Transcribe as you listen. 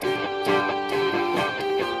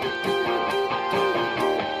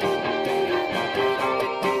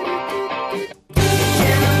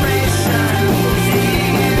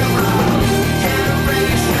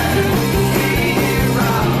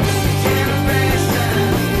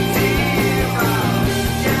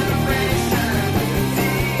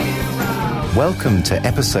Welcome to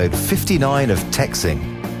episode 59 of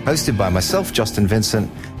techzing, hosted by myself, Justin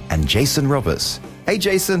Vincent, and Jason Roberts. Hey,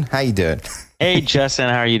 Jason, how you doing? Hey, Justin,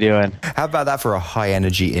 how are you doing? How about that for a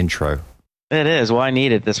high-energy intro? It is. Well, I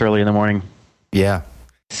need it this early in the morning. Yeah.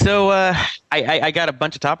 So I got a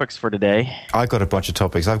bunch of topics for today. I got a bunch of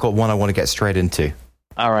topics. I've got one I want to get straight into.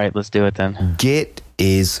 All right, let's do it then. Git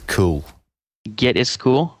is cool. Git is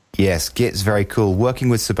cool? Yes, Git's very cool. Working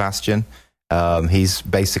with Sebastian, he's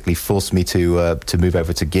basically forced me to move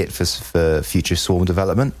over to Git for future Swarm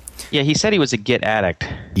development. Yeah, he said he was a Git addict.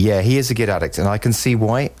 Yeah, he is a Git addict, and I can see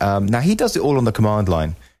why. Now, he does it all on the command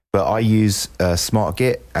line, but I use Smart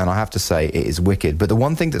Git, and I have to say it is wicked. But the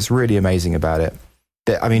one thing that's really amazing about it,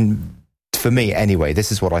 for me anyway,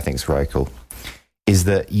 this is what I think is very cool, is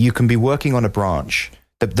that you can be working on a branch.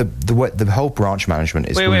 The whole branch management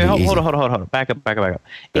is really easy. Hold on. Back up.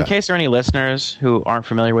 In case there are any listeners who aren't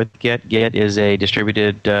familiar with Git, Git is a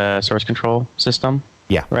distributed source control system.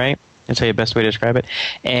 Yeah. Right? That's the best way to describe it.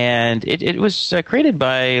 And it was created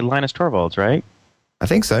by Linus Torvalds, right? I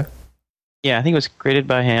think so. Yeah, I think it was created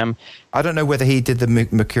by him. I don't know whether he did the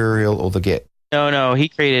Mercurial or the Git. No, he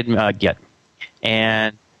created Git.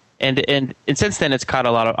 And since then, it's caught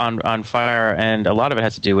a lot on fire, and a lot of it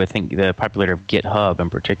has to do with, I think, the popularity of GitHub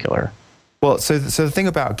in particular. Well, so the thing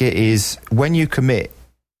about Git is when you commit,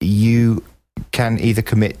 you can either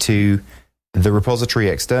commit to the repository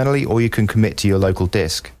externally, or you can commit to your local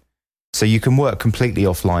disk. So you can work completely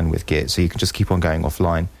offline with Git. So you can just keep on going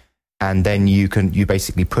offline, and then you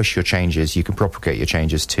basically push your changes. You can propagate your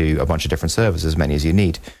changes to a bunch of different servers, as many as you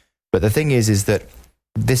need. But the thing is that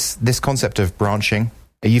this concept of branching.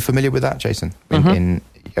 Are you familiar with that, Jason?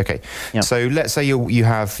 Okay. Yep. So let's say you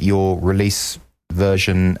have your release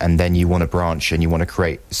version, and then you want to branch and you want to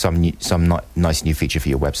create some nice new feature for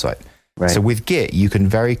your website. Right. So with Git, you can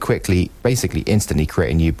very quickly, basically instantly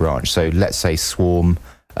create a new branch. So let's say Swarm,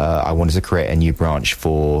 I wanted to create a new branch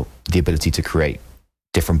for the ability to create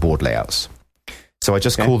different board layouts. So I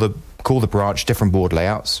just call the branch different board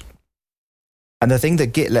layouts. And the thing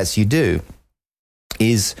that Git lets you do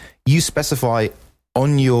is you specify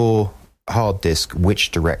on your hard disk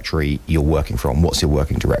which directory you're working from, what's your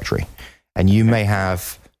working directory. And you may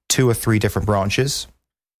have 2 or 3 different branches,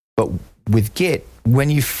 but with Git, when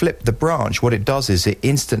you flip the branch, what it does is it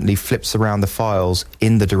instantly flips around the files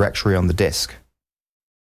in the directory on the disk.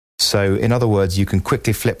 So in other words, you can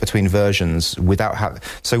quickly flip between versions without having...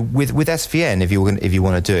 So with SVN, if you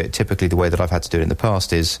want to do it, typically the way that I've had to do it in the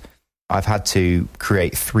past is I've had to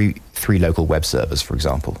create three local web servers, for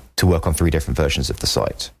example, to work on 3 different versions of the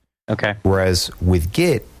site. Okay. Whereas with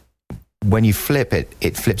Git, when you flip it,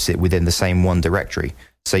 it flips it within the same one directory.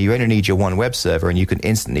 So you only need your one web server, and you can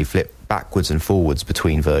instantly flip backwards and forwards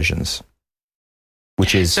between versions,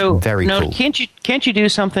 which is very cool. Can't you do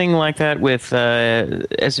something like that with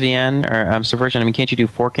SVN or Subversion? I mean, can't you do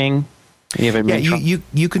forking?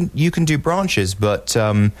 You can do branches, but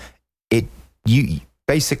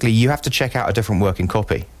basically, you have to check out a different working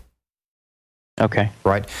copy. Okay.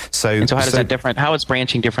 Right. So how does that different? How is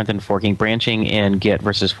branching different than forking? Branching in Git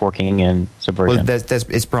versus forking in Subversion. Well,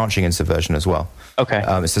 it's branching in Subversion as well. Okay.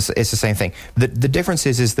 It's the same thing. The difference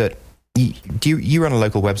is that you run a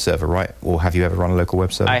local web server, right? Or have you ever run a local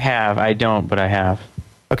web server? I have. I don't, but I have.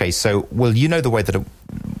 Okay. So you know the way that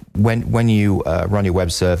when you run your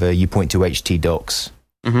web server, you point to htdocs,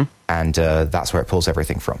 and that's where it pulls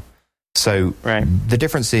everything from. So The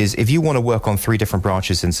difference is if you want to work on 3 different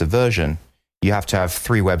branches in Subversion, you have to have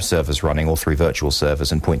 3 web servers running, or 3 virtual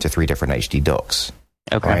servers, and point to 3 different htdocs.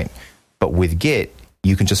 Okay. Right? But with Git,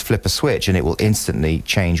 you can just flip a switch and it will instantly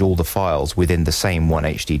change all the files within the same one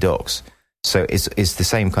htdocs. So it's the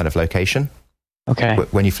same kind of location. Okay.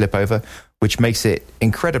 When you flip over, which makes it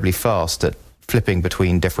incredibly fast at flipping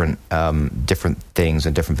between different things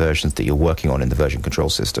and different versions that you're working on in the version control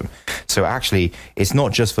system. So actually, it's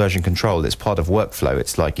not just version control, it's part of workflow.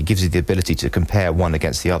 It's like it gives you the ability to compare one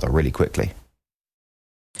against the other really quickly.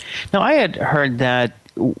 Now, I had heard that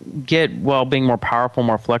Git, while being more powerful,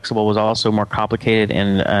 more flexible, was also more complicated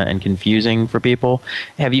and confusing for people.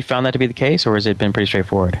 Have you found that to be the case, or has it been pretty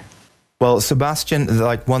straightforward? Well, Sebastian,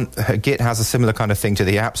 Git has a similar kind of thing to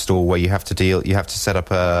the App Store, where you have to set up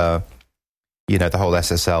the whole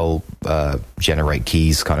SSL generate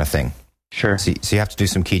keys kind of thing. Sure. So you have to do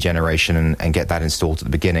some key generation and get that installed at the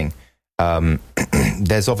beginning.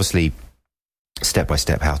 There's obviously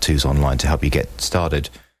step-by-step how-tos online to help you get started.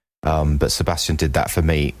 But Sebastian did that for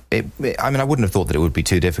me. I wouldn't have thought that it would be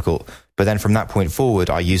too difficult. But then from that point forward,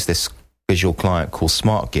 I used this visual client called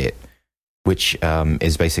Smart Git, which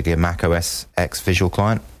is basically a Mac OS X visual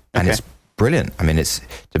client. And it's brilliant. I mean,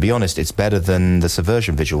 to be honest, it's better than the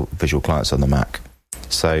Subversion visual clients on the Mac.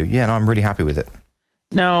 So yeah, no, I'm really happy with it.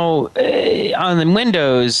 Now, on the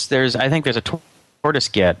Windows, I think there's a Tortoise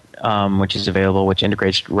Git, which is available, which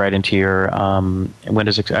integrates right into your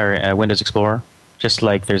Windows Explorer. Just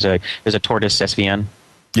like there's a Tortoise SVN.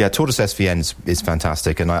 Yeah, Tortoise SVN is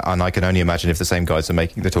fantastic, and I can only imagine if the same guys are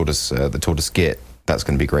making the Tortoise Git, that's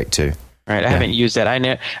going to be great too. Right, I haven't used that.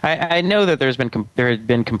 I know that there had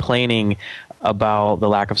been complaining about the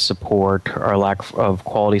lack of support or lack of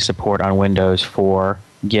quality support on Windows for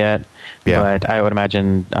Git, but I would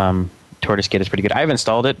imagine Tortoise Git is pretty good. I've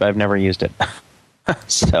installed it, but I've never used it.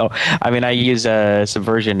 So, I mean, I use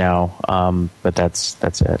Subversion now, but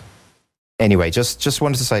that's it. Anyway, just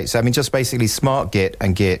wanted to say, so I mean, just basically Smart Git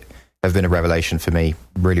and Git have been a revelation for me.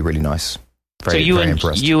 Really, really nice. Very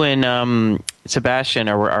impressed. You and Sebastian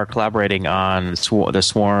are collaborating on the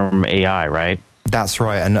Swarm AI, right? That's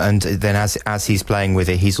right, and then as he's playing with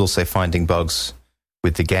it, he's also finding bugs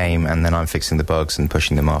with the game, and then I'm fixing the bugs and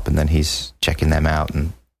pushing them up, and then he's checking them out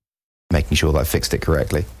and making sure that I fixed it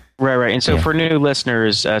correctly. Right. And so for new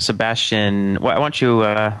listeners, Sebastian, why don't you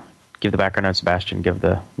give the background on Sebastian? Give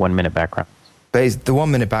the 1 minute background. The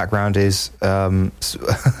 1 minute background is, I'm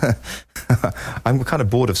kind of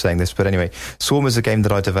bored of saying this, but anyway, Swarm is a game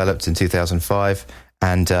that I developed in 2005,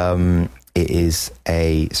 and it is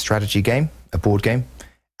a strategy game, a board game,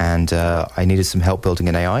 and I needed some help building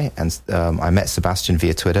an AI, and I met Sebastian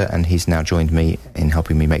via Twitter, and he's now joined me in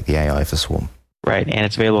helping me make the AI for Swarm. Right, and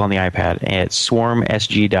it's available on the iPad at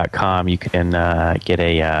swarmsg.com. You can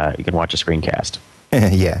you can watch a screencast.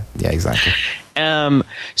 yeah, exactly.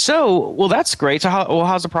 So that's great. So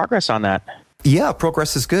how's the progress on that? Yeah,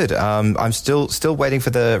 progress is good. I'm still waiting for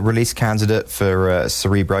the release candidate for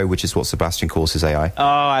Cerebro, which is what Sebastian calls his AI.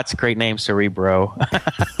 Oh, that's a great name, Cerebro.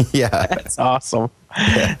 Yeah. That's awesome.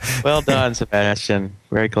 Yeah. Well done, Sebastian.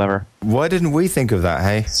 Very clever. Why didn't we think of that,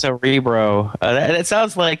 hey? Cerebro. It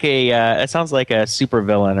sounds like a super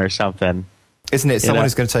villain or something. Isn't it? Someone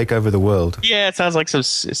who's going to take over the world. Yeah, it sounds like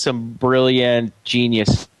some brilliant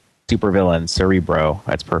genius supervillain, Cerebro.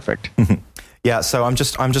 That's perfect. Yeah, so I'm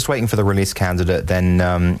just waiting for the release candidate. Then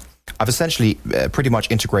I've essentially pretty much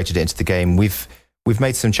integrated it into the game. We've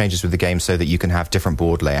made some changes with the game so that you can have different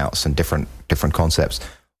board layouts and different concepts.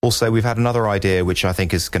 Also, we've had another idea which I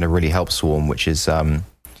think is going to really help Swarm, which is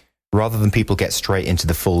rather than people get straight into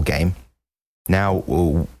the full game, now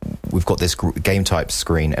we've got this game type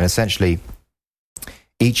screen, and essentially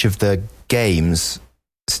each of the games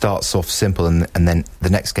starts off simple, and then the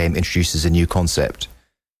next game introduces a new concept.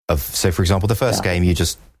 So, for example, the first game you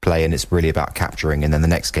just play and it's really about capturing, and then the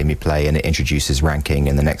next game you play and it introduces ranking,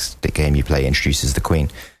 and the next game you play introduces the queen.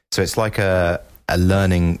 So it's like a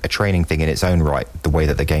training thing in its own right, the way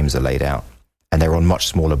that the games are laid out. And they're on much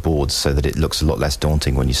smaller boards so that it looks a lot less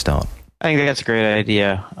daunting when you start. I think that's a great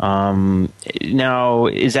idea. Now,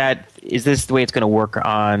 is this the way it's going to work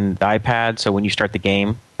on the iPad? So when you start the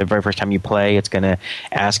game, the very first time you play, it's going to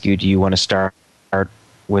ask you, do you want to start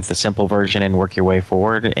with the simple version and work your way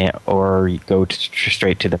forward, or you go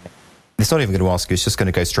straight to the... It's not even going to ask you, it's just going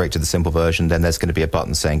to go straight to the simple version. Then there's going to be a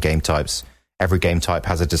button saying game types. Every game type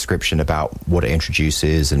has a description about what it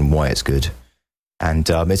introduces and why it's good. And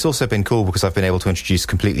it's also been cool because I've been able to introduce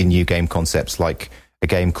completely new game concepts, like a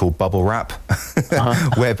game called Bubble Wrap,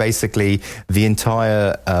 where basically the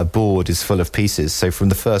entire board is full of pieces. So from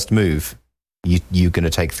the first move, you're going to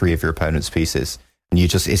take 3 of your opponent's pieces. And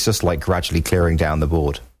it's just like gradually clearing down the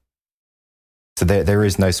board. So there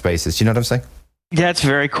is no spaces. Do you know what I'm saying? Yeah, that's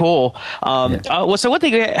very cool. So one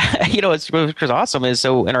thing, which was awesome is,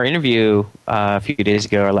 so in our interview a few days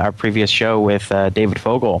ago, our previous show with David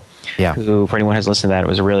Fogel, who, for anyone who has listened to that, it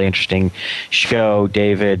was a really interesting show.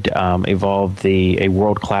 David evolved a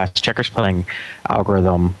world-class checkers playing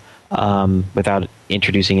algorithm without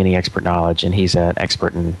introducing any expert knowledge, and he's an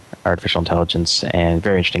expert in artificial intelligence and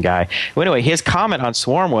very interesting guy. Well, anyway, his comment on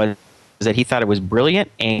Swarm was that he thought it was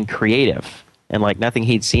brilliant and creative and like nothing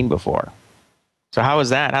he'd seen before. So how was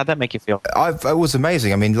that? How'd that make you feel? It was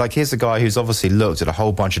amazing. I mean, like, here's a guy who's obviously looked at a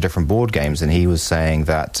whole bunch of different board games, and he was saying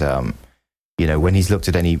that, when he's looked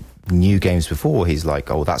at any new games before, he's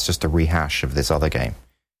like, oh, that's just a rehash of this other game.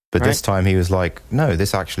 But this time he was like, no,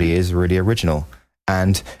 this actually is really original.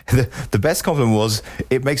 And the best compliment was,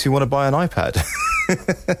 it makes me want to buy an iPad.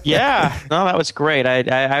 Yeah, no, that was great.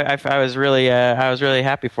 I was really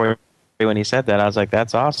happy for you when he said that. I was like,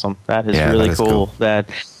 that's awesome. That is really cool. That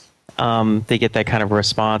they get that kind of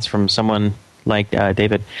response from someone like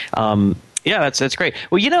David. That's great.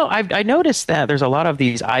 Well, I noticed that there's a lot of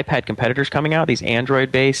these iPad competitors coming out, these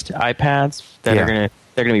Android-based iPads that are going to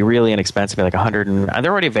they're going to be really inexpensive, like 100, and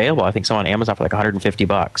they're already available. I think some on Amazon for like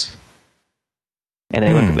 $150.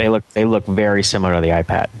 And they look very similar to the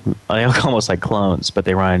iPad. They look almost like clones, but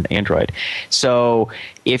they run Android. So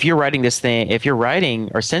if you're writing this thing,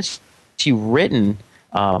 or since you've written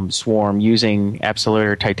Swarm using Absolute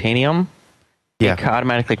or Titanium, it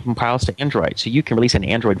automatically compiles to Android. So you can release an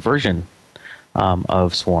Android version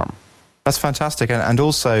of Swarm. That's fantastic. And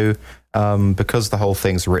also, because the whole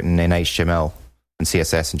thing's written in HTML and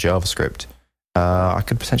CSS and JavaScript, I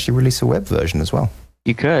could potentially release a web version as well.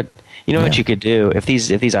 You could. You know what you could do if these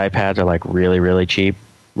iPads are like really, really cheap,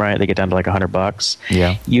 right? They get down to like $100.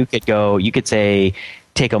 Yeah. You could say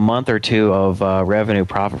take a month or two of revenue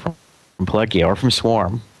profit from Plugio or from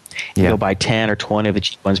Swarm. You go buy 10 or 20 of the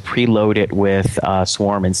cheap ones, preload it with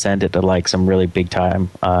Swarm, and send it to like some really big time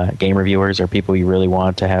game reviewers or people you really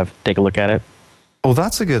want to take a look at it. Oh,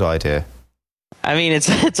 that's a good idea. I mean,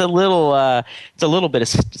 it's a little bit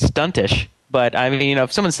stuntish, but I mean,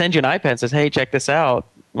 if someone sends you an iPad and says, "Hey, check this out,"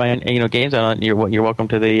 games on it, you're welcome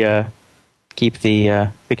to keep the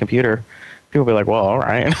computer. People will be like, "Well, all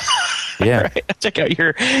right, yeah, right. Check out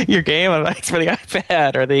your game. It's for the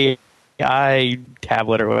iPad or the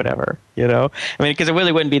tablet or whatever." I mean, because it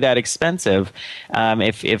really wouldn't be that expensive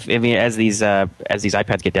if as these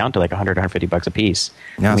iPads get down to like $100-$150 a piece.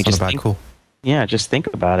 Yeah, it's not bad. Cool. Yeah, just think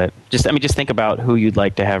about it. Just think about who you'd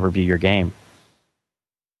like to have review your game.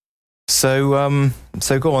 So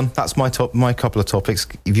go on. That's my couple of topics.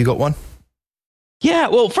 Have you got one? Yeah.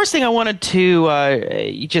 Well, first thing I wanted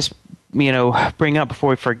to just bring up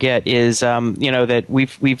before we forget is that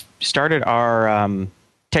we've started our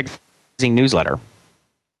techzing newsletter,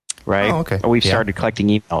 right? Oh, okay. Or we've started collecting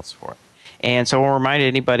emails for it. And so we'll remind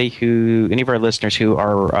any of our listeners who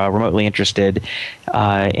are remotely interested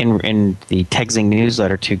in the techzing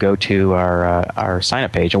newsletter to go to our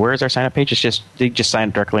sign-up page. And where is our sign-up page? It's just sign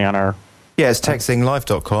up directly on our... Yeah, it's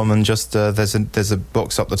techzinglive.com, and just there's a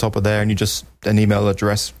box up the top of there, and you just an email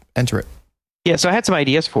address, enter it. Yeah, so I had some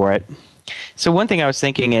ideas for it. So one thing I was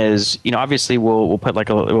thinking is, obviously we'll put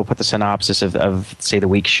the synopsis of say the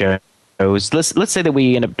week's shows. Let's say that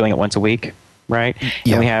we end up doing it once a week. Right?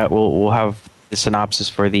 Yeah. And we'll have the synopsis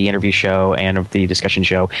for the interview show and of the discussion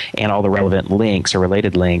show and all the relevant links or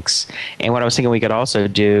related links. And what I was thinking we could also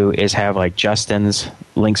do is have like Justin's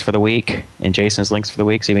links for the week and Jason's links for the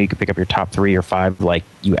week. So maybe you could pick up your top 3 or 5, like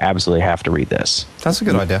you absolutely have to read this. That's a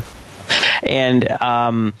good idea. And,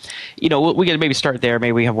 we could maybe start there.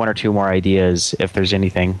 Maybe we have 1 or 2 more ideas if there's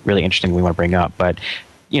anything really interesting we want to bring up. But,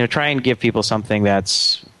 try and give people something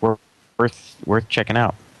that's worth checking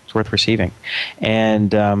out. Worth receiving.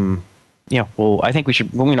 And I think we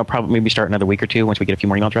should probably maybe start another week or 2 once we get a few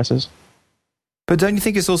more email addresses. But don't you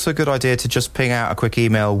think it's also a good idea to just ping out a quick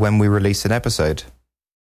email when we release an episode?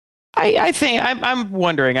 I think I'm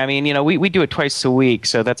wondering. I mean, we do it twice a week,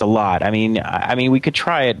 so that's a lot. I mean, we could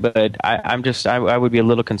try it, but I would be a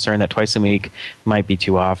little concerned that twice a week might be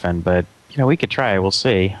too often. But we could try. We'll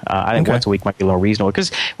see. I think once a week might be a little reasonable,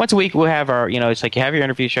 because once a week we'll have our it's like you have your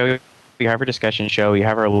interview show. You have our discussion show, you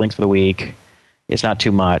have our links for the week. It's not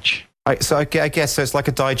too much. I guess so. It's like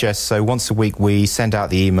a digest. So once a week we send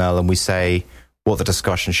out the email and we say what the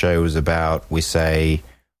discussion show was about. We say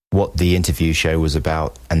what the interview show was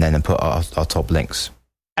about, and then put our top links.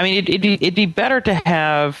 I mean, it'd be better to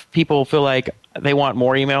have people feel like they want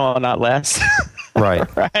more email and not less. Right.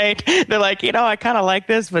 Right. They're like, I kind of like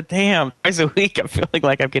this, but damn, twice a week I'm feeling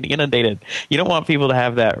like I'm getting inundated. You don't want people to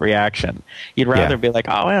have that reaction. You'd rather be like,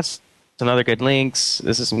 oh, yes. Another good links.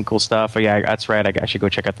 This is some cool stuff. Oh, yeah, that's right. I should go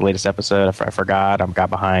check out the latest episode. I forgot. I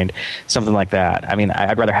got behind. Something like that. I mean,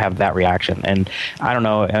 I'd rather have that reaction. And I don't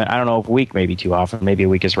know if a week may be too often. Maybe a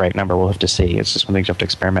week is the right number. We'll have to see. It's just one thing you have to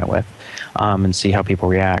experiment with and see how people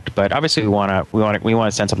react. But obviously, we want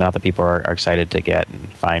to send something out that people are excited to get and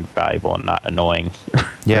find valuable and not annoying.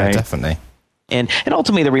 Yeah, right? Definitely. And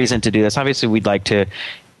ultimately, the reason to do this, obviously, we'd like to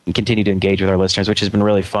continue to engage with our listeners, which has been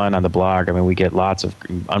really fun on the blog. I mean, we get lots of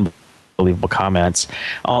unbelievable comments,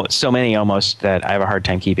 so many almost that I have a hard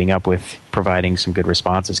time keeping up with providing some good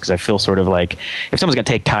responses, because I feel sort of like if someone's going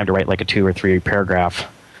to take time to write like a 2 or 3 paragraph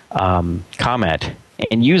comment,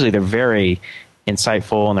 and usually they're very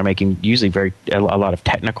insightful and they're making usually a lot of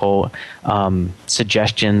technical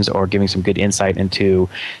suggestions or giving some good insight into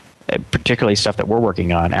particularly stuff that we're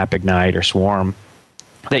working on, App Ignite or Swarm,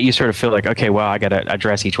 that you sort of feel like, okay, well, I got to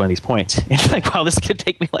address each one of these points. It's like, wow, this could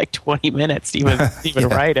take me like 20 minutes to even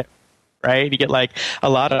write it. Right? You get like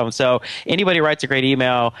a lot of them. So anybody writes a great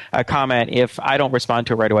email, a comment, if I don't respond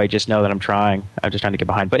to it right away, just know that I'm just trying to get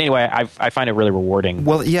behind. But anyway, I find it really rewarding.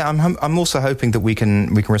 Well, yeah, I'm also hoping that we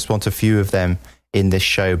can respond to a few of them in this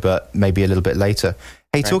show, but maybe a little bit later.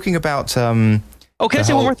 Hey, talking about Oh, can I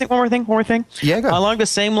say one more thing? Yeah, go. Along the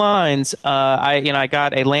same lines, I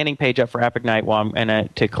got a landing page up for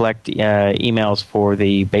AppIgnite to collect emails for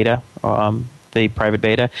the beta, the private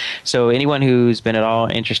beta. So anyone who's been at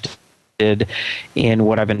all interested in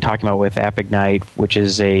what I've been talking about with AppIgnite, which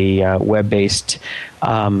is a web-based,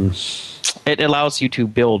 it allows you to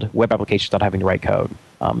build web applications without having to write code.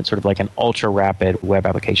 It's sort of like an ultra-rapid web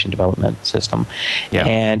application development system. Yeah.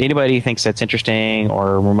 And anybody who thinks that's interesting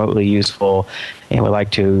or remotely useful and would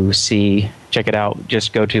like to check it out,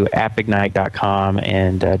 just go to appignite.com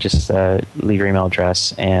and just leave your email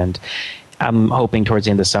address. And I'm hoping towards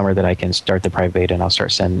the end of the summer that I can start the private beta and I'll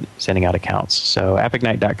start sending out accounts. So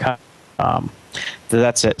appignite.com.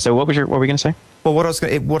 That's it. So what were we going to say? Well, what I was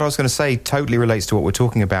going to say totally relates to what we're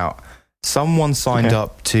talking about. Someone signed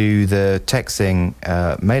up to the techzing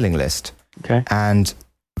mailing list, and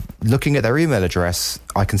looking at their email address,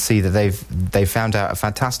 I can see that they've found out a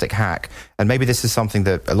fantastic hack. And maybe this is something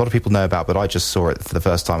that a lot of people know about, but I just saw it for the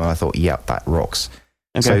first time and I thought, yeah, that rocks.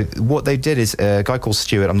 So what they did is a guy called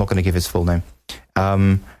Stuart, I'm not going to give his full name,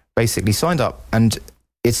 basically signed up, and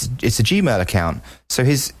it's a Gmail account. So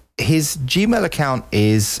his Gmail account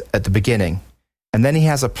is at the beginning, and then he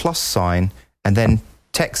has a plus sign, and then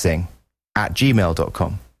techzing at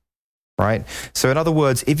gmail.com, right? So in other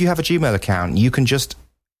words, if you have a Gmail account, you can just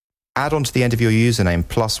add on to the end of your username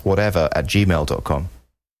plus whatever at gmail.com.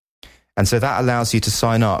 And so that allows you to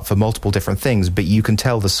sign up for multiple different things, but you can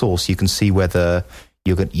tell the source. You can see whether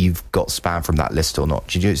you've got spam from that list or not.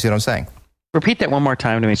 Do you see what I'm saying? Repeat that one more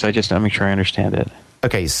time to me so I make sure I understand it.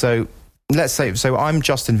 Okay, so let's say, I'm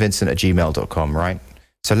justinvincent at gmail.com, right?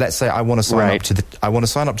 So let's say I want to sign up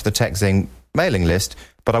to the techzing mailing list,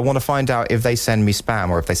 but I want to find out if they send me spam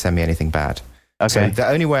or if they send me anything bad. Okay. So the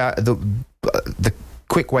only way, the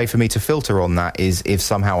quick way for me to filter on that is if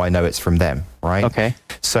somehow I know it's from them, right? Okay.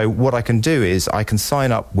 So what I can do is I can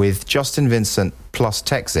sign up with Justin Vincent plus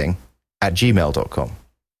techzing at gmail.com.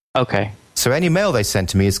 Okay. So any mail they send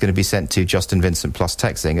to me is going to be sent to Justin Vincent plus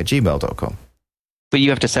techzing at gmail.com. But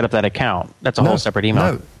you have to set up that account. That's a whole separate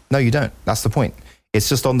email. No, you don't. That's the point. It's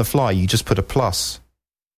just on the fly. You just put a plus.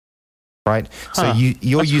 Right? So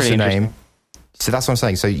your username, so that's what I'm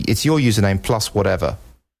saying. So it's your username plus whatever.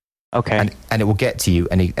 Okay. And it will get to you,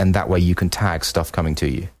 and that way you can tag stuff coming to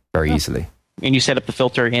you very easily. And you set up the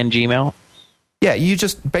filter in Gmail? Yeah, you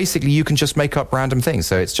can just make up random things.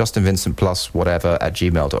 So it's Justin Vincent plus whatever at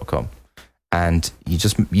gmail.com. And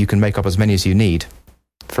you can make up as many as you need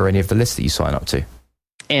for any of the lists that you sign up to.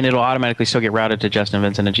 And it'll automatically still get routed to Justin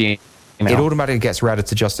Vincent at Gmail. It automatically gets routed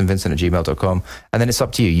to justinvincent at gmail.com, and then it's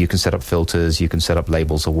up to you. You can set up filters, you can set up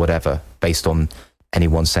labels or whatever based on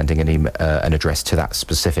anyone sending an address to that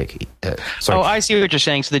specific. Oh, I see what you're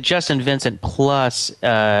saying. So the Justin Vincent plus,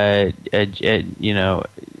 techzing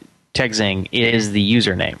is the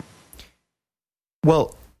username.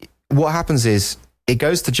 Well, what happens is it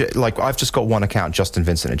goes to, I've just got one account,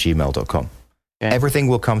 justinvincent at gmail.com. Okay. Everything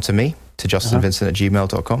will come to me, to justinvincent at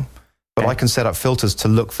gmail.com. But I can set up filters to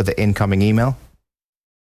look for the incoming email.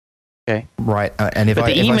 Okay. Right. And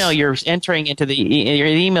the email you're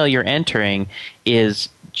entering is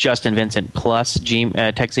Justin Vincent plus techzing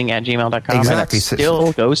at gmail.com. Exactly. And that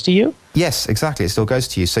still goes to you? Yes, exactly. It still goes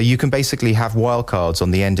to you. So you can basically have wildcards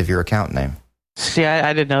on the end of your account name. See,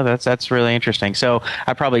 I didn't know that. That's really interesting. So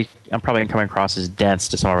I'm probably coming across as dense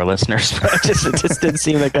to some of our listeners, but it just didn't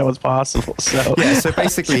seem like that was possible. So yeah. So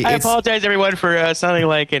basically, I apologize everyone for sounding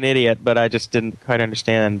like an idiot, but I just didn't quite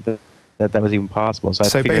understand that was even possible.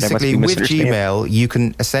 So basically, with Gmail, you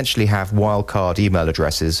can essentially have wildcard email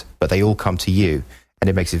addresses, but they all come to you, and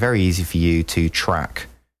it makes it very easy for you to track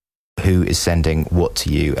who is sending what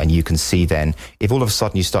to you, and you can see then if all of a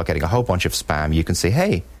sudden you start getting a whole bunch of spam, you can see,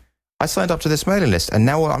 hey, I signed up to this mailing list, and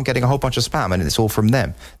now I'm getting a whole bunch of spam, and it's all from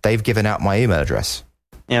them. They've given out my email address.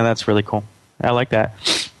 Yeah, that's really cool. I like that.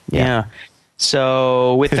 Yeah.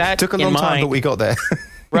 So with that, it took a long time, but we got there.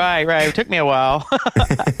 Right. It took me a while.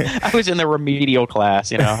 I was in the remedial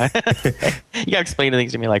class, You got to explain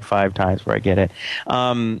things to me like 5 times before I get it.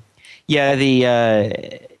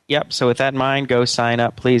 Yep. So with that in mind, go sign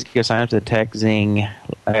up. Please go sign up to the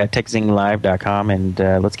techzinglive.com, and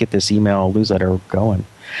let's get this email newsletter going.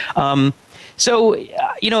 After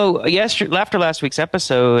last week's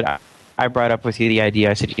episode, I brought up with you the idea.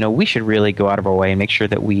 I said, we should really go out of our way and make sure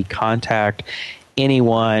that we contact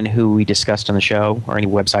anyone who we discussed on the show or any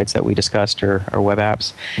websites that we discussed or web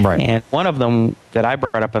apps. Right. And one of them that I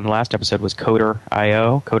brought up in the last episode was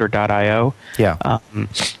coder.io. Yeah.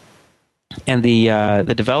 And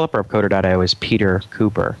the developer of coder.io is Peter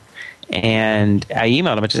Cooper. And I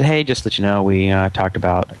emailed him and said, hey, just to let you know, we talked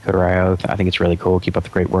about Coder.io. I think it's really cool. Keep up the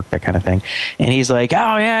great work, that kind of thing. And he's like,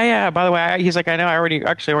 oh, yeah. By the way, he's like, I know, I already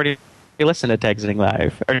listened to techzing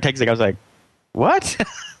live. Or techzing. I was like, what?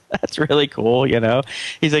 That's really cool, you know.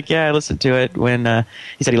 He's like, yeah, I listened to it when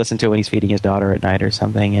he said he listened to it when he's feeding his daughter at night or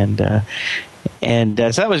something, and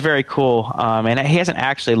so that was very cool. And he hasn't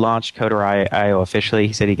actually launched Coder.io officially.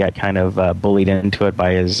 He said he got kind of bullied into it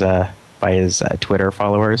by his Twitter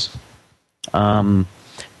followers.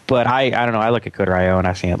 But I don't know. I look at Coder.io and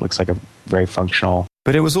I think it looks like a very functional.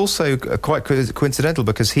 But it was also quite coincidental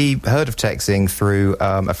because he heard of techzing through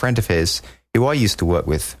a friend of his who I used to work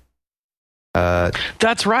with.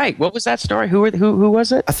 That's right. What was that story? Who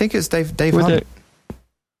was it? I think it's Dave Hunt.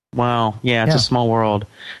 Wow. Yeah, it's a small world.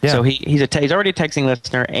 Yeah. So he's already a techzing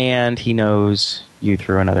listener, and he knows you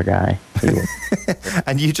through another guy.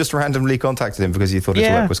 And you just randomly contacted him because you thought his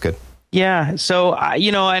work was good. Yeah. So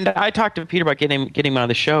and I talked to Peter about getting him on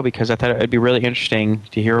the show because I thought it'd be really interesting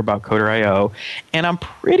to hear about Coder.io, and I'm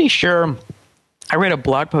pretty sure I read a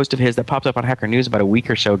blog post of his that popped up on Hacker News about a week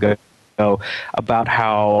or so ago about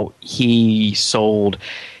how he sold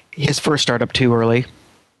his first startup too early,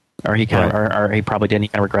 or he kind of, or he probably didn't. He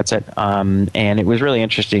kind of regrets it. And it was a really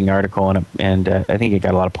interesting article, and I think he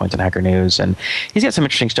got a lot of points on Hacker News, and he's got some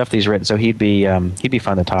interesting stuff that he's written. So he'd be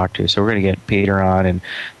fun to talk to. So we're going to get Peter on, and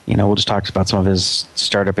we'll just talk about some of his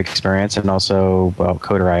startup experience and also about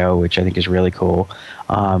Coder.io, which I think is really cool.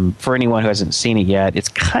 For anyone who hasn't seen it yet, it's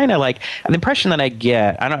kind of like the impression that I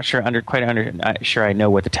get. I'm not sure sure I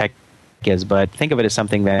know what the tech is, but think of it as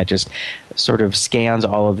something that just sort of scans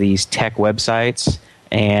all of these tech websites,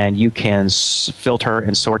 and you can filter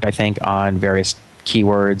and sort, I think, on various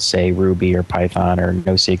keywords, say Ruby or Python or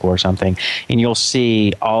NoSQL or something, and you'll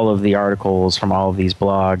see all of the articles from all of these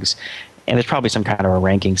blogs, and there's probably some kind of a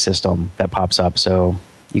ranking system that pops up, so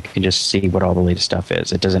you can just see what all the latest stuff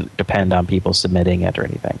is. It doesn't depend on people submitting it or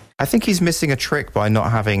anything. I think he's missing a trick by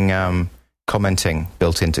not having commenting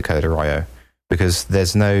built into Coder.io. Because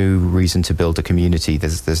there's no reason to build a community.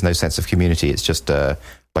 There's no sense of community. It's just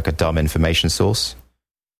like a dumb information source.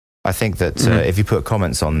 I think that if you put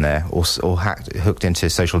comments on there or hooked into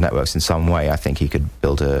social networks in some way, I think he could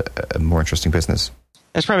build a more interesting business.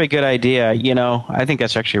 That's probably a good idea. I think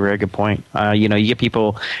that's actually a very good point. You get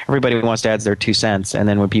people, everybody wants to add their 2 cents, and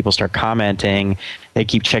then when people start commenting, they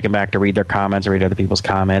keep checking back to read their comments or read other people's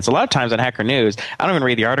comments. A lot of times on Hacker News, I don't even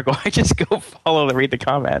read the article. I just go follow and read the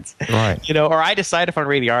comments. Right. Or I decide if I want to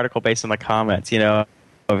read the article based on the comments,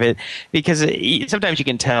 of it. Because sometimes you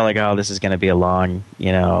can tell, like, oh, this is going to be a long,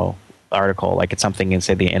 article, like it's something in,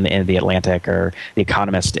 say, in the Atlantic or the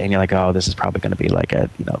Economist, and you're like, oh, this is probably going to be like a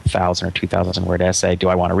 1,000 or 2,000 word essay. Do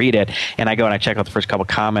I want to read it? And I go and I check out the first couple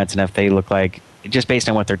comments, and if they look like, just based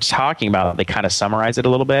on what they're talking about, they kind of summarize it a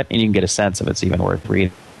little bit, and you can get a sense if it's even worth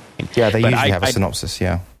reading. Yeah, they usually have a synopsis.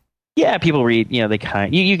 Yeah, people read. They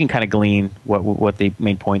you can kind of glean what the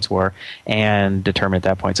main points were and determine at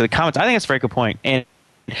that point. So the comments, I think that's a very good point.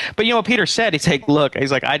 But what Peter said, he's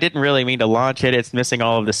like, I didn't really mean to launch it. It's missing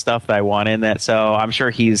all of the stuff that I want in that. So I'm sure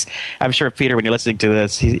Peter, when you're listening to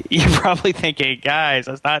this, you're probably thinking, guys,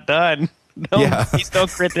 it's not done. Please don't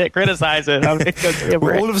criticize it. All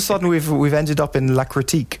of a sudden, we've ended up in La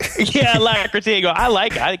Critique. Yeah, La Critique. I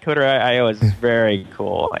think Coder.io is very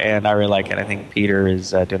cool, and I really like it. I think Peter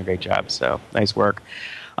is doing a great job. So nice work.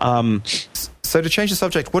 So to change the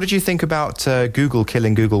subject, what did you think about Google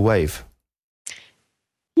killing Google Wave?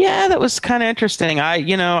 Yeah, that was kind of interesting. I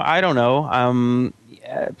don't know.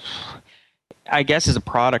 I guess as a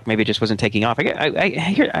product, maybe it just wasn't taking off. I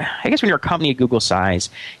guess when you're a company of Google size,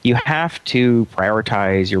 you have to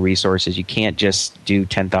prioritize your resources. You can't just do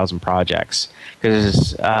 10,000 projects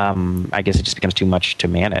because I guess it just becomes too much to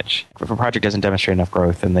manage. If a project doesn't demonstrate enough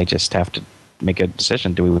growth, then they just have to make a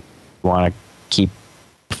decision. Do we want to keep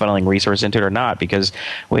funneling resources into it or not? Because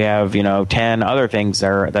we have 10 other things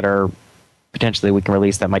that are potentially we can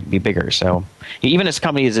release that might be bigger. So even as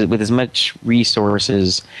companies with as much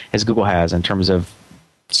resources as Google has in terms of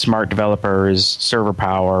smart developers, server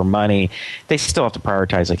power, money, they still have to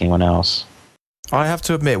prioritize like anyone else. I have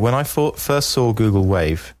to admit, when I first saw Google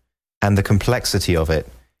Wave and the complexity of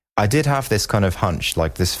it, I did have this kind of hunch,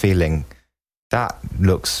 like this feeling, that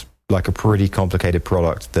looks like a pretty complicated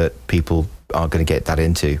product that people aren't going to get that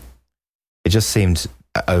into. It just seemed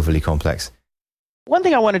overly complex. One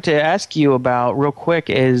thing I wanted to ask you about real quick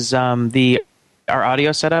is our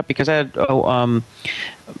audio setup, because I had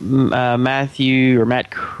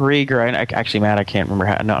Matt Krieger. Actually, Matt, I can't remember.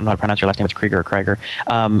 I'm not pronouncing your last name. It's Krieger or Krieger.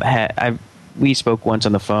 we spoke once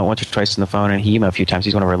on the phone, once or twice on the phone, and he emailed a few times.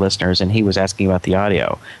 He's one of our listeners, and he was asking about the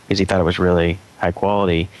audio because he thought it was really high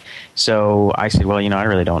quality. So I said, well, I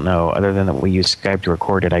really don't know. Other than that we use Skype to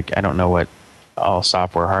record it, I don't know what all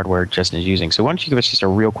software, hardware Justin is using. So why don't you give us just a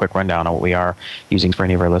real quick rundown on what we are using for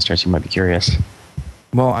any of our listeners who might be curious?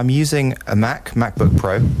 Well, I'm using a MacBook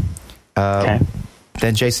Pro. Okay.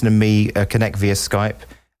 Then Jason and me connect via Skype.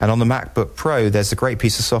 And on the MacBook Pro, there's a great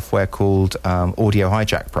piece of software called Audio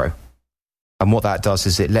Hijack Pro. And what that does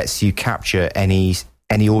is it lets you capture any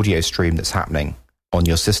audio stream that's happening on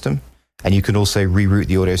your system. And you can also reroute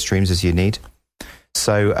the audio streams as you need.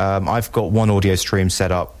 So I've got one audio stream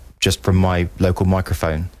set up just from my local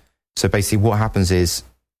microphone. So basically what happens is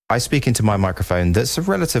I speak into my microphone that's a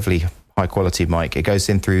relatively high quality mic. It goes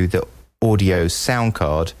in through the audio sound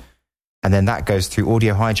card, and then that goes through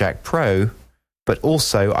Audio Hijack Pro. But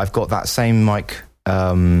also I've got that same mic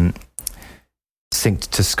synced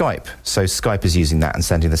to Skype. So Skype is using that and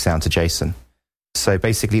sending the sound to Jason. So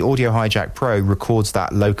basically Audio Hijack Pro records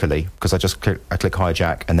that locally because I click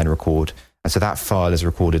hijack and then record. And so that file is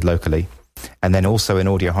recorded locally. And then also in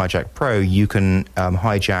Audio Hijack Pro, you can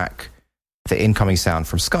hijack the incoming sound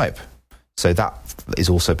from Skype. So that is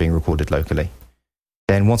also being recorded locally.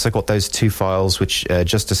 Then once I got those two files, which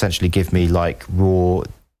just essentially give me like raw,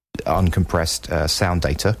 uncompressed sound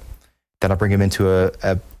data, then I bring them into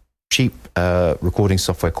a cheap recording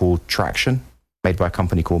software called Traction, made by a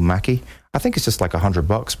company called Mackie. I think it's just like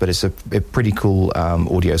 $100, but it's a pretty cool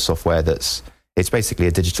audio software it's basically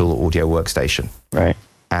a digital audio workstation. Right.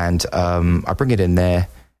 And I bring it in there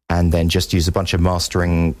and then just use a bunch of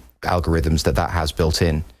mastering algorithms that has built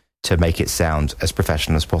in to make it sound as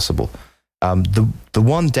professional as possible. The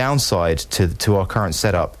one downside to our current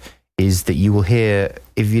setup is that you will hear,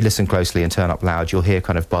 if you listen closely and turn up loud, you'll hear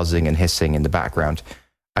kind of buzzing and hissing in the background.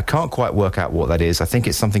 I can't quite work out what that is. I think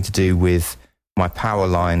it's something to do with my power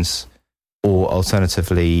lines, or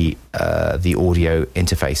alternatively, the audio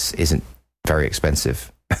interface isn't very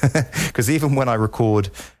expensive. Because even when I record,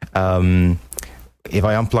 if I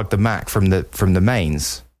unplug the Mac from the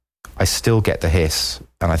mains, I still get the hiss,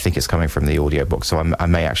 and I think it's coming from the audio box. So I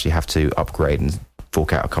may actually have to upgrade and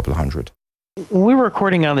fork out a couple of $100. When we were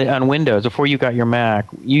recording on Windows before you got your Mac,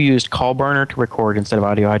 you used Call Burner to record instead of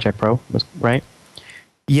Audio Hijack Pro, right?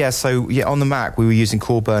 Yeah. So on the Mac we were using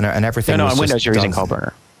Call Burner and everything. No, was on Windows you're done, using Call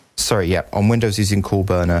Burner. Sorry, yeah, on Windows using Call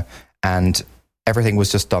Burner, and everything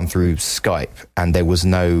was just done through Skype, and there was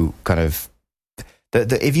no kind of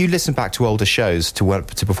if you listen back to older shows to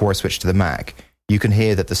before I switched to the Mac, you can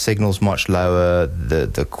hear that the signal's much lower,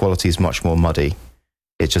 the quality is much more muddy.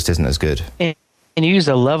 It just isn't as good. And you used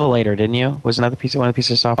a levelator, didn't you? Was one of the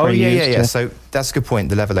pieces of software you used? Yeah. So that's a good point,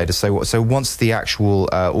 the levelator. So once the actual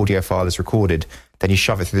audio file is recorded, then you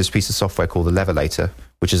shove it through this piece of software called the levelator,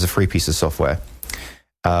 which is a free piece of software.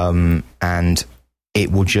 And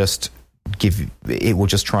it will just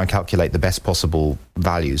try and calculate the best possible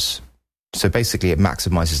values. So basically it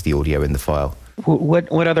maximizes the audio in the file.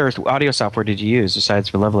 What other audio software did you use besides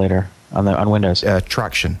for levelator on Windows?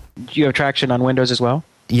 Traction. Do you have Traction on Windows as well?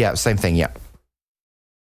 Yeah, same thing, yeah.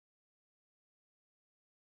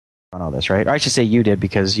 On all this, right? Or I should say you did,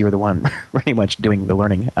 because you were the one pretty much doing the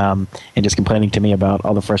learning and just complaining to me about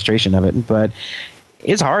all the frustration of it. But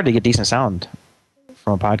it's hard to get decent sound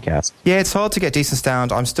from a podcast. Yeah, it's hard to get decent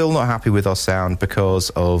sound. I'm still not happy with our sound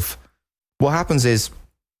because of what happens is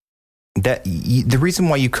that the reason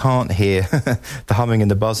why you can't hear the humming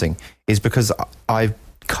and the buzzing is because I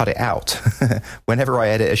cut it out. Whenever I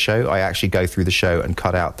edit a show, I actually go through the show and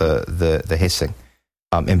cut out the hissing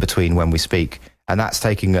in between when we speak. And that's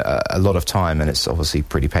taking a lot of time, and it's obviously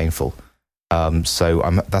pretty painful.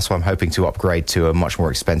 So that's why I'm hoping to upgrade to a much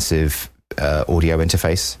more expensive audio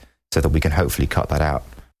interface so that we can hopefully cut that out.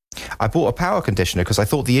 I bought a power conditioner because I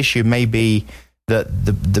thought the issue may be that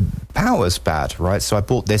the power's bad, right? So I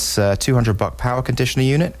bought this $200 power conditioner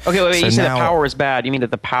unit. Okay, wait, so you said the power is bad. You mean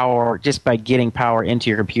that the power, just by getting power into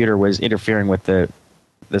your computer, was interfering with the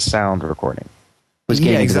sound recording?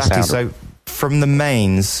 Yeah, exactly. So from the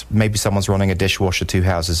mains, maybe someone's running a dishwasher 2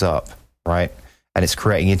 houses up, right? And it's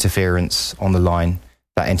creating interference on the line.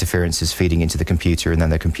 That interference is feeding into the computer, and then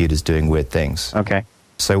the computer's doing weird things. Okay.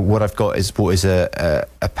 So what I've got is a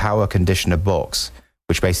power conditioner box,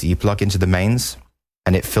 which basically you plug into the mains,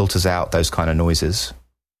 and it filters out those kind of noises.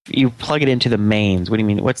 You plug it into the mains. What do you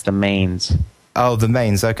mean? What's the mains? Oh, the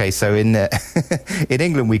mains. Okay, so in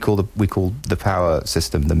England we call the power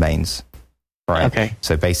system the mains. Right. Okay.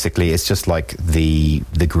 So basically, it's just like the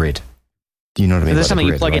grid. Do you know what I mean? Is this something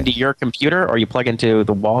you plug into your computer, or you plug into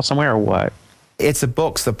the wall somewhere, or what? It's a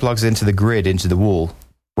box that plugs into the grid, into the wall,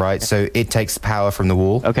 right? So it takes power from the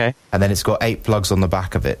wall. Okay. And then it's got 8 plugs on the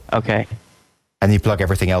back of it. Okay. And you plug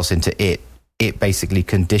everything else into it. It basically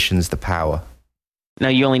conditions the power. Now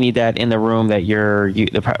you only need that in the room that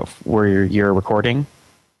where you're recording.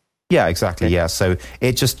 Yeah, exactly. Okay. Yeah. So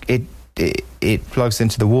it plugs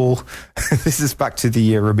into the wall. This is back to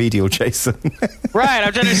the remedial, Jason. Right.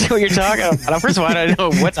 I'm trying to see what you're talking about. First of all, I don't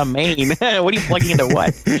know what's a main. What are you plugging into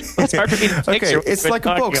what? It's hard for me to picture. Okay, it's like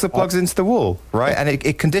a box that plugs into the wall, right? And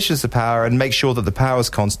it conditions the power and makes sure that the power is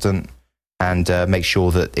constant and make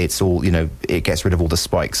sure that it's all, it gets rid of all the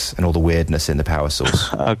spikes and all the weirdness in the power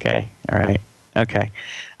source. Okay. All right. Okay.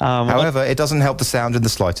 However, it doesn't help the sound in the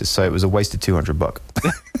slightest, so it was a wasted $200.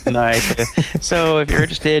 Nice. So if you're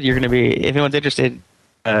interested, if anyone's interested,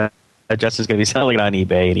 Justin's going to be selling it on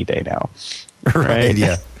eBay any day now. Right?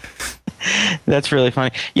 Yeah. That's really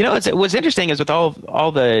funny. What's interesting is with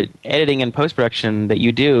all the editing and post-production that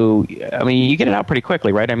you do, I mean, you get it out pretty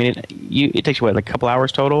quickly, right? I mean, it takes you, like a couple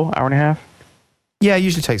hours total, hour and a half? Yeah, it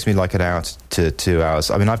usually takes me like an hour to 2 hours.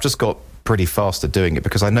 I mean, I've just got pretty fast at doing it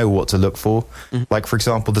because I know what to look for. Mm-hmm. Like, for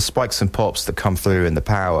example, the spikes and pops that come through in the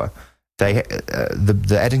power, the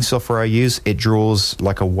editing software I use, it draws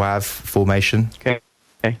like a WAV formation. Okay.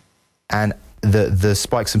 And the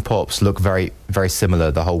spikes and pops look very, very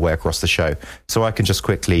similar the whole way across the show. So I can just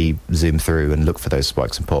quickly zoom through and look for those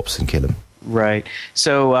spikes and pops and kill them. Right.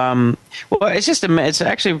 So, it's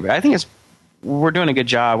actually, I think we're doing a good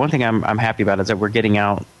job. One thing I'm happy about is that we're getting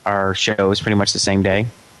out our shows pretty much the same day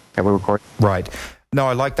that we record. Right. No,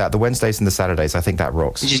 I like that. The Wednesdays and the Saturdays, I think that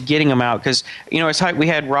rocks. Just getting them out because, it's like we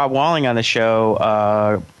had Rob Walling on the show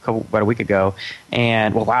about a week ago.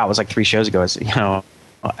 And, it was like 3 shows ago. I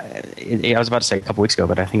was about to say a couple weeks ago,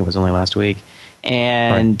 but I think it was only last week.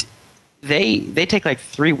 And right. they take like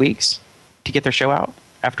 3 weeks to get their show out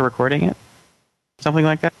after recording it. Have something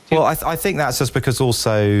like that? Well, I think that's just because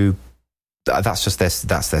also that's just their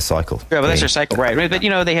cycle. Yeah, but that's their cycle, right? But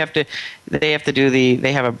they have to do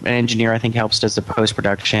they have an engineer I think helps does the post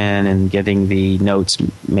production and getting the notes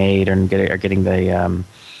made and getting the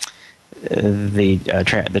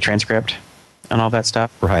transcript and all that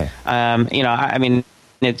stuff. Right.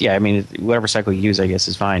 Whatever cycle you use, I guess,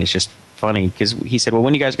 is fine. It's just funny because he said, "Well,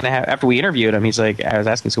 when are you guys going to have?" After we interviewed him, he's like, "I was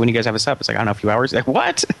asking, so when do you guys have us up?" It's like, "I don't know, a few hours." Like,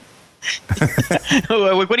 what?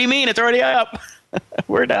 What do you mean? It's already up.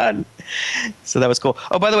 We're done. So that was cool.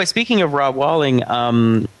 Oh, by the way, speaking of Rob Walling,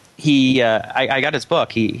 I got his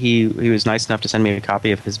book. He was nice enough to send me a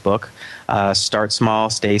copy of his book, "Start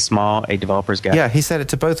Small, Stay Small: A Developer's Guide." Yeah, he said it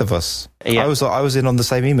to both of us. Yeah. I was in on the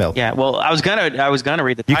same email. Yeah, well, I was gonna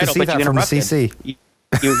read the title, you can see but that you from the interrupted. CC.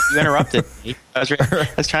 You interrupted me. I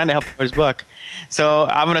was trying to help with his book. So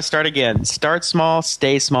I'm going to start again. Start Small,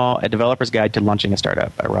 Stay Small, A Developer's Guide to Launching a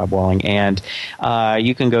Startup by Rob Walling. And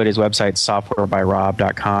you can go to his website,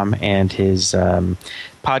 softwarebyrob.com, and his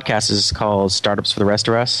podcast is called Startups for the Rest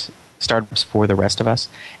of Us,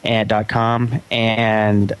 and .com.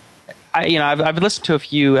 And I've listened to a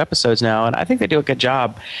few episodes now, and I think they do a good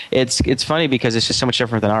job. It's funny because it's just so much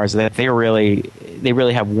different than ours. That they really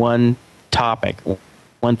have one topic,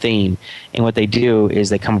 one theme, and what they do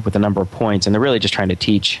is they come up with a number of points, and they're really just trying to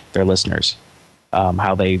teach their listeners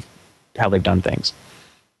how they've done things,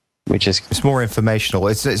 which is it's more informational.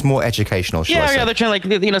 It's more educational. Yeah, they're trying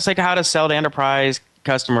it's like how to sell to enterprise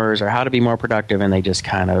customers or how to be more productive, and they just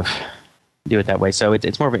kind of do it that way. So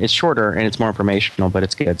it's shorter and it's more informational, but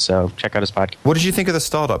it's good. So check out his podcast. What did you think of the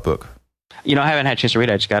startup book? I haven't had a chance to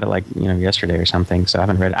read it. I just got it yesterday or something, so I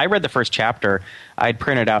haven't read it. I read the first chapter. I'd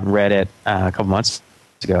printed out and read it a couple months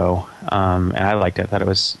ago, and I liked it. I thought it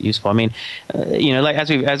was useful. I mean, like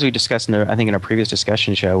as we discussed in a previous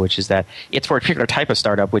discussion show, which is that it's for a particular type of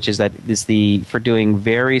startup, which is that is for doing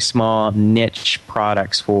very small niche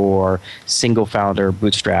products for single founder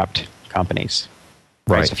bootstrapped companies.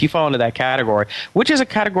 Right. So if you fall into that category, which is a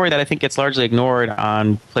category that I think gets largely ignored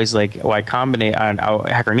on places like Y Combinator on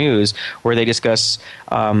Hacker News, where they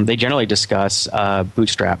generally discuss not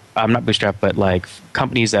bootstrap, but like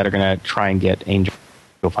companies that are going to try and get angel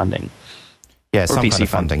funding. Yeah, some kind of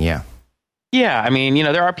funding, yeah. Yeah, I mean,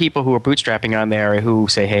 there are people who are bootstrapping on there who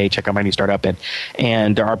say, "Hey, check out my new startup,"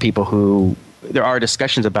 and there are people who there are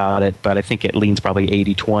discussions about it, but I think it leans probably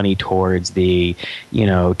 80-20 towards the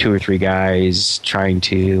 2 or 3 guys trying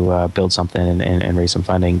to build something and raise some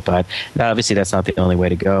funding. But obviously, that's not the only way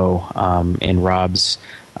to go. And Rob's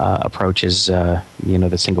approach is the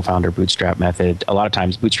single founder bootstrap method. A lot of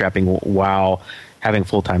times, bootstrapping while having a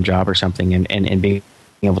full-time job or something, and being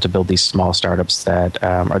able to build these small startups that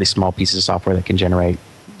are these small pieces of software that can generate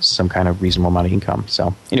some kind of reasonable amount of income.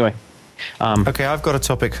 So anyway. Okay, I've got a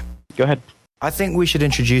topic. Go ahead. I think we should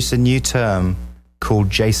introduce a new term called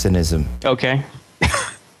Jasonism. Okay.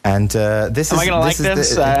 And this Am is. I going to like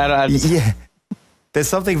this? Yeah. There's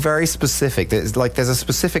something very specific. There's a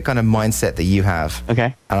specific kind of mindset that you have.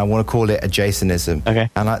 Okay. And I want to call it a Jasonism. Okay.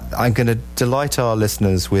 And I'm going to delight our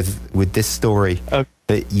listeners with this story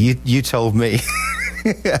that you told me.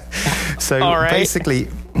 So all right. basically,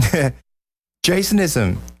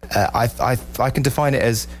 Jasonism, I can define it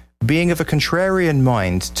as being of a contrarian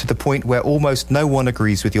mind to the point where almost no one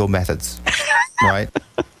agrees with your methods. Right?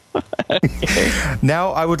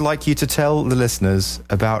 Now I would like you to tell the listeners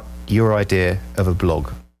about your idea of a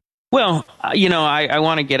blog. Well, I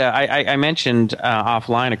want to get I mentioned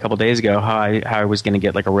offline a couple days ago how I was going to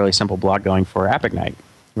get like a really simple blog going for App Ignite,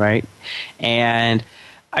 right? And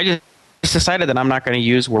I just decided that I'm not going to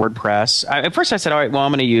use WordPress. At first I said, all right, well,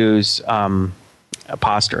 I'm going to use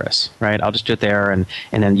Apostolus, right? I'll just do it there, and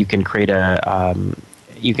then you can create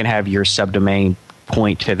you can have your subdomain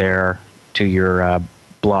point to your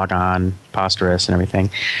blog on Apostolus and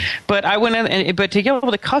everything. But I went in, but to get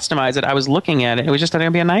able to customize it, I was looking at it. It was just going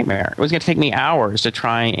to be a nightmare. It was going to take me hours to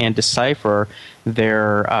try and decipher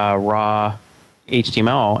their raw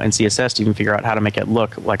HTML and CSS to even figure out how to make it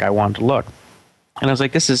look like I wanted to look. And I was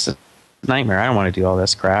like, this is a nightmare. I don't want to do all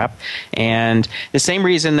this crap. And the same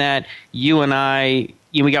reason that you and I,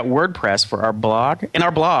 we got WordPress for our blog, and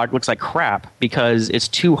our blog looks like crap because it's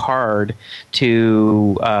too hard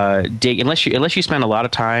to dig unless you spend a lot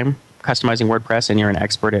of time customizing WordPress and you're an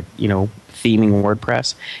expert at theming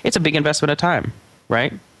WordPress. It's a big investment of time,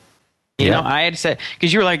 right? You know, I had said,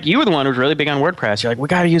 because you were the one who was really big on WordPress. You're like, we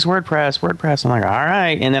got to use WordPress. I'm like, all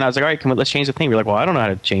right. And then I was like, all right, let's change the theme. You're like, well, I don't know how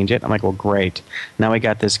to change it. I'm like, well, great. Now we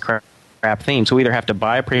got this crap theme. So we either have to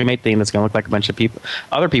buy a pre-made theme that's going to look like a bunch of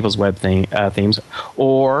other people's web themes,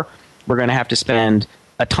 or we're going to have to spend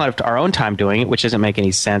a ton of our own time doing it, which doesn't make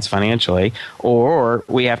any sense financially, or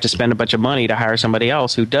we have to spend a bunch of money to hire somebody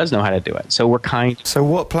else who does know how to do it. So So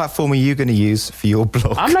what platform are you going to use for your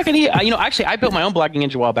blog? I'm not going to, actually I built my own blogging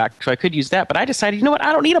engine a while back, so I could use that, but I decided, you know what,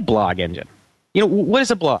 I don't need a blog engine. What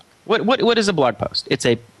is a blog? What is a blog post? It's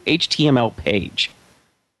a HTML page.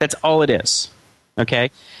 That's all it is.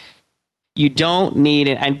 Okay? You don't need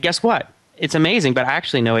it, and guess what? It's amazing, but I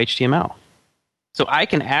actually know HTML. So I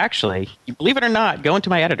can actually, believe it or not, go into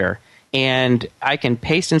my editor and I can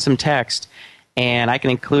paste in some text and I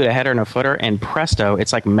can include a header and a footer, and presto,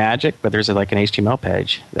 it's like magic, but there's like an HTML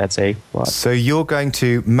page. That's a blog. So you're going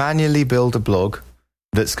to manually build a blog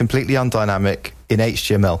that's completely undynamic in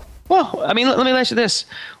HTML? Well, I mean, let me ask you this.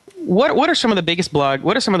 What are some of the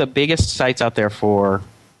biggest sites out there for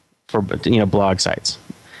blog sites?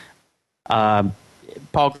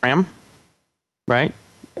 Paul Graham, right?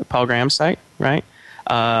 Paul Graham's site, right?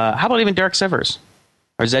 How about even Derek Sivers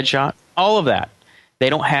or Zed Shot? All of that. They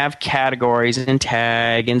don't have categories and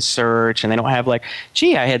tag and search, and they don't have like,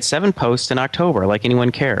 gee, I had 7 posts in October, like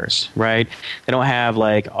anyone cares, right? They don't have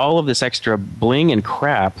like all of this extra bling and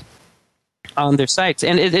crap on their sites,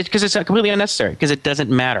 and because it's completely unnecessary, because it doesn't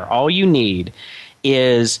matter. All you need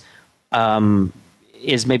is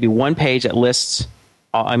maybe one page that lists,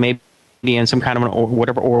 maybe in some kind of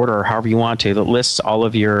whatever order or however you want to, that lists all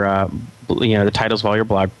of your the titles of all your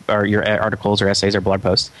blog or your articles or essays or blog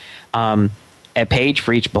posts, a page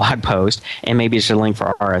for each blog post, and maybe just a link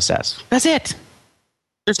for RSS. That's it.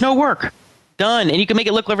 There's no work. Done. And you can make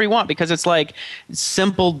it look whatever you want, because it's like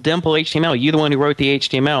simple, dimple HTML. You're the one who wrote the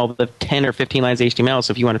HTML, the 10 or 15 lines of HTML.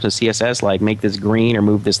 So if you wanted to CSS, like make this green or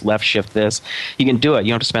move this left, shift this, you can do it.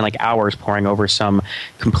 You don't have to spend like hours poring over some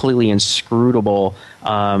completely inscrutable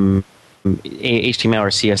HTML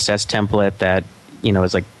or CSS template that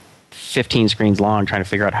is like 15 screens long, trying to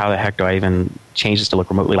figure out how the heck do I even change this to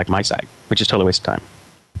look remotely like my site, which is totally a waste of time.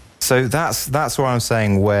 So that's what I'm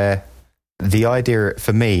saying, where the idea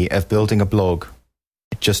for me of building a blog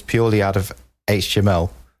just purely out of HTML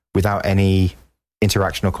without any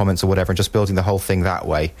interaction or comments or whatever, and just building the whole thing that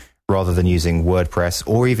way rather than using WordPress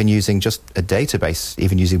or even using just a database,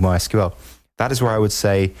 even using MySQL, that is where I would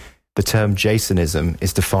say the term Jasonism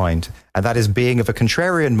is defined, and that is being of a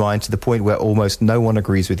contrarian mind to the point where almost no one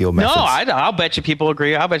agrees with your methods. No, I'll bet you people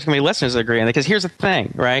agree. I'll bet you many listeners agree. Because here's the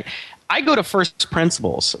thing, right? I go to first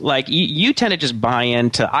principles. Like you tend to just buy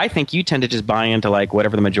into. I think you tend to just buy into like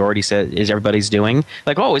whatever the majority says is everybody's doing.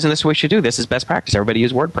 Like, oh, isn't this what we should do? This is best practice. Everybody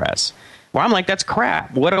use WordPress. Well, I'm like, that's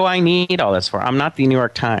crap. What do I need all this for? I'm not the New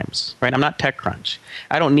York Times, right? I'm not TechCrunch.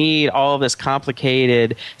 I don't need all of this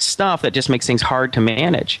complicated stuff that just makes things hard to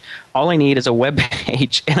manage. All I need is a web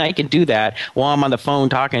page, and I can do that while I'm on the phone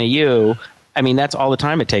talking to you I mean, that's all the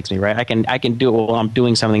time it takes me, right? I can do it while I'm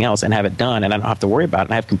doing something else and have it done, and I don't have to worry about it,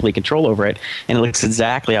 and I have complete control over it, and it looks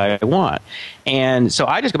exactly how I want. And so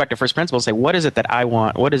I just go back to first principles and say, what is it that I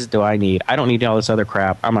want? What is it do I need? I don't need all this other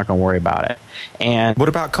crap. I'm not going to worry about it. And what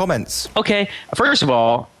about comments? Okay, first of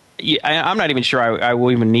all, I'm not even sure I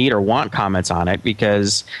will even need or want comments on it,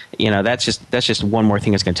 because that's just one more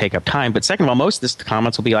thing that's going to take up time. But second of all, most of this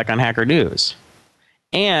comments will be like on Hacker News.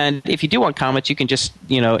 And if you do want comments, you can just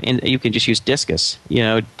you can just use Disqus,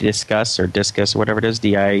 Disqus or Disqus or whatever it is,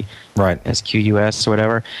 DISQUS or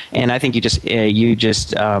whatever. And I think you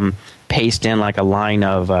just paste in like a line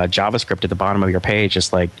of JavaScript at the bottom of your page,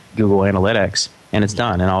 just like Google Analytics, and it's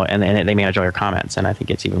done. And they manage all your comments. And I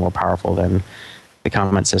think it's even more powerful than the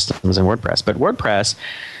comment systems in WordPress. But WordPress,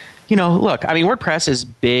 look, I mean, WordPress is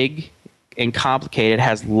big and complicated,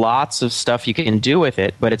 has lots of stuff you can do with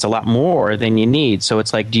it, but it's a lot more than you need. So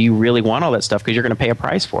it's like, do you really want all that stuff? Because you're going to pay a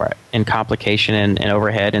price for it in complication and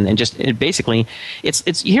overhead, and just basically,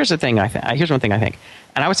 it's. Here's the thing. Here's one thing I think.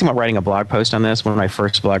 And I was thinking about writing a blog post on this, one of my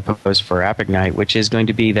first blog posts for App Ignite, which is going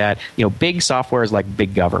to be that, big software is like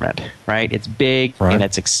big government, right? It's big, right, and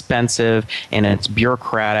it's expensive and it's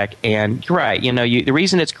bureaucratic. And you're right, the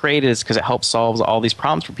reason it's created is because it helps solve all these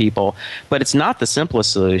problems for people, but it's not the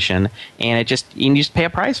simplest solution, and you just pay a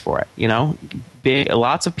price for it,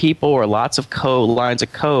 lots of people or lots of lines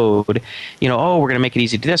of code, we're going to make it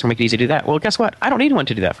easy to do this, we're going to make it easy to do that. Well, guess what? I don't need one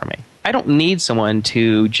to do that for me. I don't need someone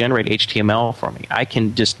to generate HTML for me. I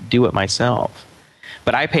can just do it myself.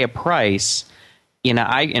 But I pay a price. In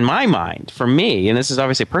my mind, for me, and this is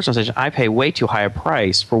obviously a personal decision, I pay way too high a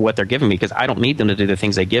price for what they're giving me, because I don't need them to do the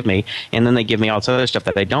things they give me, and then they give me all this other stuff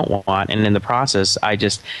that I don't want, and in the process, I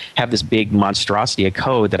just have this big monstrosity of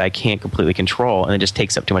code that I can't completely control, and it just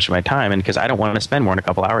takes up too much of my time, and because I don't want to spend more than a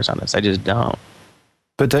couple hours on this. I just don't.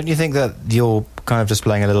 But don't you think that you're kind of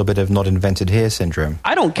displaying a little bit of not invented here syndrome?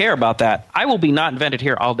 I don't care about that. I will be not invented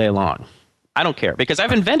here all day long. I don't care, because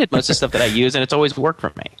I've invented most of the stuff that I use, and it's always worked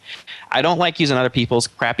for me. I don't like using other people's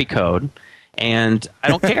crappy code, and I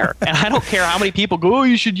don't care. And I don't care how many people go, oh,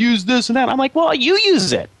 you should use this and that. I'm like, well, you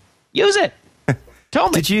use it. Use it. Tell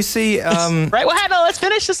me. Did you see... right, well, no, let's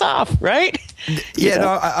finish this off, right? Yeah,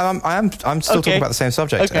 no, I'm still talking about the same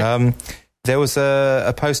subject. Okay. There was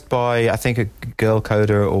a post by, I think, a girl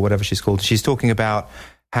coder or whatever she's called. She's talking about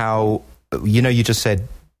how, you just said,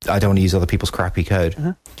 I don't want to use other people's crappy code.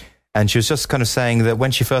 Uh-huh. And she was just kind of saying that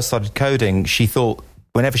when she first started coding, she thought,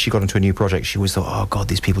 whenever she got into a new project, she always thought, oh, God,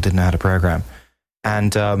 these people didn't know how to program.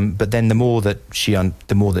 And but then the more that she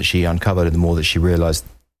uncovered and the more that she realized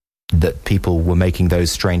that people were making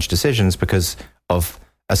those strange decisions because of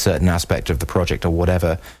a certain aspect of the project or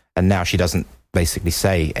whatever. And now she doesn't basically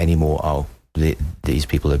say anymore, oh, these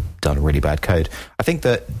people have done really bad code. I think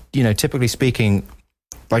that, typically speaking,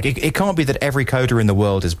 like it can't be that every coder in the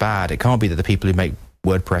world is bad. It can't be that the people who make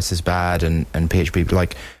WordPress is bad and PHP,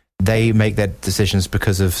 like they make their decisions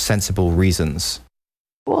because of sensible reasons.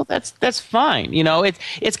 Well, that's fine.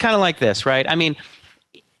 It's kind of like this, right? I mean,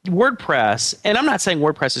 WordPress, and I'm not saying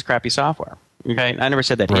WordPress is crappy software. Okay, I never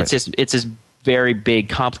said that. Right. It's this very big,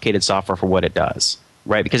 complicated software for what it does,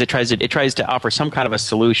 right? Because it tries to offer some kind of a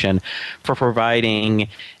solution for providing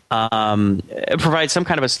provide some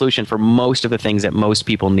kind of a solution for most of the things that most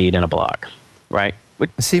people need in a blog, right? It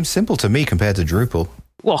seems simple to me compared to Drupal.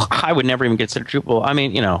 Well, I would never even consider Drupal. I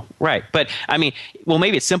mean, right. But I mean, well,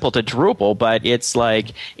 maybe it's simple to Drupal, but it's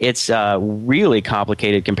really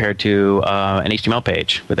complicated compared to an HTML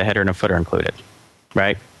page with a header and a footer included,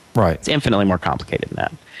 right? Right. It's infinitely more complicated than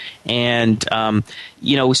that. And,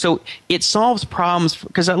 so it solves problems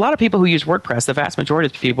because a lot of people who use WordPress, the vast majority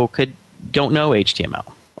of people don't know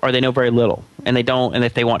HTML. Or they know very little, and they don't. And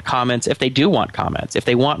if they want comments, if they do want comments, if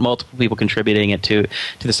they want multiple people contributing it to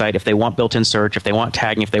the site, if they want built-in search, if they want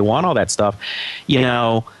tagging, if they want all that stuff,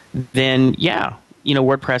 then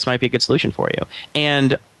WordPress might be a good solution for you.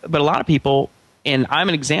 But a lot of people, and I'm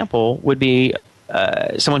an example, would be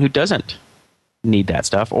someone who doesn't need that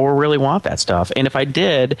stuff or really want that stuff. And if I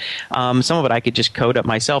did, some of it I could just code up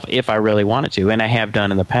myself if I really wanted to, and I have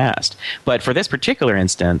done in the past. But for this particular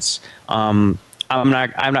instance,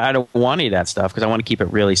 I don't want any of that stuff because I want to keep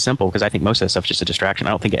it really simple because I think most of that stuff is just a distraction. I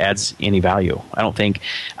don't think it adds any value.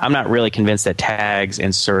 I'm not really convinced that tags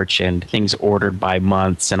and search and things ordered by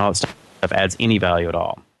months and all that stuff adds any value at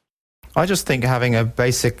all. I just think having a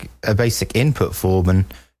basic input form and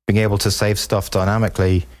being able to save stuff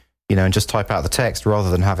dynamically, and just type out the text rather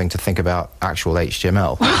than having to think about actual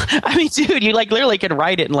HTML. I mean, dude, you literally could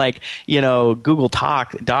write it in Google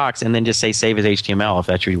Docs and then just say save as HTML if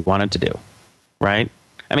that's what you wanted to do. Right?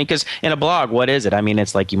 I mean, because in a blog, what is it? I mean,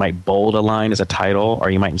 it's like you might bold a line as a title, or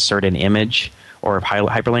you might insert an image or a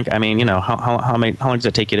hyperlink. I mean, how long does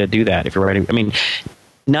it take you to do that if you're writing? I mean,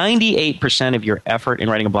 98% of your effort in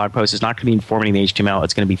writing a blog post is not going to be informing the HTML.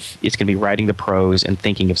 It's going to be writing the prose and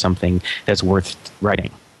thinking of something that's worth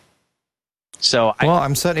writing. So,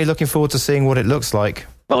 I'm certainly looking forward to seeing what it looks like.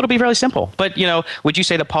 Well, it'll be fairly simple. But, would you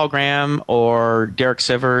say that Paul Graham or Derek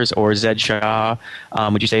Sivers or Zed Shah,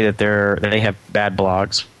 would you say that they have bad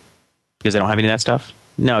blogs because they don't have any of that stuff?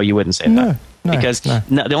 No, you wouldn't say that. No, because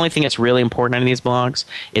the only thing that's really important in these blogs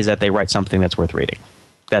is that they write something that's worth reading.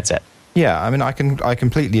 That's it. Yeah, I mean, I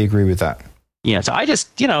completely agree with that. Yeah, so I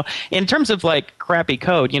just, in terms of like crappy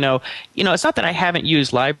code, it's not that I haven't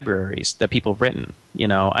used libraries that people have written.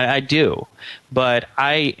 I do, but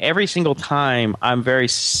every single time I'm very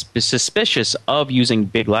suspicious of using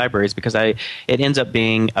big libraries because it ends up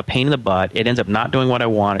being a pain in the butt. It ends up not doing what I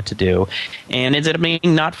want it to do, and it ends up being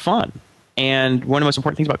not fun. And one of the most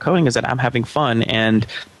important things about coding is that I'm having fun, and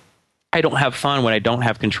I don't have fun when I don't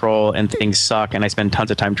have control and things suck and I spend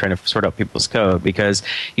tons of time trying to sort out people's code, because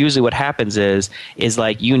usually what happens is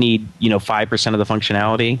like you need 5% of the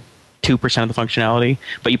functionality, 2% of the functionality,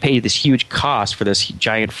 but you pay this huge cost for this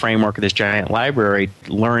giant framework or this giant library,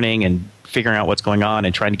 learning and figuring out what's going on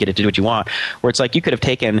and trying to get it to do what you want, where it's like you could have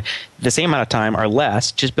taken the same amount of time or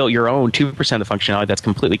less, just built your own 2% of the functionality that's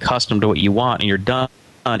completely custom to what you want, and you're done.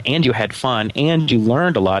 And you had fun, and you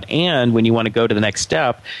learned a lot, and when you want to go to the next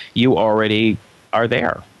step, you already are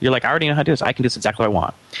there. You're like, I already know how to do this. I can do this exactly what I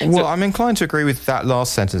want. Well, I'm inclined to agree with that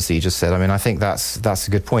last sentence that you just said. I mean, I think that's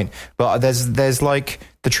a good point. But there's like,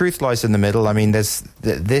 the truth lies in the middle. I mean, there's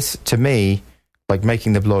this, to me, like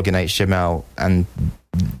making the blog in HTML and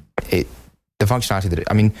the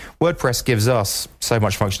functionality WordPress gives us so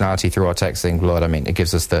much functionality through our techzing blog. I mean, it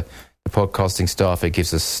gives us the podcasting stuff. It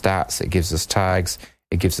gives us stats. It gives us tags.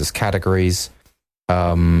 It gives us categories.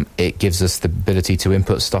 It gives us the ability to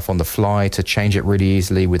input stuff on the fly, to change it really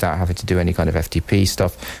easily without having to do any kind of FTP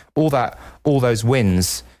stuff. All those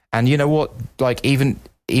wins. And you know what? Like even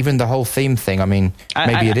the whole theme thing. I mean,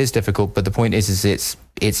 maybe it is difficult, but the point is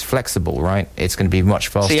it's flexible, right? It's going to be much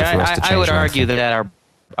faster for us to change. I would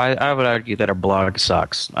argue that our blog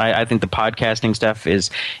sucks. I think the podcasting stuff is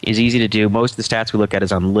easy to do. Most of the stats we look at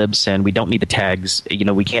is on Libsyn. We don't need the tags.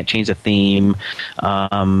 We can't change the theme.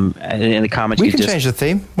 In the comments, we can change the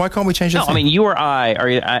theme. Why can't we change the theme? I mean, you or I are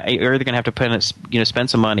either going to have to put spend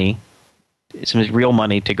some money, some real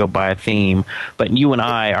money to go buy a theme. But you and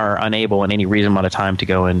I are unable in any reasonable amount of time to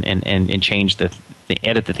go and change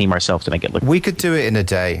edit the theme ourselves to make it look. We could do it in a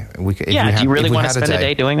day. Do you really want to spend a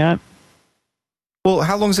day doing that? Well,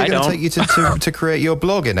 how long is it going to take you to create your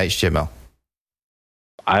blog in HTML?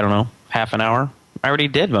 I don't know, half an hour. I already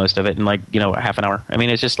did most of it in half an hour. I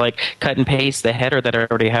mean, it's just like cut and paste the header that I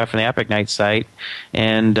already have from the AppIgnite site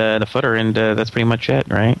and the footer, and that's pretty much it,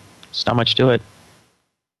 right? It's not much to it.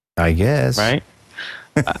 I guess. Right?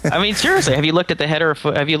 I mean, seriously, have you looked at the header?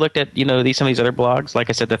 Have you looked at some of these other blogs?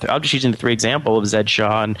 Like I said, I'm just using the 3 examples of Zed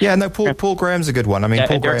Shah and Paul Graham's a good one. I mean,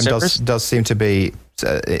 Paul Graham does seem to be.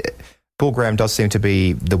 Paul Graham does seem to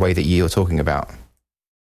be the way that you're talking about.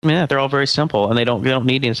 Yeah, they're all very simple, and they don't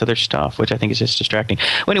need any of this other stuff, which I think is just distracting.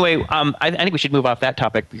 Well, anyway, I think we should move off that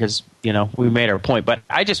topic because we made our point. But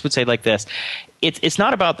I just would say like this: it's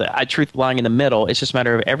not about the truth lying in the middle. It's just a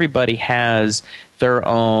matter of everybody has their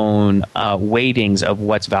own weightings of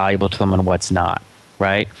what's valuable to them and what's not,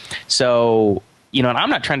 right? So. And I'm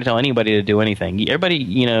not trying to tell anybody to do anything.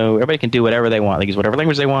 Everybody can do whatever they want. They use whatever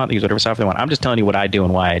language they want. They use whatever software they want. I'm just telling you what I do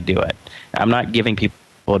and why I do it. I'm not giving people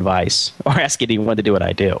advice or asking anyone to do what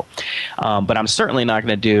I do. But I'm certainly not going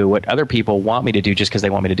to do what other people want me to do just because they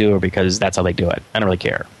want me to do it or because that's how they do it. I don't really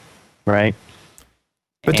care, right?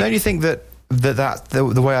 But don't you think that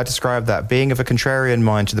the way I described that, being of a contrarian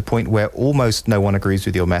mind to the point where almost no one agrees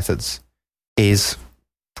with your methods, is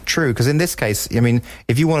true? Because in this case, I mean,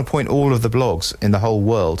 if you want to point all of the blogs in the whole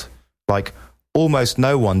world, like almost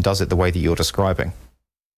no one does it the way that you're describing.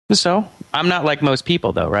 So I'm not like most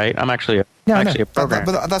people, though, right? I'm actually a programmer.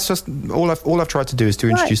 But that's just all I've tried to do is to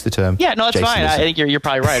introduce the term. Yeah, no, it's fine. I think you're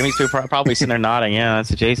probably right. I mean, people are probably sitting there nodding. Yeah, that's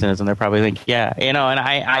a Jasonism. They're probably thinking, yeah, and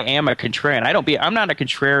I am a contrarian. I'm not a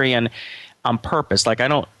contrarian on purpose. Like I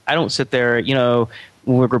don't sit there,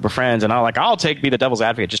 we're a group of friends, and I'll be the devil's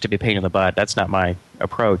advocate just to be a pain in the butt. That's not my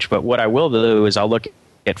approach. But what I will do is I'll look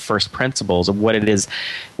at first principles of what it is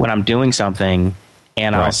when I'm doing something,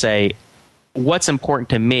 and I'll say, what's important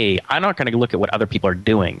to me. I'm not going to look at what other people are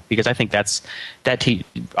doing, because I think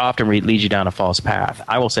often leads you down a false path.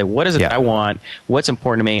 I will say, what is it that I want? What's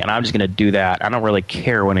important to me? And I'm just going to do that. I don't really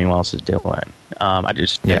care what anyone else is doing. I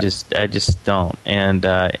just don't. And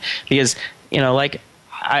because,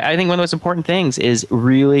 I think one of the most important things is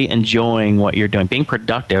really enjoying what you're doing, being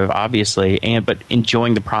productive, obviously, but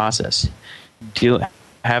enjoying the process.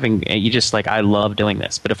 I love doing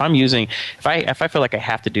this. But if I feel like I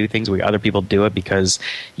have to do things where other people do it because,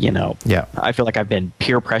 I feel like I've been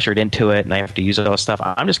peer pressured into it and I have to use all this stuff,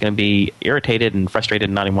 I'm just going to be irritated and frustrated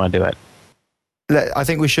and not even want to do it. I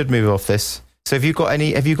think we should move off this. So have you got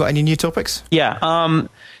any new topics? Yeah.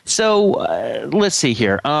 Let's see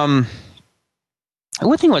here. One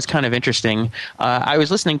thing was kind of interesting. I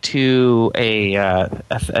was listening to I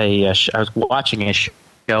was watching a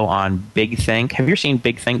show on Big Think. Have you ever seen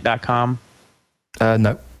BigThink.com?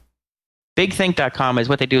 No. BigThink.com is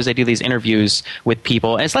what they do is they do these interviews with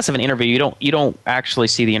people, and it's less of an interview. You don't actually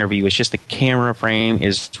see the interview. It's just the camera frame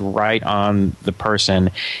is right on the person,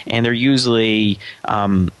 and they're usually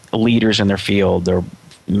leaders in their field. They're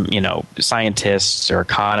scientists or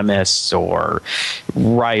economists or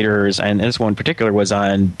writers, and this one in particular was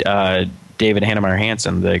on David Hannemeyer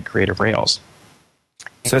Hansen, the creator of Rails.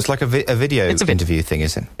 So it's like a video interview thing,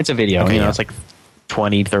 isn't it? It's a video. Okay, it's like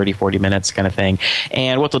 20, 30, 40 minutes kind of thing.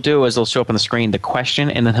 And what they'll do is they'll show up on the screen the question,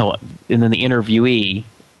 and then the interviewee,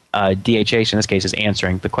 DHH in this case, is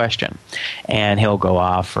answering the question. And he'll go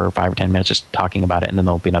off for 5 or 10 minutes just talking about it, and then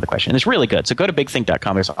there'll be another question. And it's really good. So go to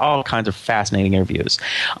bigthink.com. There's all kinds of fascinating interviews.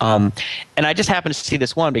 And I just happened to see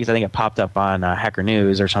this one because I think it popped up on Hacker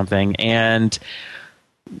News or something. And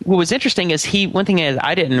what was interesting is one thing is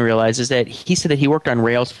I didn't realize is that he said that he worked on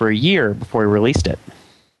Rails for a year before he released it.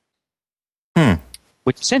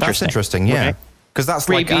 Which is interesting. That's interesting, yeah. Because that's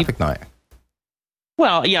like Epic Night.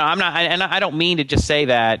 Well, I'm not, and I don't mean to just say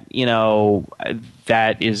that,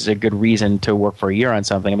 that is a good reason to work for a year on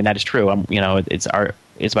something. I mean, that is true.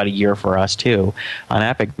 It's about a year for us too on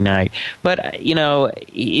Epic Night. But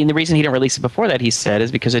and the reason he didn't release it before that, he said,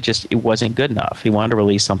 is because it wasn't good enough. He wanted to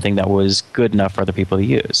release something that was good enough for other people to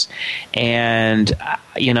use. And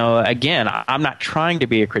again, I'm not trying to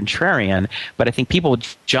be a contrarian, but I think people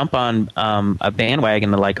jump on a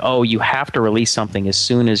bandwagon. They're like, oh, you have to release something as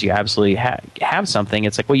soon as you absolutely have something.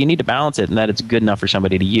 It's like, well, you need to balance it and that it's good enough for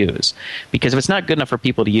somebody to use. Because if it's not good enough for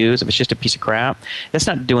people to use, if it's just a piece of crap, that's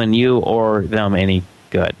not doing you or them any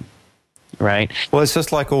good, right? Well, it's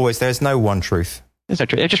just like always. There's no one truth. There's no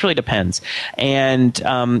truth. It just really depends. And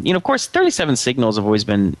of course, 37 Signals have always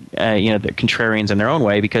been, they're contrarians in their own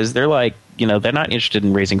way, because they're like, they're not interested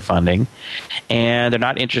in raising funding, and they're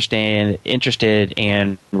not interested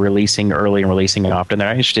in releasing early and releasing often. They're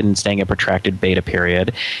not interested in staying a protracted beta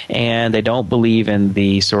period, and they don't believe in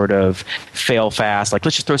the sort of fail fast, like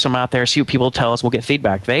let's just throw some out there, see what people tell us, we'll get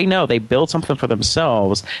feedback. They know they build something for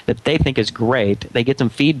themselves that they think is great. They get some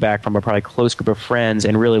feedback from a probably close group of friends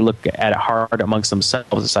and really look at it hard amongst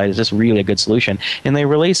themselves, decide is this really a good solution, and they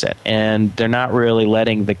release it. And they're not really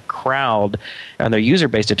letting the crowd and their user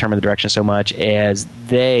base determine the direction so much as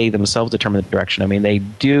they themselves determine the direction. I mean, they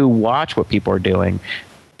do watch what people are doing,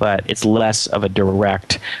 but it's less of a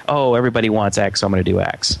direct, oh, everybody wants X, so I'm going to do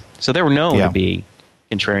X. So they're known to be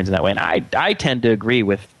contrarians in that way. And I tend to agree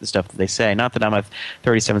with the stuff that they say. Not that I'm a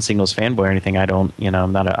 37 Signals fanboy or anything. I don't,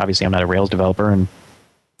 I'm not a Rails developer, and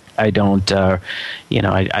I don't, I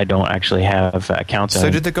don't actually have accounts. So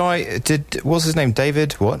did the guy, what's his name?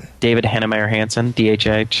 David what? David Hannemeyer Hansen,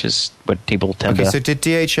 DHH is what people tend to. Okay, so did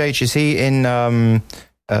DHH, is he in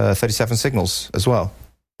 37 Signals as well?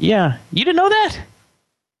 Yeah. You didn't know that?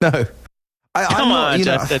 No. Come on,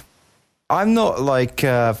 Justin. I'm not like,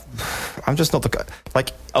 I'm just not the guy,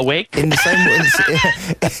 like awake in the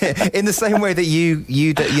same way that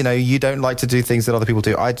you don't like to do things that other people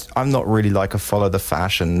do. I'm not really like a follow the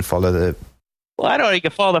fashion, Well, I don't think you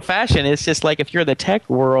follow the fashion. It's just like if you're in the tech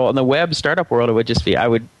world, in the web startup world, it would just be, I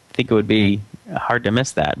would think it would be hard to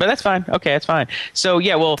miss that. But that's fine. Okay, that's fine. So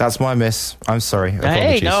yeah, well, that's my miss. I'm sorry.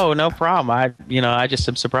 Apologies. Hey, no problem. I just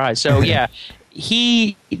am surprised. So yeah,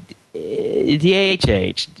 DHH.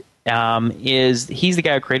 He's the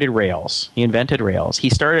guy who created Rails. He invented Rails.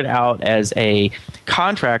 He started out as a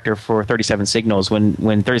contractor for 37 Signals when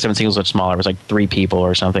 37 Signals was smaller. It was like 3 people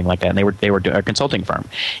or something like that, and they were a consulting firm.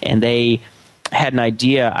 And they had an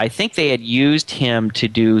idea. I think they had used him to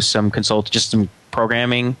do some some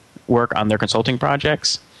programming work on their consulting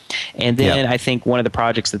projects. And then I think one of the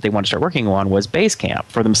projects that they wanted to start working on was Basecamp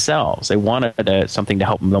for themselves. They wanted something to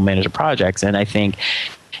help them manage their projects, and I think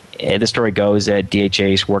the story goes that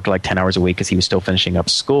DHH worked like 10 hours a week because he was still finishing up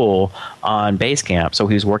school on Basecamp. So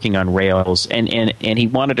he was working on Rails, and he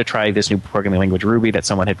wanted to try this new programming language, Ruby, that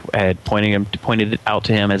someone had pointed out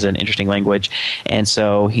to him as an interesting language. And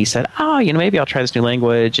so he said, maybe I'll try this new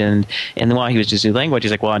language. And then while he was just new language,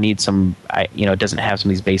 he's like, well, I need it doesn't have some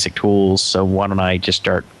of these basic tools, so why don't I just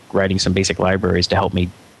start writing some basic libraries to help me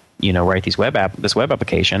write this web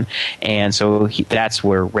application. And so that's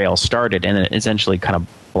where Rails started, and it essentially kind of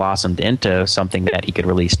blossomed into something that he could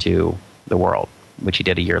release to the world, which he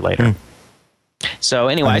did a year later. So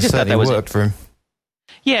anyway, I just thought that was worked for him.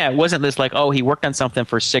 Yeah, it wasn't this like, he worked on something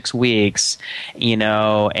for 6 weeks,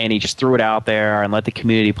 and he just threw it out there and let the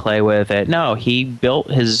community play with it. No, he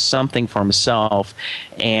built something for himself,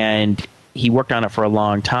 and he worked on it for a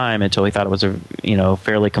long time until he thought it was a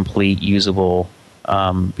fairly complete, usable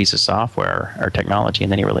piece of software or technology,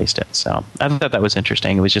 and then he released it. So I thought that was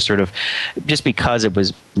interesting. It was just just because it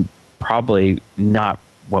was probably not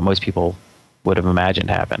what most people would have imagined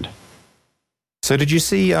happened. So did you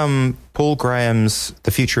see Paul Graham's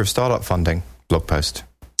The Future of Startup Funding blog post?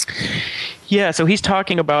 Yeah, so he's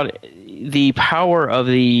talking about the power of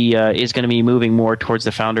is going to be moving more towards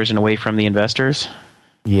the founders and away from the investors.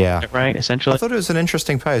 Yeah. Right, essentially. I thought it was an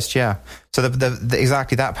interesting post, yeah. So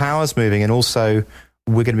exactly that power's moving, and also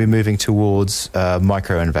we're going to be moving towards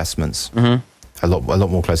micro investments. Mm-hmm. A lot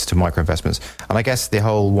more closer to micro investments. And I guess the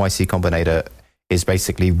whole YC Combinator is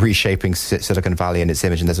basically reshaping Silicon Valley in its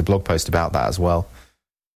image, and there's a blog post about that as well.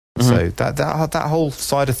 Mm-hmm. So that whole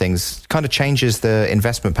side of things kind of changes the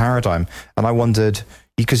investment paradigm. And I wondered,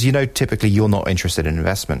 because typically you're not interested in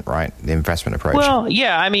investment, right? The investment approach. Well,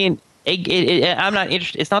 yeah, I mean, I'm not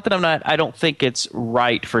interested. It's not that I'm not. I don't think it's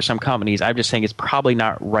right for some companies. I'm just saying it's probably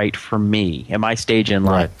not right for me at my stage in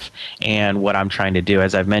life and what I'm trying to do.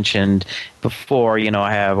 As I've mentioned before,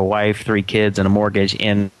 I have a wife, 3 kids, and a mortgage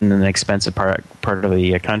in an expensive part of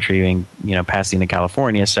the country, being Pasadena,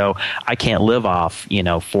 California. So I can't live off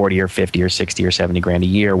 40 or 50 or 60 or 70 grand a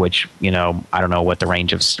year, which I don't know what the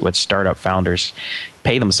range of what startup founders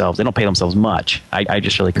pay themselves. They don't pay themselves much. I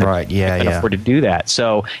just really couldn't afford to do that.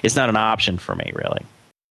 So it's not an option for me, really.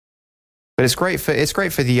 But it's great for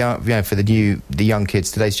the young, for the young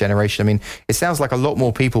kids, today's generation. I mean, it sounds like a lot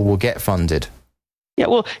more people will get funded. Yeah,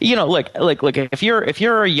 well, look, if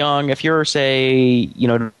you're say,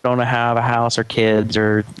 don't have a house or kids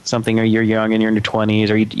or something, or you're young and you're in your 20s,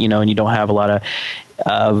 or and you don't have a lot of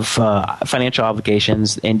financial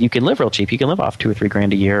obligations, and you can live real cheap. You can live off $2 or $3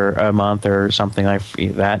 grand a year, a month, or something like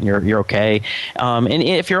that, and you're okay. And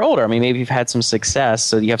if you're older, I mean, maybe you've had some success,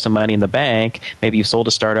 so you have some money in the bank. Maybe you sold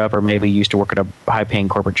a startup, or maybe you used to work at a high-paying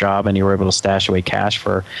corporate job, and you were able to stash away cash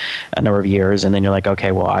for a number of years. And then you're like,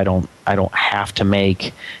 okay, well, I don't have to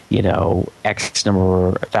make X number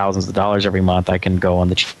of thousands of dollars every month. I can go on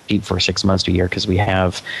the cheap for 6 months to a year because we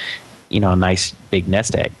have a nice big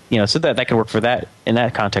nest egg, so that can work for that in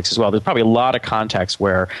that context as well. There's probably a lot of contexts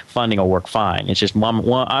where funding will work fine. It's just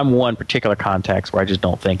I'm one particular context where I just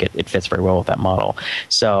don't think it fits very well with that model.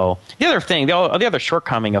 So the other thing, the other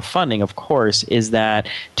shortcoming of funding, of course, is that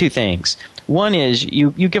 2 things. One is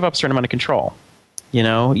you give up a certain amount of control.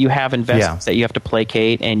 You have investments that you have to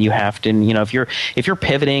placate, and you have to, if you're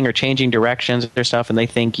pivoting or changing directions or stuff, and they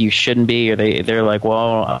think you shouldn't be, or they're like,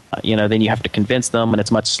 well, then you have to convince them, and it's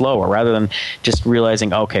much slower rather than just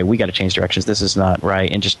realizing, okay, we got to change directions. This is not right,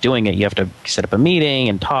 and just doing it. You have to set up a meeting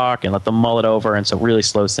and talk and let them mull it over, and so it really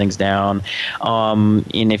slows things down. And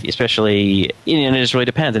it just really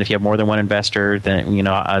depends. And if you have more than one investor, then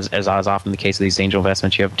as often the case of these angel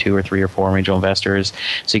investments, you have 2 or 3 or 4 angel investors,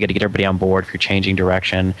 so you got to get everybody on board if you're changing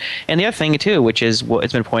direction. And the other thing too, which is what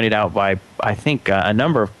it's been pointed out by I think a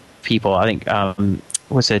number of people. I think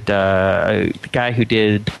was it the guy who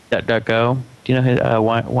did DuckDuckGo? Do you know his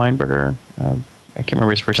Weinberger? I can't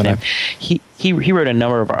remember his first name. He wrote a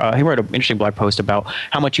number of he wrote an interesting blog post about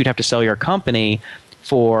how much you'd have to sell your company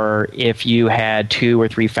for if you had 2 or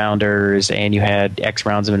 3 founders and you had X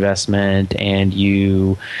rounds of investment and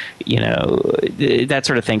that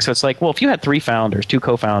sort of thing. So it's like, well, if you had 3 founders, 2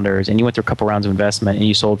 co-founders, and you went through a couple rounds of investment and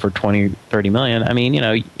you sold for 20, 30 million, I mean, in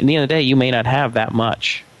the end of the day, you may not have that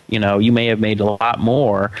much. You may have made a lot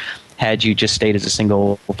more had you just stayed as a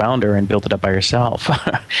single founder and built it up by yourself.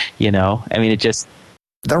 I mean, it just...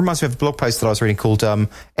 That reminds me of a blog post that I was reading called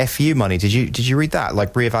FU Money. Did you read that?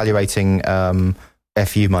 Like reevaluating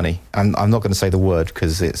FU money. I'm not going to say the word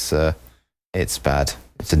because it's bad.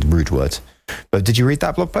 It's a rude word. But did you read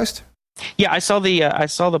that blog post? Yeah, I saw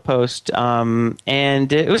the post,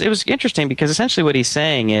 and it was interesting because essentially what he's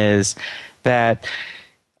saying is that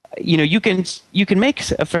you can make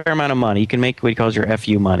a fair amount of money. You can make what he calls your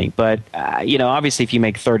FU money, but obviously, if you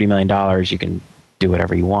make $30 million, you can do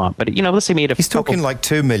whatever you want. But let's say you made he's talking like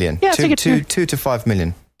 2 million, yeah, two to 5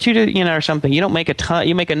 million. Or something. You don't make a ton.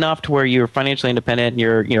 You make enough to where you're financially independent. And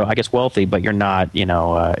you're, I guess, wealthy, but you're not, you're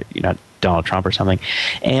not Donald Trump or something.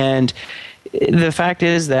 And the fact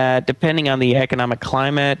is that depending on the economic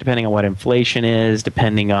climate, depending on what inflation is,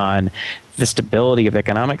 depending on the stability of the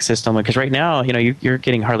economic system, because right now, you're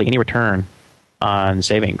getting hardly any return on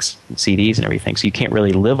savings, CDs, and everything, so you can't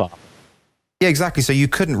really live off. Yeah, exactly. So you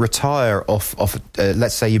couldn't retire off.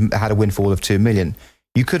 Let's say you had a windfall of 2 million.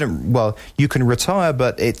 You couldn't. Well, you can retire,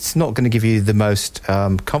 but it's not going to give you the most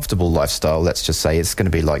comfortable lifestyle. Let's just say it's going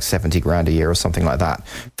to be like 70 grand a year or something like that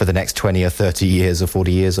for the next 20 or 30 years or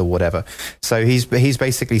 40 years or whatever. So he's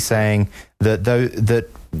basically saying that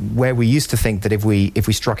where we used to think that if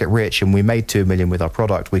we struck it rich and we made 2 million with our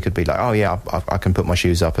product, we could be like, oh yeah, I can put my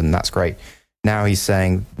shoes up and that's great. Now he's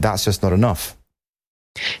saying that's just not enough.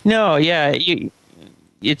 No, yeah,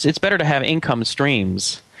 it's better to have income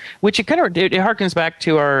streams. Which it harkens back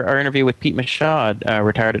to our interview with Pete Michaud,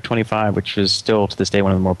 retired at 25, which is still to this day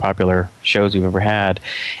one of the more popular shows we've ever had.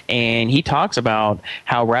 And he talks about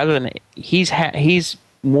how rather than he's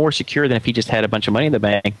more secure than if he just had a bunch of money in the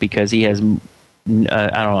bank, because he has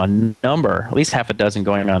a number, at least half a dozen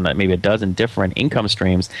going on, maybe a dozen different income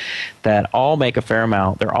streams that all make a fair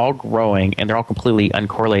amount. They're all growing, and they're all completely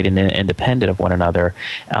uncorrelated and independent of one another.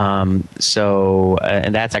 And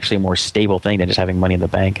that's actually a more stable thing than just having money in the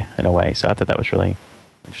bank in a way. So I thought that was really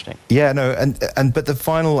interesting. Yeah, no, but the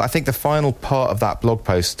final part of that blog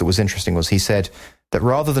post that was interesting was he said that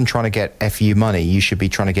rather than trying to get FU money, you should be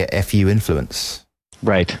trying to get FU influence.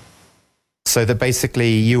 Right. So that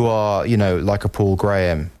basically you are, like a Paul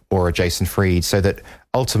Graham or a Jason Fried, so that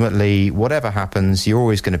ultimately whatever happens, you're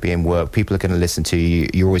always going to be in work. People are going to listen to you.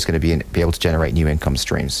 You're always going to be able to generate new income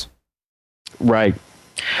streams. Right.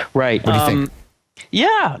 What do you think?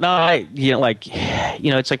 Yeah, no, it's like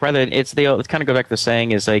it's kind of go back to the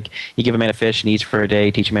saying is like you give a man a fish and he eats for a day,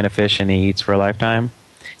 teach a man a fish and he eats for a lifetime.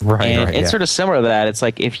 Right, and it's sort of similar to that. It's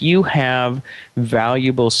like if you have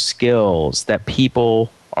valuable skills that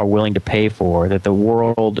people are willing to pay for, that the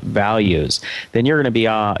world values, then you're going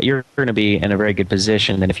to be in a very good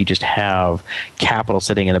position than if you just have capital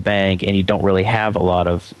sitting in a bank and you don't really have a lot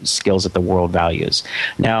of skills that the world values.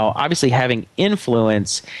 Now, obviously, having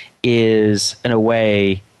influence is, in a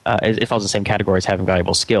way, it falls in the same category as having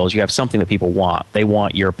valuable skills. You have something that people want. They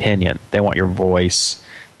want your opinion. They want your voice.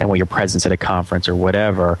 They want your presence at a conference or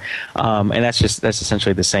whatever. And that's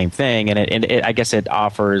essentially the same thing. And I guess it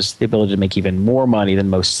offers the ability to make even more money than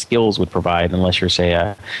most skills would provide, unless you're, say,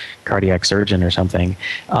 a cardiac surgeon or something.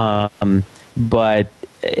 But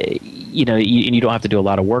you don't have to do a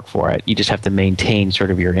lot of work for it. You just have to maintain sort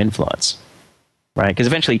of your influence. Right, because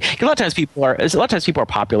eventually, a lot of times people are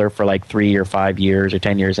popular for like 3 or 5 years or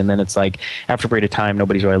 10 years, and then it's like after a period of time,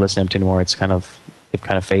 nobody's really listening to them anymore. They've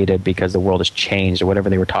kind of faded because the world has changed, or whatever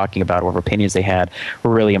they were talking about, whatever opinions they had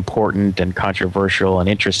were really important and controversial and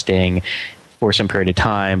interesting for some period of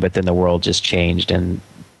time, but then the world just changed, and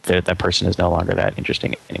that person is no longer that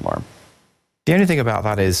interesting anymore. The only thing about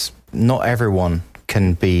that is not everyone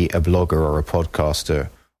can be a blogger or a podcaster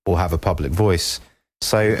or have a public voice.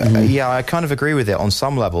 So, yeah, I kind of agree with it on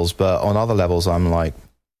some levels, but on other levels, I'm like,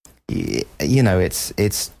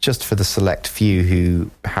 it's just for the select few who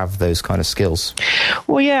have those kind of skills.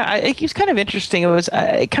 Well, yeah, it's kind of interesting.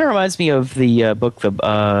 It kind of reminds me of the book,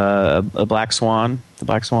 The Black Swan. The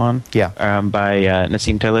Black Swan, yeah, by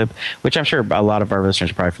Nassim Taleb, which I'm sure a lot of our listeners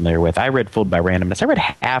are probably familiar with. I read Fooled by Randomness. I read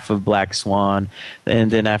half of Black Swan, and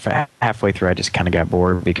then halfway through, I just kind of got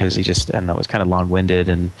bored because he just, I don't know, it was kind of long-winded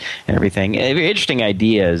and everything. Interesting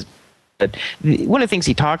ideas, but one of the things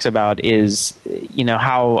he talks about is,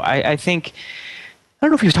 how I think, I don't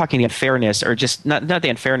know if he was talking the unfairness or just not the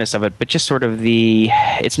unfairness of it, but just sort of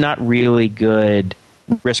it's not really good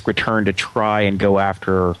risk return to try and go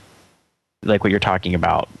after, like what you're talking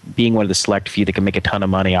about, being one of the select few that can make a ton of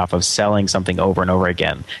money off of selling something over and over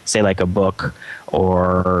again, say like a book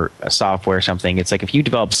or a software or something. It's like if you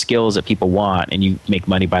develop skills that people want and you make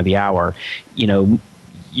money by the hour,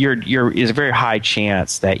 there's a very high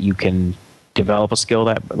chance that you can develop a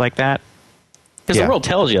skill like that. Because the world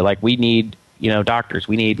tells you, like, we need, doctors,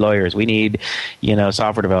 we need lawyers, we need,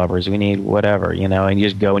 software developers, we need whatever, and you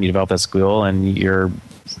just go and you develop that skill and you're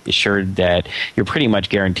assured that you're pretty much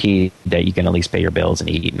guaranteed that you can at least pay your bills and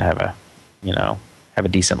eat and have a, have a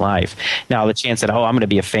decent life. Now, the chance that, I'm going to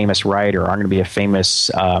be a famous writer, or I'm going to be a famous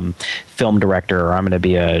film director, or I'm going to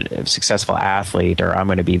be a successful athlete, or I'm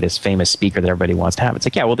going to be this famous speaker that everybody wants to have. It's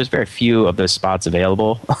like, yeah, well, there's very few of those spots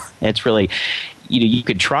available. It's really, you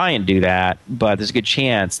could try and do that, but there's a good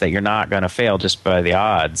chance that you're not going to fail just by the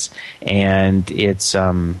odds. And it's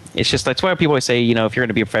just, that's why people always say, if you're going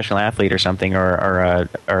to be a professional athlete or something, or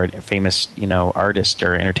a famous, artist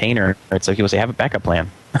or entertainer, it's like people say, have a backup plan.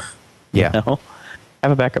 Yeah.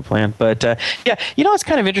 Have a backup plan. But yeah, it's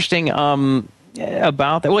kind of interesting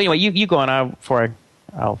about that. Well, anyway, you go on before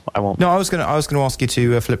I won't. No, I was going to ask you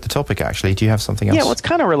to flip the topic. Actually, do you have something else? Yeah, well, it's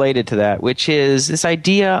kind of related to that, which is this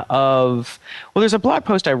idea of, well, there's a blog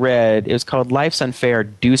post I read. It was called "Life's Unfair: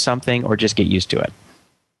 Do Something or Just Get Used to It."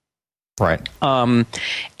 Right.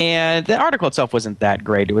 And the article itself wasn't that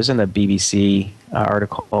great. It was in the BBC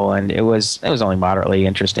article, and it was only moderately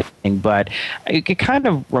interesting. But it kind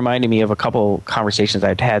of reminded me of a couple conversations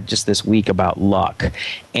I'd had just this week about luck.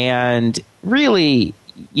 And really,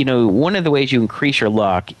 one of the ways you increase your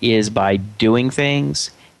luck is by doing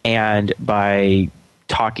things and by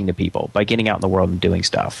talking to people, by getting out in the world and doing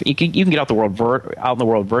stuff. You can get out in the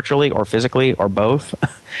world virtually or physically or both.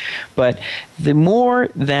 But the more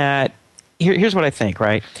that here's what I think,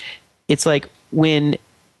 right? It's like when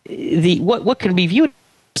what can be viewed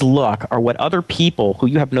as luck are what other people who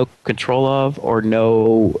you have no control of or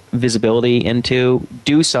no visibility into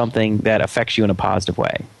do something that affects you in a positive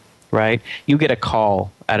way, right? You get a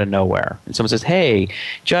call out of nowhere and someone says, "Hey,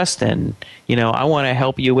 Justin, I want to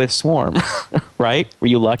help you with Swarm," right? Were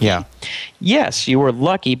you lucky? Yeah. Yes, you were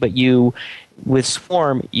lucky, but with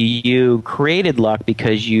Swarm, you created luck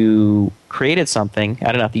because you created something.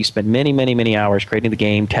 I don't know if you spent many, many, many hours creating the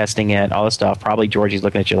game, testing it, all this stuff. Probably Georgie's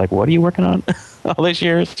looking at you like, "What are you working on all these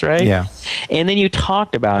years?" Right? Yeah. And then you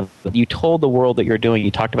talked about it. You told the world that you're doing.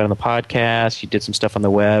 You talked about it on the podcast. You did some stuff on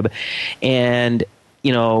the web. And,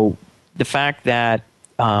 the fact that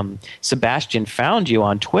Sebastian found you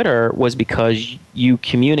on Twitter was because you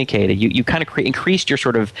communicated. You kind of increased your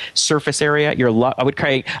sort of surface area. Your luck. I would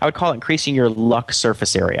call it increasing your luck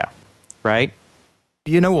surface area, right?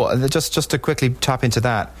 You know what? Just to quickly tap into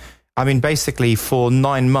that. I mean, basically, for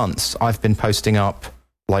 9 months, I've been posting up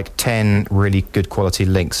like 10 really good quality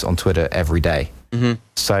links on Twitter every day. Mm-hmm.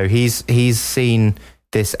 So he's seen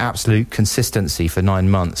this absolute consistency for 9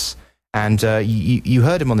 months. And you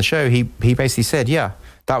heard him on the show. He basically said, "Yeah,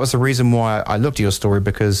 that was the reason why I looked at your story,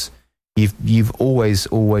 because you've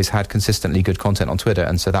always had consistently good content on Twitter,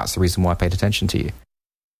 and so that's the reason why I paid attention to you."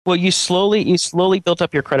 Well, you slowly built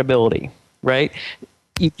up your credibility, right?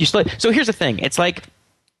 So here's the thing: it's like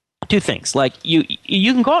two things. Like you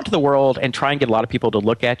can go out to the world and try and get a lot of people to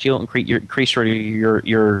look at you and increase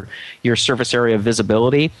your surface area of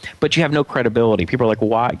visibility, but you have no credibility. People are like,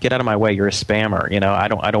 "Why? Get out of my way! You're a spammer."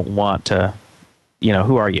 I don't want to.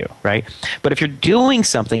 Who are you, right? But if you're doing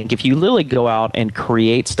something, if you literally go out and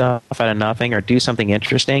create stuff out of nothing or do something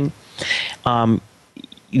interesting,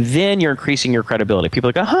 then you're increasing your credibility.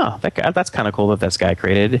 People are like, that's kind of cool that this guy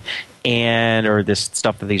created, or this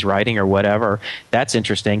stuff that he's writing or whatever. That's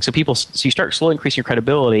interesting. So you start slowly increasing your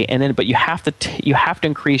credibility, but you have to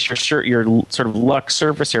increase your sort of luck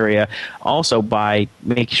surface area also by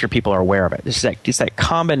making sure people are aware of it. It's that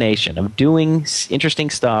combination of doing interesting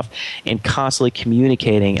stuff and constantly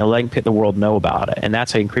communicating and letting the world know about it, and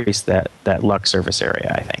that's how you increase that luck surface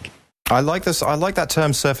area, I think. I like this. I like that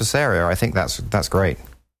term, surface area. I think that's great.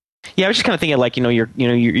 Yeah, I was just kind of thinking like,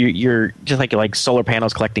 you're just like solar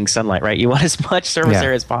panels collecting sunlight, right? You want as much surface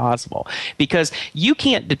area as possible because you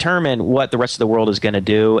can't determine what the rest of the world is going to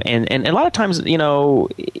do. And a lot of times,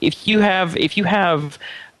 if you have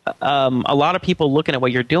a lot of people looking at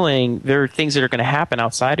what you're doing, there are things that are going to happen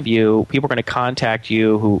outside of you. People are going to contact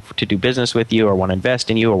you to do business with you or want to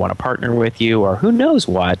invest in you or want to partner with you or who knows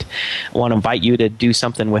what, want to invite you to do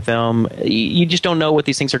something with them. You just don't know what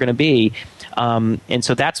these things are going to be. And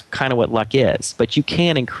so that's kind of what luck is. But you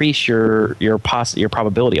can increase your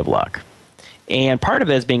probability of luck. And part of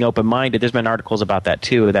it is being open-minded. There's been articles about that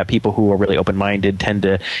too, that people who are really open-minded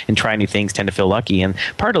and try new things tend to feel lucky. And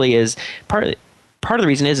part of the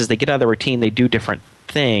reason is they get out of the routine, they do different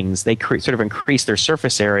things, they sort of increase their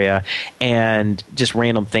surface area, and just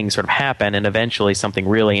random things sort of happen, and eventually something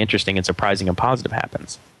really interesting and surprising and positive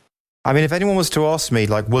happens. I mean, if anyone was to ask me,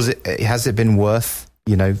 like, has it been worth,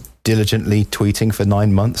 diligently tweeting for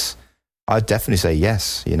 9 months? I'd definitely say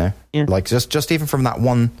yes, Yeah. Like just even from that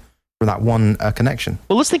one connection.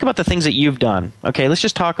 Well, let's think about the things that you've done. Okay, let's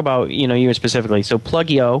just talk about you specifically. So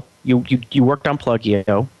Plugio, you worked on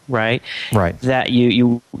Plugio, right? Right. That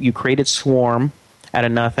you created Swarm. out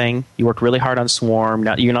of nothing. You worked really hard on Swarm.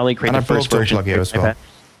 Now, you not only created the first version, as well.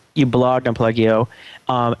 You blogged on Plugio,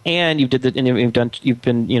 and you've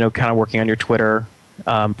been kind of working on your Twitter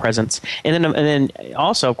presence, and then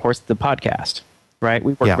also, of course, the podcast. Right,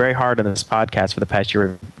 we worked very hard on this podcast for the past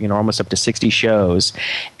year. Almost up to 60 shows,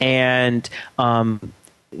 and I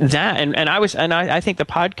think the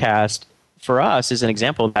podcast for us is an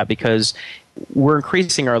example of that, because we're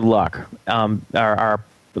increasing our luck, our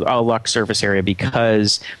luck surface area,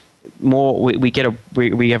 because we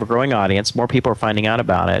have a growing audience. More people are finding out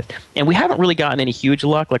about it, and we haven't really gotten any huge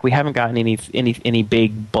luck. Like, we haven't gotten any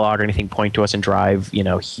big blog or anything point to us and drive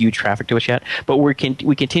huge traffic to us yet. But we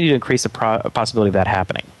continue to increase the possibility of that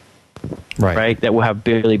happening. Right, that will have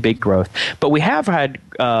really big growth. But we have had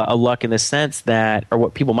a luck in the sense that, or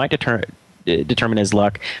what people might determine as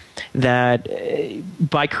luck, that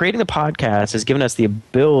by creating the podcast has given us the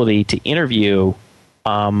ability to interview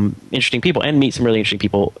interesting people and meet some really interesting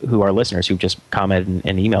people who are listeners who've just commented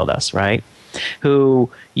and emailed us, right? Who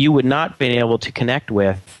you would not have been able to connect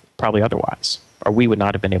with probably otherwise, or we would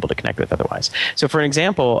not have been able to connect with otherwise. So, for an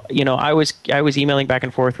example, I was emailing back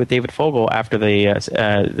and forth with David Fogel after the day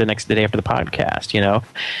after the podcast,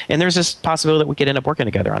 and there's this possibility that we could end up working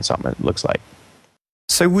together on something. It looks like.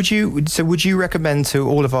 So would you recommend to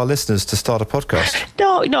all of our listeners to start a podcast?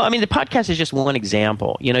 No. I mean, the podcast is just one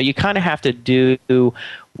example. You kind of have to do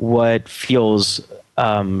what feels,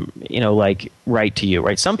 like right to you,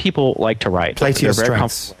 right? Some people like to write. Play to your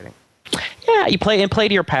strengths. Yeah, you play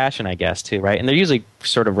to your passion, I guess, too, right? And they're usually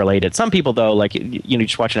sort of related. Some people, though, like, you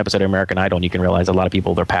just watch an episode of American Idol and you can realize a lot of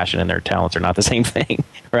people, their passion and their talents are not the same thing,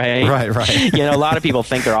 right? Right. A lot of people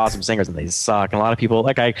think they're awesome singers and they suck. And a lot of people,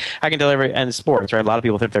 like I can tell and sports, right? A lot of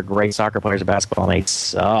people think they're great soccer players of basketball and they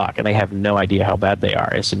suck and they have no idea how bad they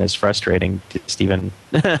are. It's frustrating just even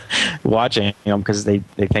watching them because they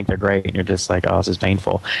think they're great and you're just like, oh, this is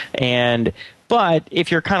painful. But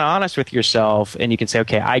if you're kind of honest with yourself and you can say,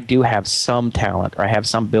 okay, I do have some talent or I have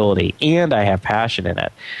some ability and I have passion in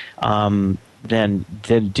it, then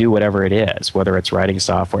do whatever it is, whether it's writing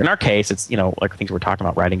software. In our case, it's, like things we're talking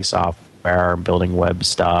about, writing software, building web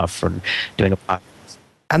stuff, or doing a podcast.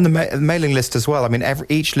 And the mailing list as well. I mean,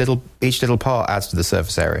 each little part adds to the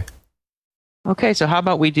surface area. Okay, so how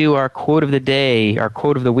about we do our quote of the day, our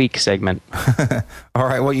quote of the week segment? All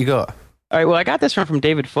right, what you got? All right. Well, I got this from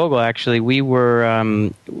David Fogel. Actually, we were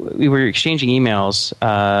exchanging emails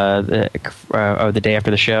the day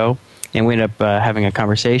after the show, and we ended up having a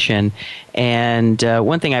conversation. And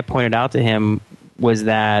one thing I pointed out to him was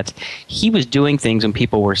that he was doing things when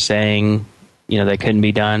people were saying, they couldn't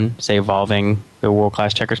be done. Say, evolving the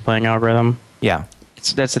world-class checkers playing algorithm. Yeah,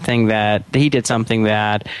 that's the thing that he did something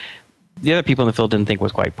that the other people in the field didn't think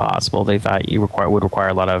was quite possible. They thought would require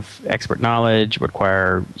a lot of expert knowledge, would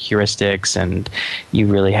require heuristics, and you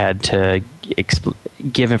really had to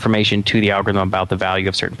give information to the algorithm about the value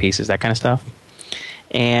of certain pieces, that kind of stuff.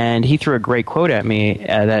 And he threw a great quote at me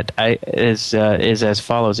that is as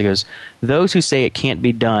follows. He goes, "Those who say it can't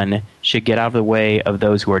be done should get out of the way of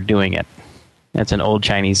those who are doing it." That's an old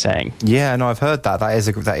Chinese saying. Yeah, no, I've heard that. That is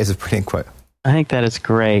a brilliant quote. I think that is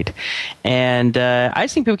great. And I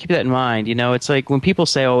just think people keep that in mind. It's like when people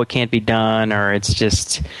say, oh, it can't be done, or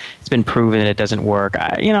it's been proven it doesn't work.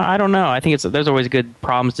 I don't know. I think there's always good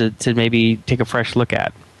problems to maybe take a fresh look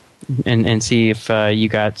at and see if you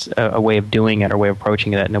got a way of doing it or a way of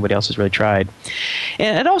approaching it that nobody else has really tried.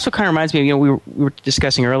 And it also kind of reminds me of, we were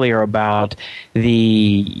discussing earlier about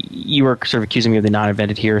you were sort of accusing me of the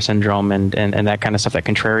non-invented here syndrome and that kind of stuff, that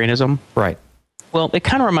contrarianism. Right. Well, it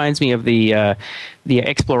kind of reminds me of the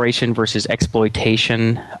exploration versus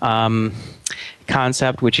exploitation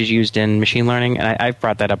concept, which is used in machine learning. And I've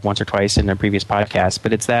brought that up once or twice in a previous podcast.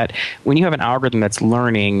 But it's that when you have an algorithm that's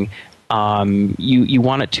learning, you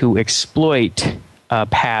want it to exploit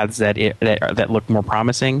paths that look more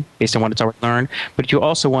promising based on what it's already learned. But you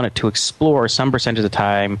also want it to explore some percentage of the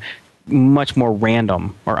time much more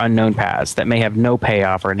random or unknown paths that may have no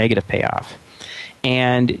payoff or a negative payoff.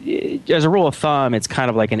 And as a rule of thumb, it's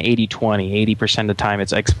kind of like an 80-20. 80% of the time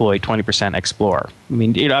it's exploit, 20% explore. I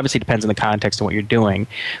mean, it obviously depends on the context of what you're doing.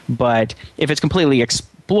 But if it's completely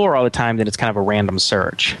explore all the time, then it's kind of a random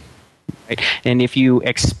search. Right? And if you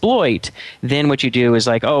exploit, then what you do is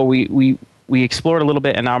like, oh, we explored a little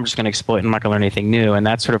bit, and now I'm just going to exploit, and I'm not going to learn anything new. And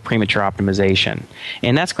that's sort of premature optimization.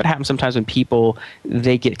 And that's what happens sometimes when people,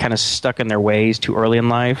 they get kind of stuck in their ways too early in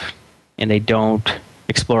life, and they don't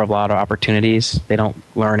explore a lot of opportunities. They don't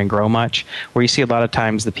learn and grow much. Where you see a lot of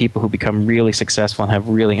times the people who become really successful and have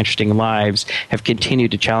really interesting lives have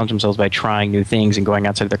continued to challenge themselves by trying new things and going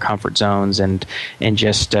outside of their comfort zones and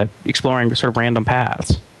just exploring sort of random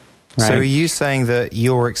paths. So Right? are you saying that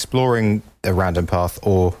you're exploring a random path,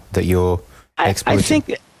 or that you're exploiting?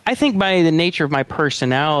 I think by the nature of my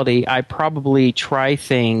personality, I probably try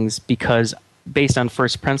things because based on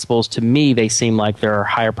first principles, to me, they seem like they're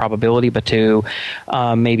higher probability, but to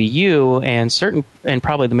maybe you and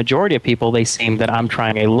probably the majority of people, they seem that I'm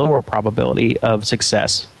trying a lower probability of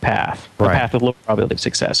success path, a Right. path with lower probability of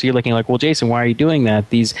success. So you're looking like, well, Jason, why are you doing that?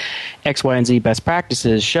 These X, Y, and Z best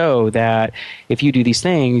practices show that if you do these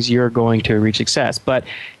things, you're going to reach success. But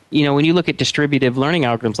when you look at distributive learning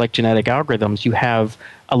algorithms like genetic algorithms, you have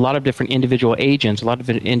a lot of different individual agents, a lot of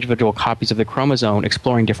individual copies of the chromosome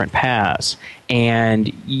exploring different paths.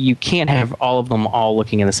 And you can't have all of them all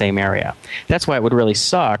looking in the same area. That's why it would really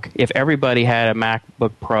suck if everybody had a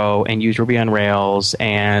MacBook Pro and used Ruby on Rails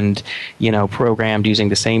and, programmed using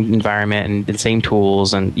the same environment and the same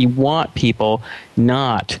tools. And you want people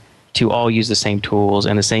not to all use the same tools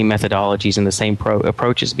and the same methodologies and the same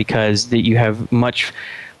approaches, because you have much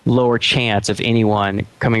lower chance of anyone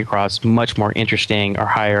coming across much more interesting or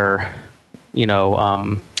higher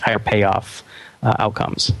payoff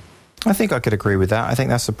outcomes. I think I could agree with that. I think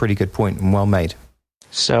that's a pretty good point and well made.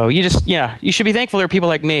 So you should be thankful there are people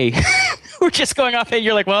like me who are just going off and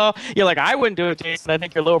you're like, I wouldn't do it, Jason. I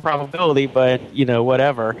think you're lower probability, but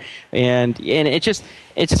whatever. And it just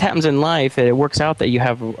happens in life that it works out that you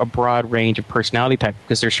have a broad range of personality type,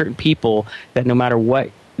 because there's certain people that no matter what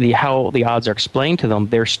how the odds are explained to them,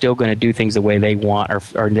 they're still going to do things the way they want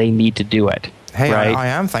or they need to need. Hey, right? I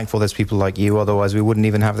am thankful there's people like you, otherwise we wouldn't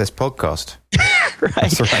even have this podcast. Right.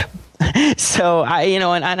 That's right. So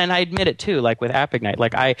and I admit it too. Like with App Ignite,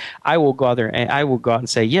 like I will go out there and I will go out and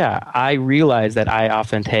say, yeah, I realize that I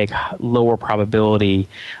often take lower probability,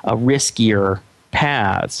 riskier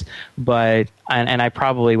paths, but and I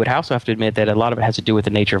probably would also have to admit that a lot of it has to do with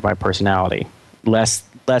the nature of my personality, less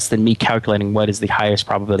than me calculating what is the highest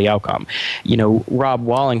probability outcome. Rob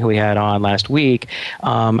Walling, who we had on last week,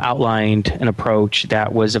 outlined an approach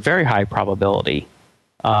that was a very high probability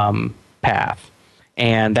path,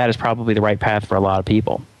 and that is probably the right path for a lot of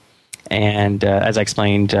people. And as I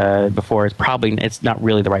explained before, it's not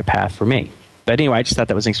really the right path for me. But anyway, I just thought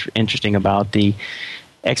that was interesting about the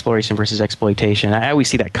exploration versus exploitation. I always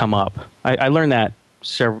see that come up. I learned that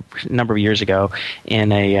a number of years ago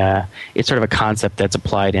in it's sort of a concept that's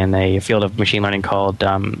applied in a field of machine learning called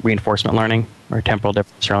reinforcement learning or temporal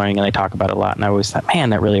difference learning, and they talk about it a lot. And I always thought, man,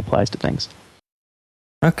 that really applies to things.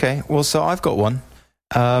 Okay, well, so I've got one.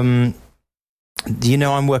 I'm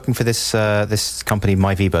working for this company,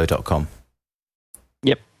 myvibo.com.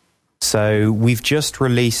 Yep. So we've just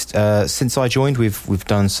released, since I joined, we've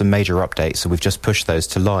done some major updates. So we've just pushed those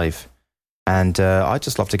to live. And I'd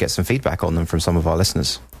just love to get some feedback on them from some of our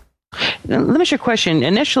listeners. Let me ask you a question.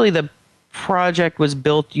 Initially, the project was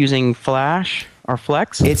built using Flash or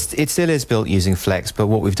Flex? It still is built using Flex, but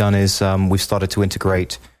what we've done is we've started to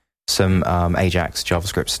integrate some Ajax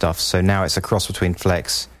JavaScript stuff. So now it's a cross between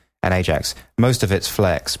Flex and Ajax. Most of it's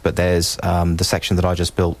Flex, but there's the section that I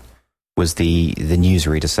just built was the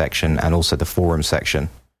newsreader section and also the forum section,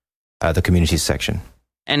 the communities section.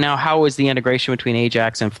 And now how is the integration between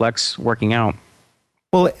Ajax and Flex working out?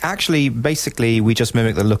 Well, actually, basically, we just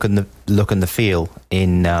mimic the look and the feel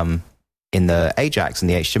in the Ajax and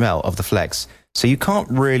the HTML of the Flex. So you can't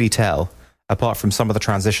really tell, apart from some of the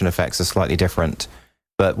transition effects are slightly different.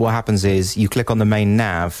 But what happens is you click on the main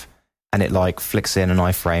nav, and it flicks in an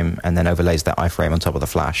iframe and then overlays that iframe on top of the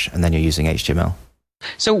Flash, and then you're using HTML.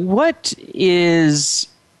 So what is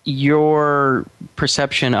your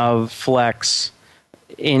perception of Flex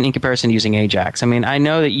in comparison to using Ajax? I mean, I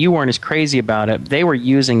know that you weren't as crazy about it. They were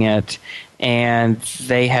using it, and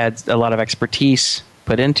they had a lot of expertise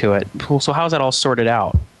put into it. So how's that all sorted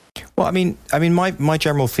out? Well, I mean, my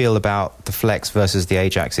general feel about the Flex versus the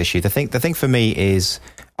Ajax issue, the thing for me is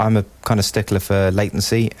I'm a kind of stickler for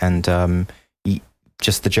latency and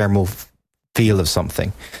just the general feel of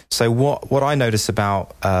something. So what I notice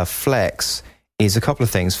about Flex is a couple of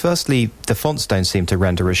things. Firstly, the fonts don't seem to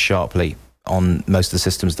render as sharply on most of the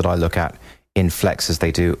systems that I look at in Flex as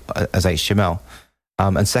they do as HTML.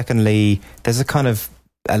 And secondly, there's a kind of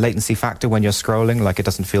a latency factor when you're scrolling, like it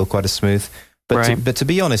doesn't feel quite as smooth. But, right. To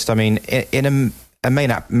be honest, I mean, in a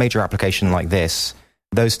major application like this,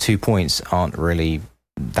 those 2 points aren't really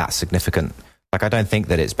that significant. Like, I don't think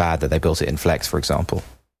that it's bad that they built it in Flex, for example.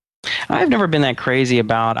 I've never been that crazy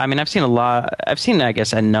about, I mean, I've seen, I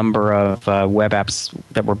guess, a number of web apps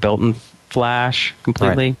that were built in Flash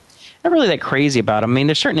completely. Right. Not really that crazy about them. I mean,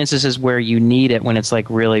 there's certain instances where you need it when it's like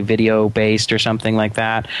really video based or something like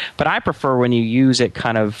that. But I prefer when you use it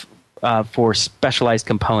kind of for specialized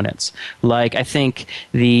components. Like I think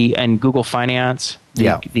and Google Finance,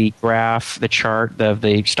 the graph, the chart,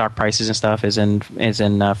 the stock prices and stuff is in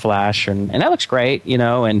Flash, and that looks great,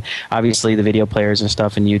 and obviously the video players and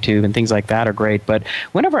stuff in YouTube and things like that are great. But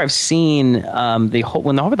whenever I've seen the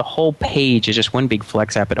whole page is just one big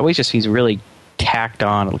Flex app, it always just seems really tacked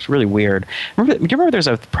on. It looks really weird. Do you remember there's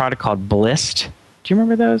a product called Blist? Do you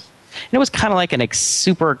remember those? And it was kind of like an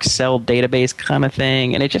super Excel database kind of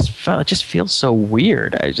thing, and it just feels so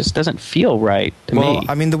weird. It just doesn't feel right to me. Well,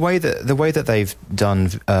 I mean, the way that they've done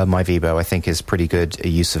MyVibo, I think, is pretty good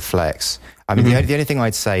use of Flex. I mean, the only thing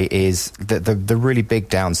I'd say is that the really big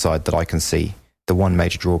downside that I can see, the one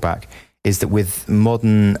major drawback, is that with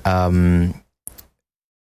modern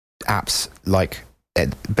apps, like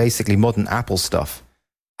basically modern Apple stuff,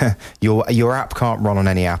 your app can't run on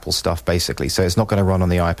any Apple stuff, basically. So it's not going to run on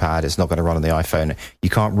the iPad. It's not going to run on the iPhone. You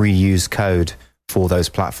can't reuse code for those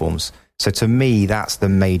platforms. So to me, that's the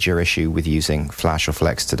major issue with using Flash or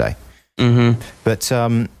Flex today. Mm-hmm. But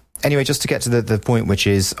anyway, just to get to the point, which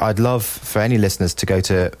is I'd love for any listeners to go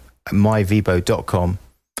to myvibo.com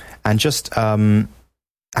and just have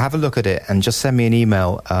a look at it and just send me an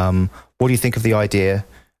email. What do you think of the idea?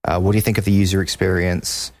 What do you think of the user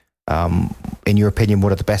experience? In your opinion,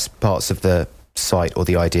 what are the best parts of the site or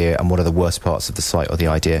the idea, and what are the worst parts of the site or the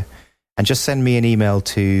idea? And just send me an email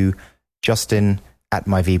to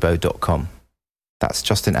justin@myvibo.com. That's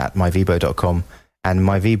justin@myvibo.com, and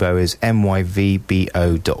myvibo is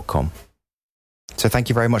myvbo.com. So thank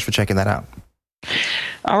you very much for checking that out.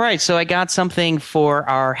 All right, so I got something for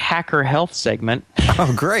our Hacker Health segment.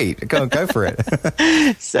 Oh, great. Go for it.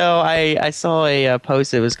 So I saw a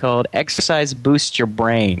post that was called Exercise Boosts Your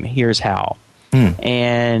Brain. Here's how.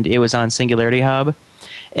 And it was on Singularity Hub.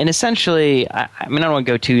 And essentially, I mean, I don't want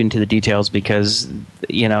to go too into the details because,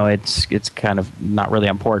 it's kind of not really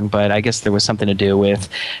important, but I guess there was something to do with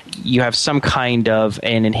you have some kind of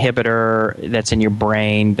an inhibitor that's in your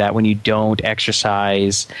brain that when you don't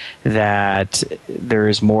exercise, that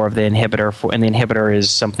there's more of the inhibitor and the inhibitor is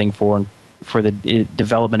something for the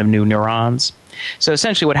development of new neurons. So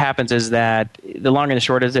essentially what happens is that the long and the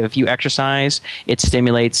short is that if you exercise, it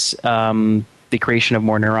stimulates the creation of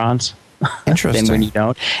more neurons. Interesting. Than when you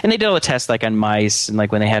don't. And they did all the tests like on mice and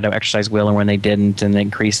like when they had an exercise wheel and when they didn't, and they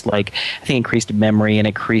increased increased memory and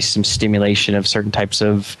increased some stimulation of certain types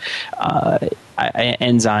of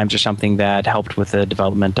enzymes or something that helped with the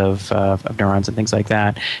development of neurons and things like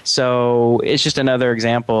that. So it's just another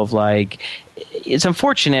example of it's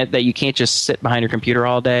unfortunate that you can't just sit behind your computer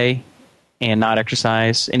all day and not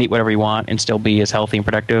exercise and eat whatever you want and still be as healthy and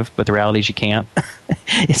productive. But the reality is you can't.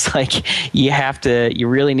 It's like you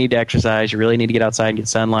really need to exercise. You really need to get outside and get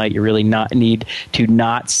sunlight. You really need to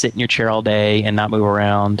not sit in your chair all day and not move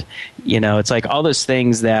around. It's like all those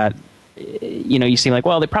things that, you seem like,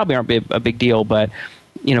 well, they probably aren't a big deal. But,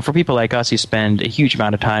 for people like us who spend a huge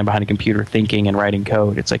amount of time behind a computer thinking and writing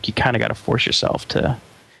code, it's like you kind of got to force yourself to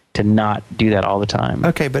not do that all the time.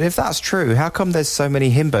 Okay, but if that's true, how come there's so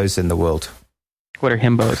many himbos in the world? What are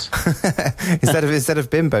himbos? instead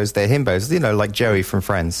of bimbos, they're himbos. Like Joey from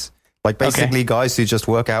Friends. Like basically guys who just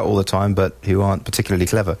work out all the time, but who aren't particularly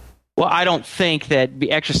clever. Well, I don't think that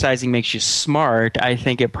exercising makes you smart. I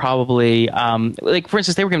think it probably, for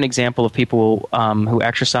instance, they were giving an example of people who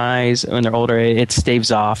exercise when they're older. It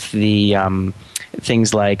staves off the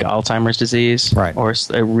things like Alzheimer's disease, right? Or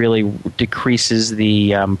it really decreases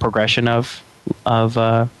the progression of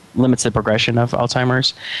limits the progression of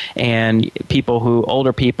Alzheimer's. And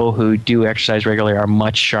older people who do exercise regularly are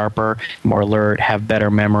much sharper, more alert, have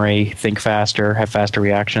better memory, think faster, have faster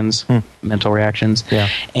reactions, mental reactions. Yeah.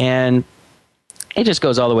 And it just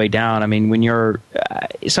goes all the way down. I mean, when you're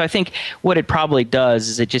so I think what it probably does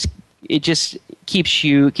is it just keeps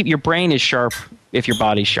your brain is sharp if your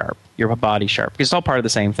body's sharp. Your body's sharp because it's all part of the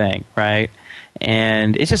same thing, right?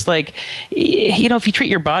 And it's just like, if you treat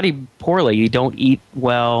your body poorly, you don't eat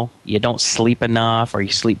well, you don't sleep enough, or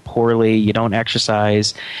you sleep poorly, you don't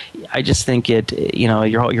exercise. I just think your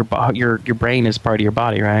brain is part of your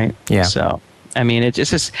body, right? Yeah. So, I mean, it's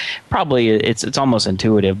just probably it's almost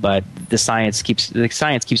intuitive, but the science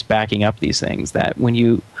keeps backing up these things that when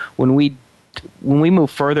we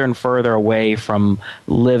move further and further away from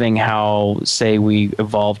living how, say, we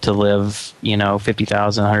evolved to live,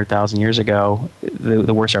 50,000, 100,000 years ago,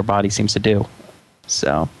 the worse our body seems to do.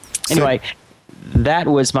 So, anyway, that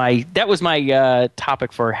was my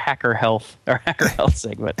topic for Hacker Health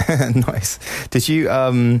segment. Nice. Did you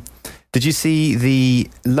see the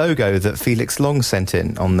logo that Felix Long sent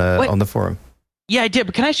in on the forum? Yeah, I did.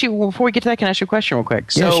 But can I ask you, before we get to that, can I ask you a question real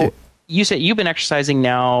quick? So, yeah, sure. You said you've been exercising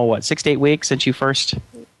now, 6 to 8 weeks since you first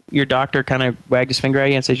your doctor kind of wagged his finger at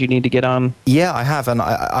you and says you need to get on? Yeah, I have, and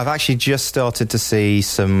I've actually just started to see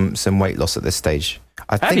some weight loss at this stage.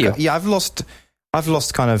 I think, yeah, I've lost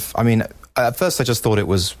kind of. I mean, at first I just thought it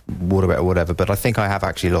was water weight or whatever, but I think I have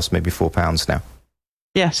actually lost maybe 4 pounds now.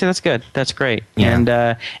 Yeah, see, that's good. That's great.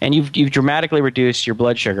 Yeah. And you've dramatically reduced your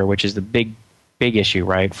blood sugar, which is the big issue,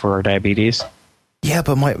 right, for diabetes. Yeah,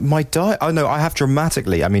 but my diet. Oh no, I have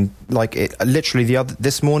dramatically. I mean, like it literally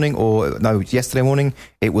yesterday morning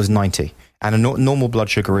it was 90, and a normal blood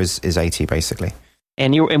sugar is 80 basically.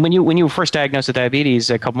 And when you were first diagnosed with diabetes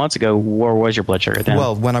a couple months ago, where was your blood sugar then?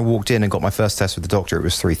 Well, when I walked in and got my first test with the doctor, it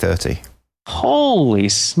was 330. Holy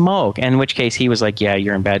smoke! In which case he was like, "Yeah,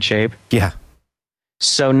 you're in bad shape." Yeah.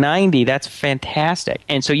 So 90, that's fantastic.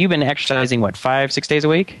 And so you've been exercising, what, 5-6 days a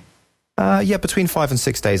week? Yeah, between 5 and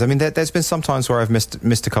 6 days. I mean, there's been some times where I've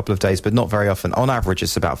missed a couple of days, but not very often. On average,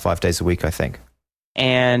 it's about 5 days a week, I think.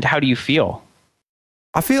 And how do you feel?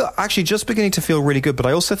 I feel actually just beginning to feel really good, but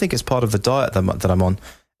I also think it's part of the diet that I'm on.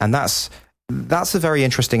 And that's a very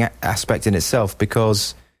interesting aspect in itself,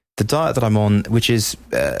 because the diet that I'm on, which is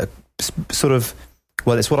sort of...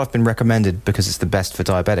 Well, it's what I've been recommended because it's the best for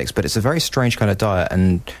diabetics, but it's a very strange kind of diet.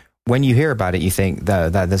 And when you hear about it, you think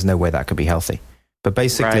that there's no way that could be healthy. But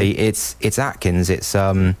basically, it's Atkins. It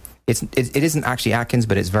isn't actually Atkins,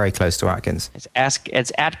 but it's very close to Atkins.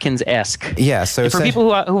 It's Atkins-esque. Yeah. So for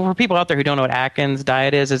people out there who don't know what Atkins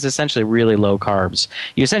diet is, it's essentially really low carbs.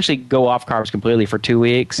 You essentially go off carbs completely for 2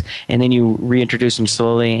 weeks, and then you reintroduce them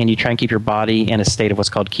slowly, and you try and keep your body in a state of what's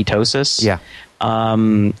called ketosis. Yeah.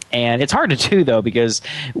 And it's hard to do though, because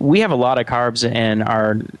we have a lot of carbs in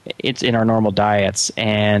our normal diets,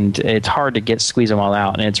 and it's hard to squeeze them all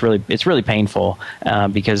out, and it's really painful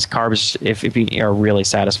because carbs, if you are really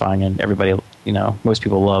satisfying, and everybody, most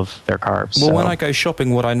people love their carbs. Well, when I go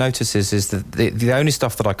shopping, what I notice is that the only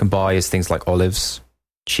stuff that I can buy is things like olives,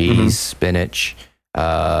 cheese, spinach,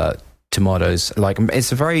 tomatoes. Like,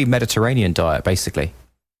 it's a very Mediterranean diet, basically.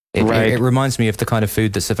 It reminds me of the kind of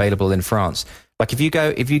food that's available in France. Like if you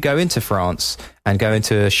go into France and go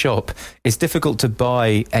into a shop, it's difficult to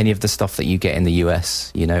buy any of the stuff that you get in the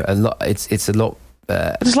US. A lot. It's a lot.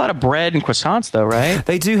 There's a lot of bread and croissants, though, right?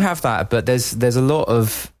 They do have that, but there's a lot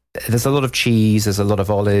of cheese. There's a lot of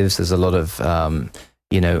olives. There's a lot of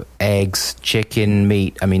eggs, chicken,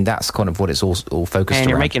 meat. I mean, that's kind of what it's all focused on. And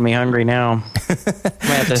you're making me hungry now. we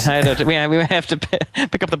have to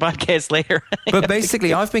pick up the podcast later. But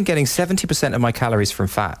basically, I've been getting 70% of my calories from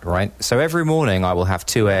fat, right? So every morning I will have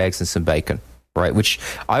 2 eggs and some bacon, right? Which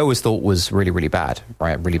I always thought was really, really bad,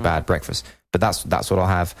 right? Really bad breakfast. But that's what I'll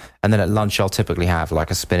have. And then at lunch, I'll typically have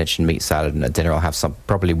like a spinach and meat salad. And at dinner, I'll have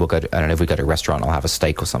probably we'll go to, I don't know, if we go to a restaurant, I'll have a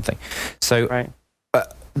steak or something. So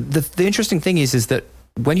the interesting thing is that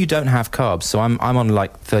when you don't have carbs, so I'm on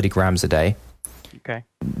like 30 grams a day. Okay.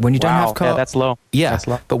 When you don't have carbs, that's low. Yeah, that's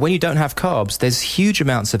low. But when you don't have carbs, there's huge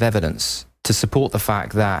amounts of evidence to support the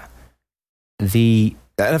fact that and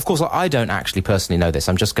of course, I don't actually personally know this.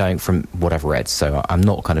 I'm just going from what I've read, so I'm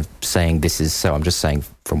not kind of saying this is so. I'm just saying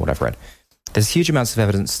from what I've read. There's huge amounts of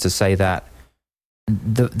evidence to say that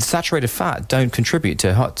the saturated fat don't contribute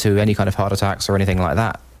to any kind of heart attacks or anything like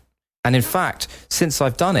that. And in fact, since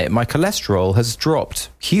I've done it, my cholesterol has dropped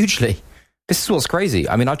hugely. This is what's crazy.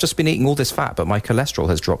 I mean, I've just been eating all this fat, but my cholesterol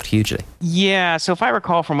has dropped hugely. Yeah, so if I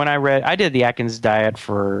recall from when I did the Atkins diet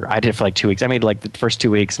for like 2 weeks. I made like the first 2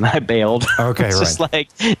 weeks and I bailed. Okay, it's right. just like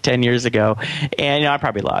 10 years ago. And I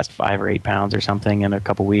probably lost 5 or 8 pounds or something in a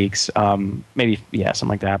couple weeks. Maybe, something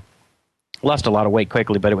like that. Lost a lot of weight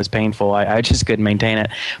quickly, but it was painful. I just couldn't maintain it.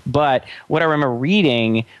 But what I remember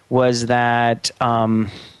reading was that... so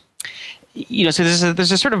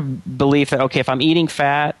there's a sort of belief that, okay, if I'm eating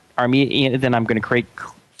fat, then I'm going to create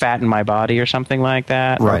fat in my body or something like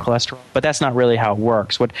that, right, or cholesterol. But that's not really how it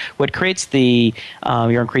works. What creates your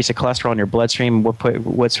increase of cholesterol in your bloodstream,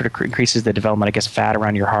 what sort of increases the development, I guess, fat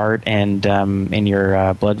around your heart and in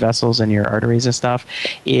your blood vessels and your arteries and stuff,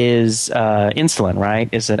 is insulin, right?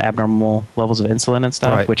 Is it abnormal levels of insulin and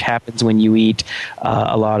stuff, right, which happens when you eat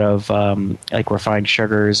a lot of like refined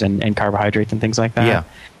sugars and carbohydrates and things like that. Yeah.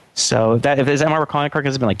 So am I recalling it correctly?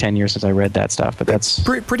 It's been like 10 years since I read that stuff, but that's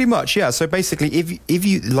pretty much, yeah. So basically, if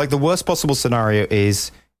you like, the worst possible scenario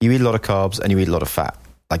is you eat a lot of carbs and you eat a lot of fat.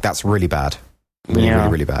 Like, that's really bad,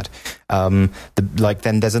 really bad.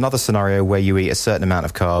 Then there's another scenario where you eat a certain amount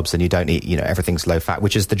of carbs and you don't eat, everything's low fat,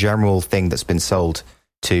 which is the general thing that's been sold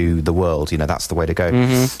to the world. That's the way to go.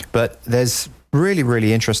 Mm-hmm. But there's really,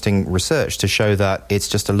 really interesting research to show that it's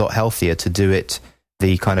just a lot healthier to do it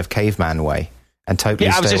the kind of caveman way. And totally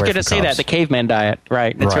I was just going to say that, the caveman diet,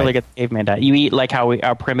 right? It's right. really good, the caveman diet. You eat like how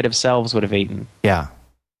our primitive selves would have eaten. Yeah.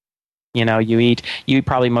 You eat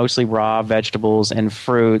probably mostly raw vegetables and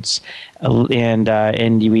fruits,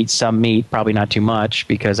 and you eat some meat, probably not too much,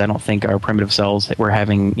 because I don't think our primitive cells were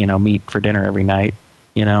having meat for dinner every night.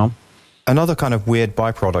 Another kind of weird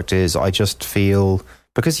byproduct is I just feel,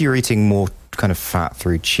 because you're eating more kind of fat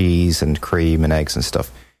through cheese and cream and eggs and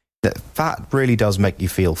stuff, that fat really does make you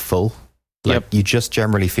feel full. Like, you just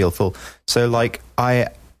generally feel full. So like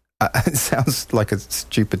it sounds like a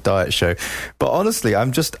stupid diet show, but honestly,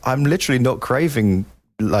 I'm literally not craving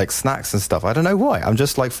like snacks and stuff. I don't know why. I'm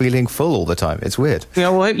just like feeling full all the time. It's weird.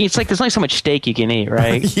 Well, it's like there's only so much steak you can eat,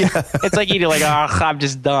 right? Yeah. It's like eating like, oh, I'm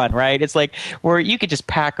just done, right? It's like where you could just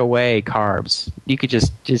pack away carbs. You could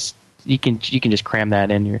just you can just cram that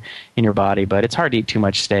in your body, but it's hard to eat too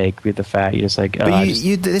much steak with the fat. You just like. But this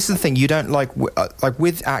is the thing. You don't like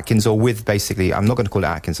with Atkins, or with, basically, I'm not going to call it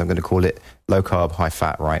Atkins. I'm going to call it low carb, high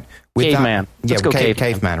fat, right? With caveman. Let's go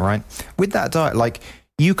caveman, right? With that diet, like,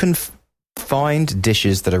 you can find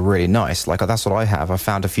dishes that are really nice. Like, that's what I have. I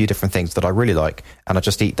found a few different things that I really like, and I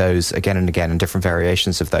just eat those again and again, and different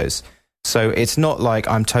variations of those. So it's not like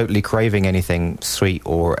I'm totally craving anything sweet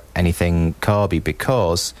or anything carby,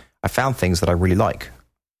 because I found things that I really like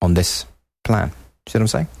on this plan. See what I'm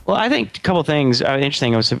saying? Well, I think a couple of things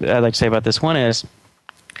interesting I'd like to say about this. One is,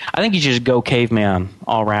 I think you should just go caveman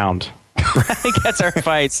all around. I think that's our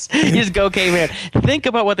advice. You just go caveman. Think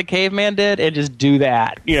about what the caveman did and just do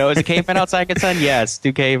that. Is the caveman outside get sun? Yes,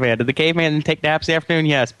 do caveman. Did the caveman take naps in the afternoon?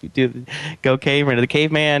 Yes, go caveman. Did the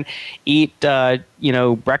caveman eat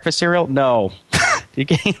breakfast cereal? No. I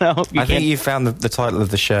think you found the title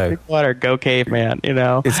of the show. Water, go caveman.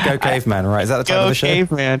 It's Go Caveman, right? Is that the title of the show? Go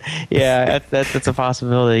caveman. Yeah, that's a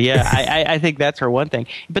possibility. Yeah, I think that's for one thing.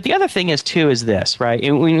 But the other thing is this, right?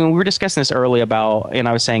 And we were discussing this early about, and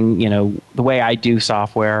I was saying, the way I do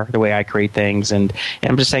software, the way I create things, and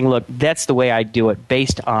I'm just saying, look, that's the way I do it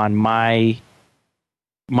based on my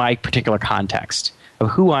particular context of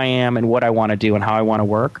who I am and what I want to do and how I want to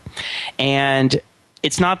work, and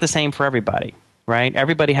it's not the same for everybody. Right?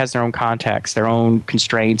 Everybody has their own context, their own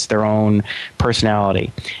constraints, their own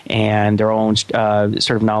personality, and their own sort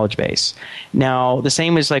of knowledge base. Now, the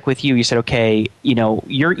same is like with you. You said, okay,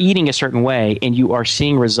 you're eating a certain way, and you are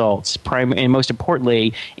seeing results, and most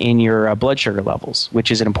importantly, in your blood sugar levels,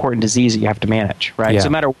 which is an important disease that you have to manage. Right? Yeah. So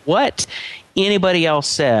no matter what anybody else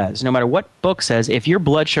says, no matter what book says, if your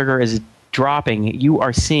blood sugar is dropping, you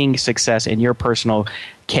are seeing success in your personal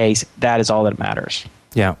case. That is all that matters.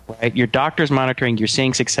 Yeah. Right? Your doctor's monitoring, you're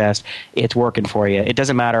seeing success, it's working for you. It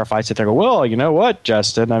doesn't matter if I sit there and go, well, you know what,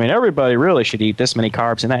 Justin? I mean, everybody really should eat this many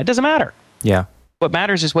carbs and that. It doesn't matter. Yeah. What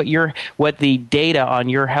matters is what the data on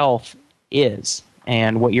your health is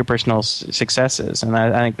and what your personal success is. And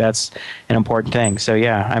I think that's an important thing. So,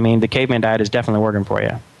 yeah, I mean, the caveman diet is definitely working for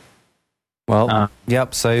you. Well,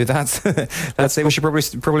 yep. So that's it. We should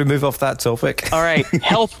probably move off that topic. All right,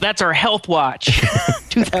 health. That's our health watch,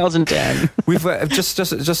 2010. We've just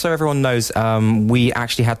so everyone knows, we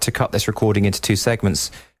actually had to cut this recording into two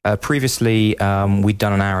segments. Previously, we'd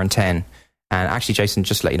done an hour and 10, and actually, Jason,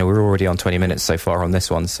 just to let you know, we're already on 20 minutes so far on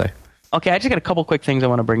this one. So, okay, I just got a couple quick things I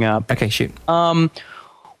want to bring up. Okay, shoot.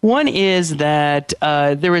 One is that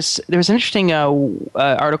there was an interesting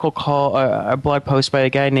article called a blog post by a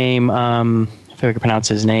guy named I think I can pronounce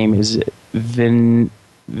his name is Vinicius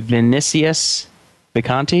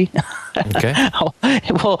Vicanti. Okay.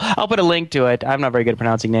 I'll put a link to it. I'm not very good at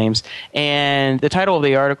pronouncing names. And the title of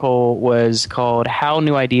the article was called "How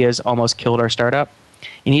New Ideas Almost Killed Our Startup."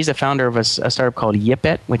 And he's the founder of a startup called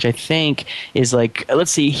Yipit, which I think is like, let's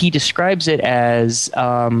see, he describes it as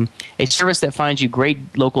a service that finds you great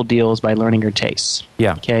local deals by learning your tastes.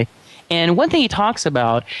 Yeah. Okay. And one thing he talks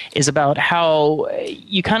about is about how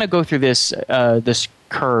you kind of go through this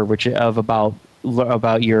curve, which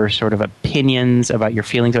about your sort of opinions, about your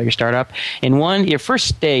feelings about your startup. And your first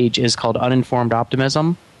stage is called uninformed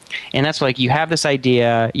optimism. And that's like you have this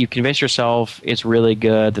idea, you convince yourself it's really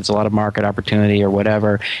good, there's a lot of market opportunity or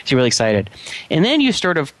whatever, so you're really excited. And then you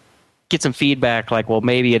sort of get some feedback like, well,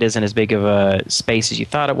 maybe it isn't as big of a space as you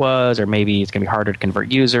thought it was, or maybe it's going to be harder to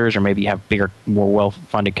convert users, or maybe you have bigger, more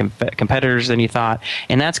well-funded competitors than you thought.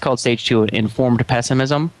 And that's called stage 2, informed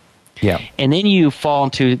pessimism. Yeah. And then you fall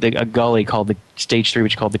into a gully called the stage 3,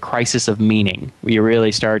 which is called the crisis of meaning, where you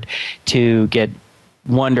really start to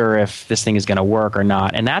wonder if this thing is going to work or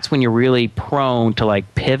not. And that's when you're really prone to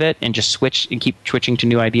like pivot and just switch and keep switching to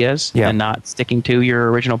new ideas and not sticking to your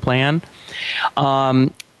original plan.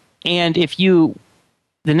 And if the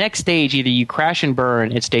next stage, either you crash and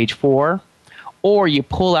burn at stage 4, or you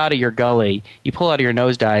pull out of your gully, you pull out of your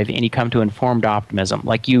nosedive and you come to informed optimism.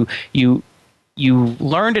 Like you you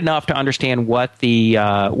learned enough to understand what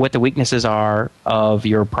the weaknesses are of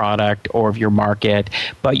your product or of your market,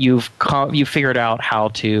 but you figured out how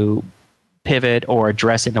to pivot or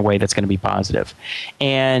address it in a way that's going to be positive.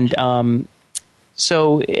 And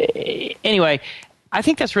so anyway, I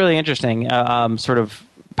think that's really interesting, sort of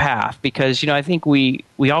path, because I think we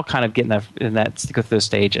all kind of get in that go through those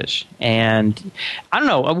stages. And I don't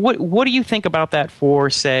know, what do you think about that for,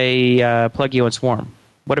 say, Plugio and Swarm?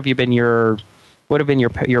 What have been your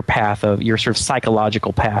path of your sort of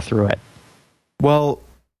psychological path through it? Well,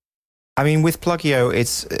 I mean, with Plugio,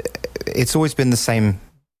 it's always been the same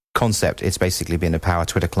concept. It's basically been a power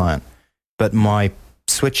Twitter client, but my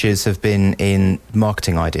switches have been in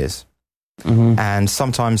marketing ideas, and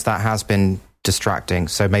sometimes that has been distracting.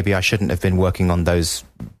 So maybe I shouldn't have been working on those,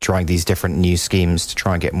 trying these different new schemes to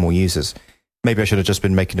try and get more users. Maybe I should have just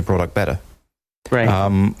been making the product better.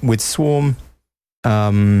 Right. With Swarm,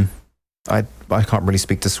 I can't really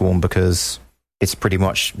speak to Swarm because it's pretty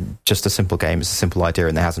much just a simple game. It's a simple idea,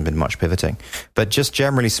 and there hasn't been much pivoting. But just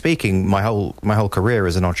generally speaking, my whole career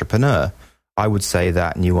as an entrepreneur, I would say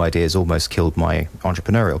that new ideas almost killed my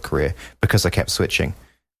entrepreneurial career because I kept switching.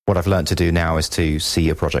 What I've learned to do now is to see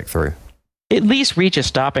a project through. At least reach a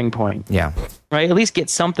stopping point. Yeah. Right? At least get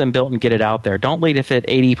something built and get it out there. Don't leave it at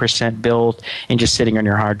 80% built and just sitting on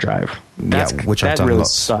your hard drive. Which I've done really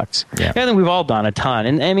lots. Sucks. Yeah. I think we've all done a ton.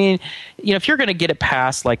 And I mean, if you're going to get it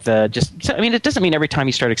past it doesn't mean every time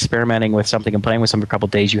you start experimenting with something and playing with something for a couple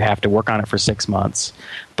of days, you have to work on it for 6 months.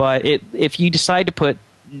 But if you decide to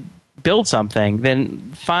build something, then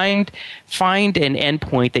find an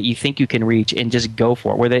endpoint that you think you can reach and just go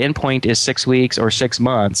for it. Where the endpoint is 6 weeks or 6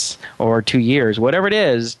 months or 2 years, whatever it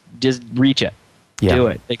is, just reach it. Yeah. Do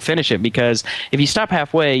it. Finish it. Because if you stop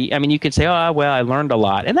halfway, I mean, you could say, "Oh, well, I learned a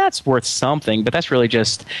lot," and that's worth something. But that's really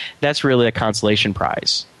a consolation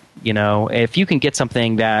prize. If you can get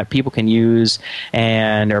something that people can use,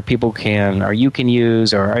 or you can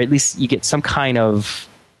use, or at least you get some kind of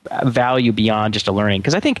value beyond just a learning.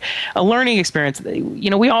 Because I think a learning experience,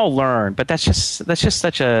 we all learn, but that's just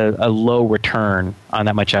such a low return on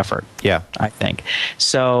that much effort. Yeah, I think.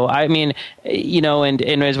 So I mean,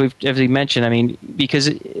 and as we mentioned, I mean, because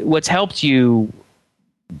what's helped you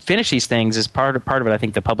finish these things is part of it. I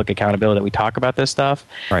think the public accountability that we talk about this stuff.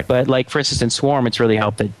 Right. But like for instance in Swarm, it's really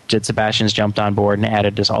helped that Sebastian's jumped on board and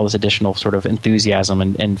added all this additional sort of enthusiasm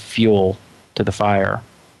and fuel to the fire.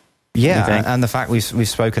 Yeah, and the fact we've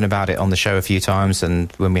spoken about it on the show a few times, and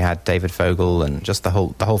when we had David Fogel, and just the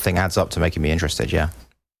whole thing adds up to making me interested. Yeah,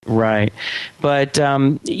 right. But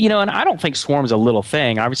and I don't think Swarm's a little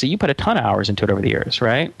thing. Obviously, you put a ton of hours into it over the years,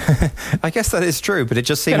 right? I guess that is true, but it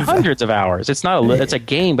just seems hundreds of hours. It's not it's a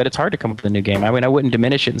game, but it's hard to come up with a new game. I mean, I wouldn't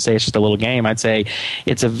diminish it and say it's just a little game. I'd say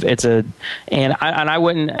I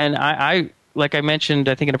like I mentioned,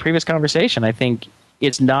 I think in a previous conversation, I think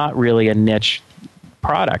it's not really a niche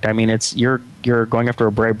product. I mean, you're going after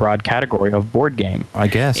a very broad category of board game, I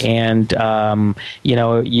guess. And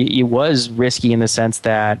it was risky in the sense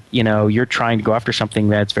that you're trying to go after something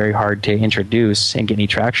that's very hard to introduce and get any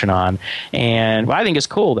traction on. And I think it's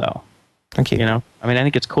cool though. Thank you. I mean, I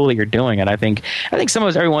think it's cool that you're doing it. I think some of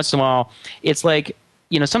us every once in a while, it's like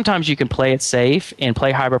sometimes you can play it safe and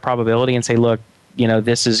play higher probability and say, look,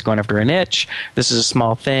 this is going after a niche. This is a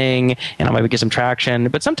small thing, and I'll maybe get some traction.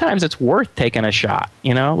 But sometimes it's worth taking a shot.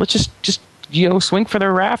 Let's just swing for the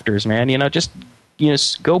rafters, man.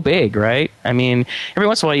 Just go big, right? I mean, every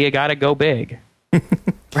once in a while you got to go big,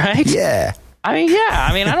 right? Yeah. I mean, yeah.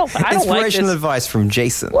 I mean, I don't like inspirational advice from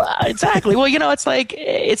Jason. Well, exactly. Well, it's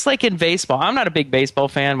like in baseball. I'm not a big baseball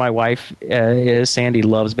fan. My wife is. Sandy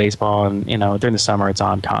loves baseball, and during the summer it's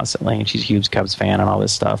on constantly, and she's a huge Cubs fan and all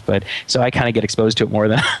this stuff. But so I kind of get exposed to it more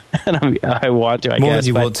than I want to. I more guess.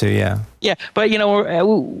 Than you want to, yeah. Yeah, but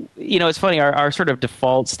it's funny. Our sort of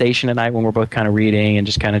default station at night when we're both kind of reading and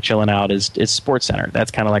just kind of chilling out is Sports Center.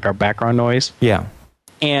 That's kind of like our background noise. Yeah.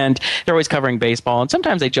 And they're always covering baseball. And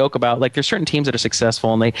sometimes they joke about, like, there's certain teams that are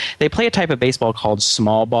successful, and they play a type of baseball called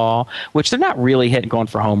small ball, which they're not really going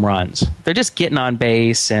for home runs. They're just getting on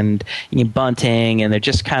base and bunting, and they're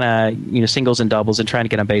just kind of, singles and doubles and trying to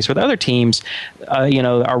get on base. Where the other teams,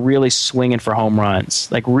 are really swinging for home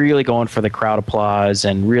runs, like really going for the crowd applause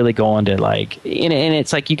and really going to, like, and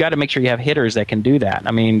it's like you got to make sure you have hitters that can do that.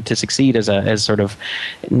 I mean, to succeed as a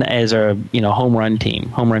home run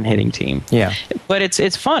hitting team. Yeah. But it's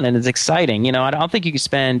it's fun and it's exciting. You know, I don't think you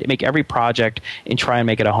can make every project and try and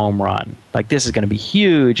make it a home run. Like, this is going to be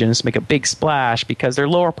huge and let's make a big splash, because they're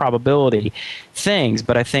lower probability things,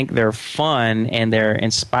 but I think they're fun and they're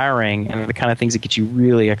inspiring and the kind of things that get you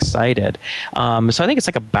really excited. So I think it's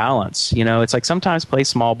like a balance. You know, it's like sometimes play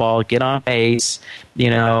small ball, get on pace. You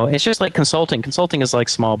know, it's just like consulting. Consulting is like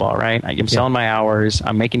small ball, right? I'm selling my hours.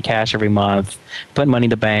 I'm making cash every month, putting money in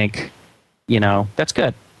the bank. You know, that's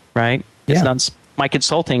good, right? It's not, my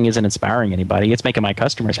consulting isn't inspiring anybody. It's making my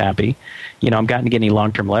customers happy. You know, I'm gotten to get any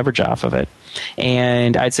long-term leverage off of it.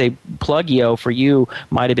 And I'd say Plugio for you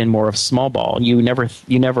might have been more of small ball. You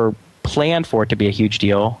never planned for it to be a huge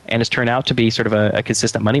deal, and it's turned out to be sort of a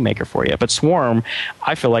consistent moneymaker for you. But Swarm,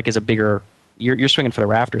 I feel like, is a bigger. You're swinging for the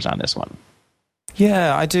rafters on this one.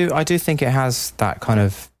 Yeah, I do think it has that kind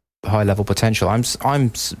of high-level potential. I'm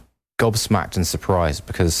gobsmacked and surprised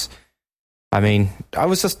because, I mean, I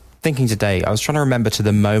was just thinking today, I was trying to remember to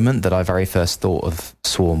the moment that I very first thought of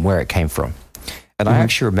Swarm, where it came from. And I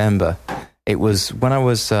actually remember it was when I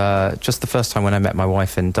was just the first time when I met my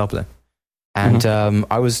wife in Dublin. And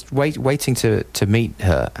I was waiting to meet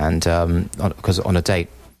her, and because on a date.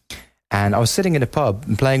 And I was sitting in a pub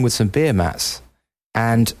and playing with some beer mats.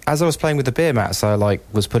 And as I was playing with the beer mats, I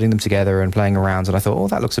was putting them together and playing around, and I thought, oh,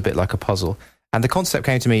 that looks a bit like a puzzle. And the concept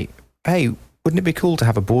came to me, hey, wouldn't it be cool to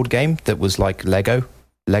have a board game that was like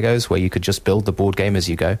Legos, where you could just build the board game as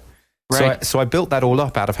you go? Right. So I built that all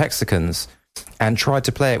up out of hexagons and tried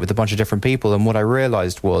to play it with a bunch of different people. And what I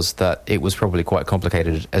realized was that it was probably quite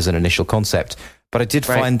complicated as an initial concept. But I did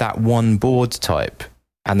find that one board type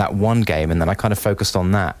and that one game, and then I kind of focused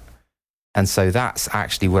on that. And so that's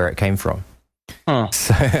actually where it came from.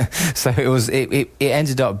 So it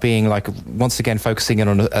ended up being like, once again, focusing in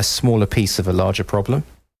on a smaller piece of a larger problem.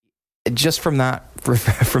 Just from that,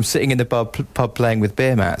 from sitting in the pub playing with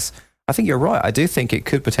beer mats, I think you're right. I do think it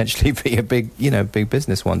could potentially be a big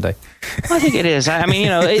business one day. Well, I think it is. I mean,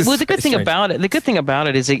 the good thing about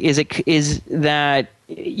it is that,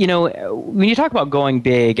 you know, when you talk about going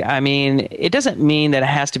big, I mean, it doesn't mean that it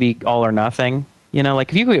has to be all or nothing. You know, like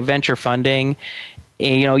if you go get venture funding,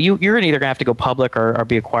 you know, you're either going to have to go public or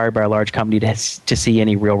be acquired by a large company to see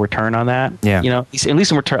any real return on that. Yeah. You know, at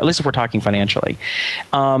least if we're talking financially.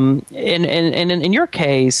 And in your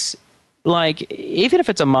case, like, even if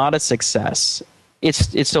it's a modest success,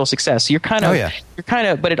 it's still a success. So you're kind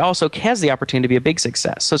of, but it also has the opportunity to be a big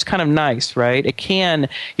success. So it's kind of nice, right?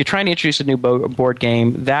 You're trying to introduce a new board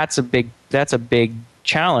game. That's a big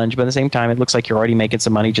challenge, but at the same time, it looks like you're already making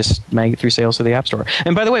some money just through sales to the App Store.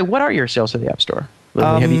 And by the way, what are your sales to the App Store?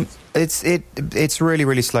 It's really,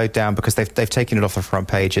 really slowed down because they've taken it off the front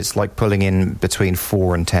page. It's like pulling in between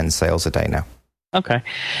 4 and 10 sales a day now. Okay.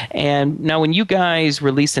 And now when you guys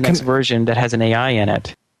release the next version that has an AI in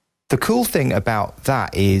it, the cool thing about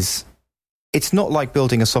that is it's not like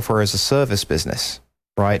building a software as a service business,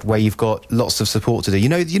 right? Where you've got lots of support to do. You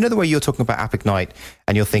know the way you're talking about App Ignite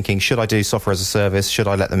and you're thinking, should I do software as a service? Should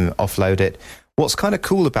I let them offload it? What's kind of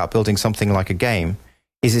cool about building something like a game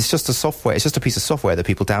is it's just a piece of software that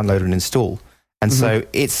people download and install. And so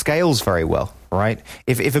it scales very well, right?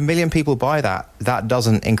 If 1 million people buy that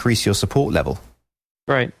doesn't increase your support level.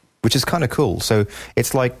 Right. Which is kind of cool. So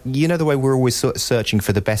it's like, you know, the way we're always searching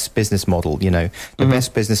for the best business model, you know, the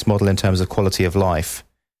best business model in terms of quality of life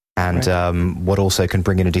and what also can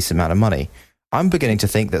bring in a decent amount of money. I'm beginning to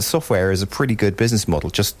think that software is a pretty good business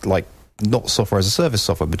model, just like not software as a service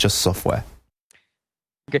software, but just software.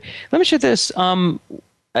 Okay. Let me share this.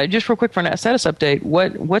 Just real quick for a status update,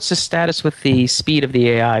 what's the status with the speed of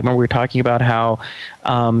the AI? Remember we were talking about how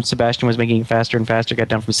Sebastian was making it faster and faster, got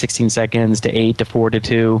down from 16 seconds to 8 to 4 to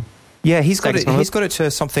 2. Yeah, he's got it to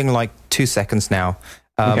something like 2 seconds now.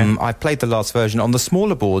 I've played the last version. On the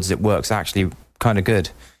smaller boards, it works actually kind of good.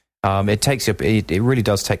 It really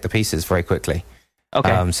does take the pieces very quickly.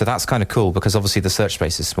 Okay. So that's kind of cool because obviously the search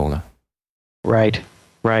space is smaller. Right.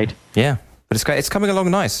 Yeah, but it's coming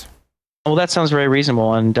along nice. Well, that sounds very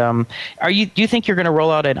reasonable. And do you think you're going to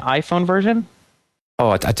roll out an iPhone version?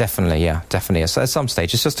 Oh, definitely. At some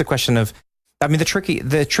stage, it's just a question of. I mean, the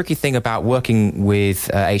tricky thing about working with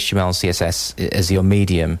HTML and CSS as your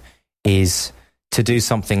medium is to do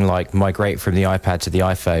something like migrate from the iPad to the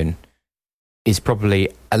iPhone is probably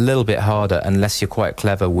a little bit harder unless you're quite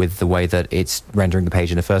clever with the way that it's rendering the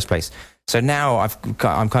page in the first place. So now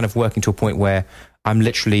I'm kind of working to a point where I'm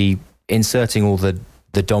literally inserting all the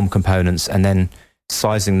DOM components and then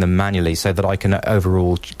sizing them manually so that I can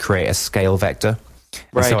overall create a scale vector.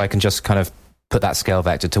 Right. So I can just kind of put that scale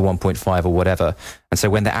vector to 1.5 or whatever. And so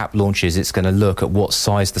when the app launches, it's going to look at what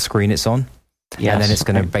size the screen it's on. Yes, and then it's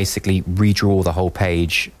going to basically redraw the whole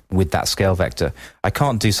page with that scale vector. I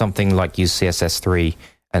can't do something like use CSS3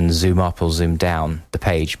 and zoom up or zoom down the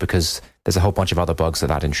page because there's a whole bunch of other bugs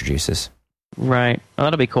that introduces. Right. Well,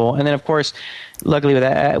 that'll be cool. And then, of course, luckily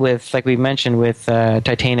with like we mentioned with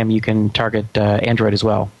Titanium, you can target Android as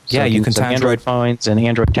well. So yeah, you can target Android phones and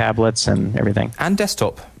Android tablets and everything. And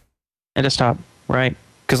desktop. And desktop, right?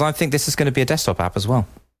 Because I think this is going to be a desktop app as well.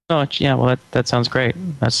 Oh, yeah. Well, that sounds great.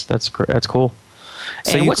 That's cool.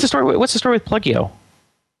 So and what's the story? What's the story with Plugio?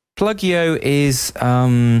 Plugio is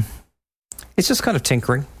it's just kind of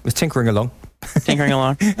tinkering. It's tinkering along. Tinkering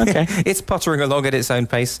along. Okay. It's puttering along at its own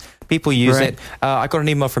pace. People use it. I got an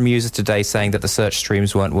email from users today saying that the search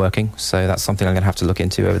streams weren't working. So that's something I'm going to have to look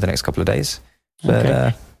into over the next couple of days.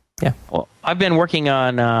 But yeah. Well, I've been working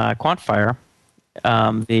on Quantifier,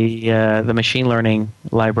 the machine learning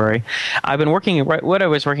library. I've been working. What I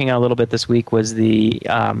was working on a little bit this week was and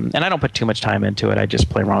I don't put too much time into it. I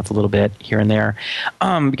just play around with a little bit here and there,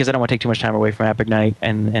 because I don't want to take too much time away from AppIgnite,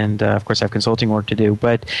 and of course I have consulting work to do.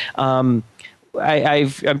 But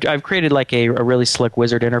I've created like a really slick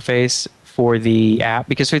wizard interface for the app,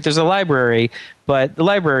 because there's a library, but the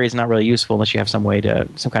library is not really useful unless you have some kind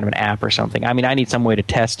of an app or something. I mean, I need some way to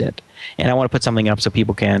test it, and I want to put something up so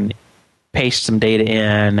people can paste some data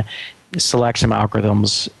in, select some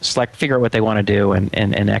algorithms, figure out what they want to do,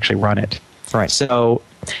 and actually run it. Right. So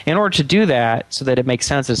in order to do that, so that it makes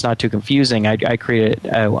sense, it's not too confusing, I created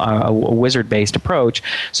a wizard-based approach.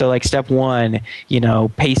 So like step 1,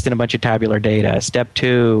 paste in a bunch of tabular data. Step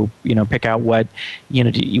 2, pick out what you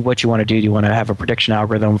want to do. Do you want to have a prediction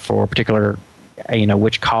algorithm for a particular,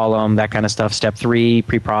 which column, that kind of stuff. Step 3,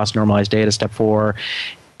 pre-process normalized data. Step 4,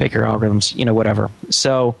 pick your algorithms, whatever.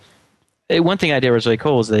 So one thing I did was really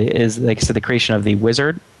cool is like I said, the creation of the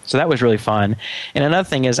wizard. So that was really fun. And another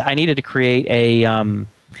thing is I needed to create a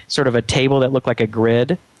sort of a table that looked like a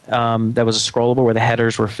grid that was scrollable where the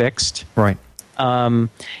headers were fixed. Right. And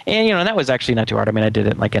that was actually not too hard. I mean, I did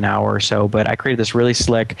it in like an hour or so, but I created this really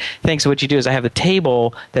slick thing. So what you do is I have a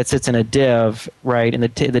table that sits in a div, right? And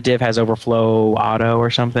the div has overflow auto or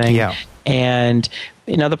something. Yeah. And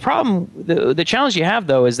the problem, the challenge you have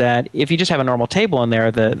though is that if you just have a normal table in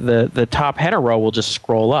there, the top header row will just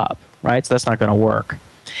scroll up, right? So that's not going to work.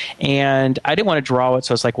 And I didn't want to draw it,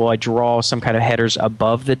 so it's like, well, I draw some kind of headers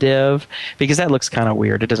above the div, because that looks kind of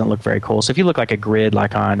weird. It doesn't look very cool. So if you look like a grid,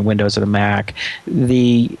 like on Windows or the Mac,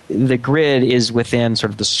 the grid is within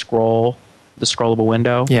sort of the scrollable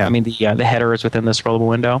window. Yeah. I mean, the header is within the scrollable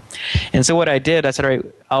window. And so what I did, I said, all right,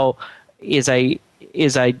 I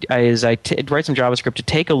write some JavaScript to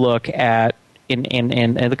take a look at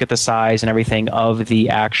and look at the size and everything of the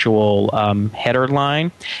actual header line,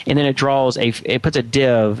 and then it puts a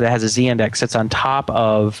div that has a z-index that's on top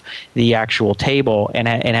of the actual table and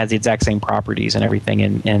has the exact same properties and everything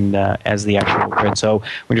as the actual grid. So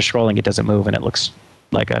when you're scrolling, it doesn't move and it looks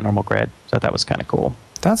like a normal grid. So that was kind of cool.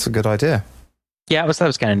 That's a good idea. Yeah, that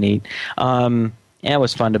was kind of neat. And it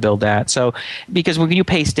was fun to build that. So, because when you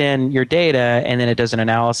paste in your data and then it does an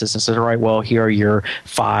analysis and says, all right, well, here are your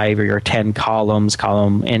 5 or your 10 columns,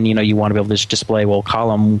 and you want to be able to just display, well,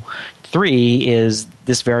 column 3 is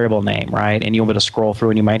this variable name, right? And you'll be able to scroll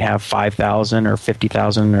through and you might have 5,000 or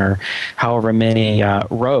 50,000 or however many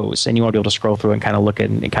rows, and you want to be able to scroll through and kind of look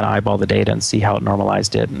at and kind of eyeball the data and see how it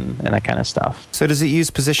normalized it and that kind of stuff. So does it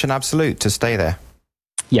use position absolute to stay there?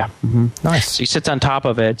 Yeah. Mm-hmm. Nice. So he sits on top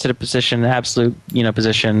of it, to the absolute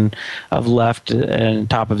position of left and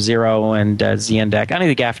top of 0 and z-index. I don't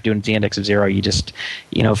think you have to do a z-index of 0. You just,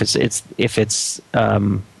 if it's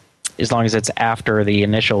as long as it's after the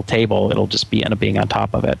initial table, it'll just end up being on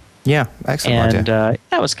top of it. Yeah, excellent idea.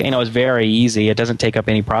 That was it's very easy. It doesn't take up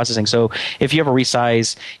any processing. So if you ever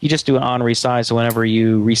resize, you just do an on resize. So whenever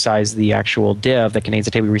you resize the actual div that contains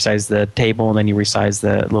the table, you resize the table, and then you resize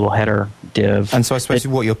the little header div. And so I suppose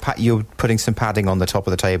you're putting some padding on the top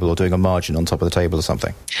of the table, or doing a margin on top of the table or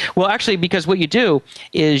something. Well, actually, because what you do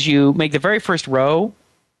is you make the very first row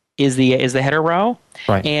is the header row,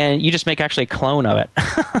 right, and you just make actually a clone of it,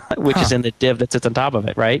 which is in the div that sits on top of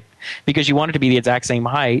it, right? Because you want it to be the exact same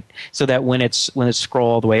height, so that when it's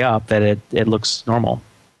scroll all the way up, that it looks normal.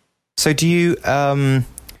 So do you?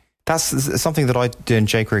 That's something that I do in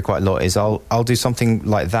jQuery quite a lot. Is I'll do something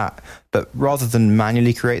like that, but rather than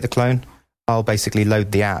manually create the clone, I'll basically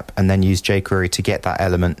load the app and then use jQuery to get that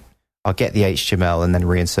element. I'll get the HTML and then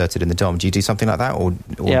reinsert it in the DOM. Do you do something like that? Or?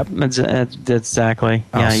 Yep, exactly.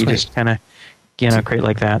 Oh, yeah, sweet. You just kind of create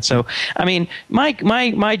like that. So, I mean, my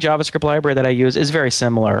JavaScript library that I use is very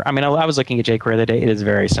similar. I mean, I was looking at jQuery the other day. It is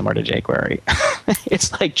very similar to jQuery.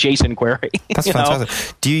 It's like JSON query. That's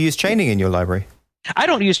fantastic. Do you use chaining in your library? I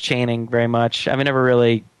don't use chaining very much. I've never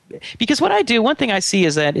really, because what I do, one thing I see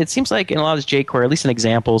is that it seems like in a lot of this jQuery, at least in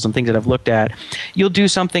examples and things that I've looked at, you'll do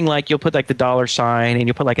something like you'll put like the $sign and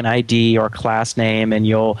you'll put like an ID or a class name, and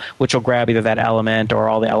which will grab either that element or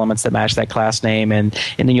all the elements that match that class name, and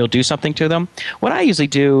then you'll do something to them. What I usually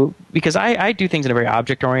do, because I do things in a very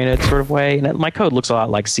object oriented sort of way, and my code looks a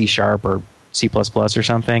lot like C# or C++ or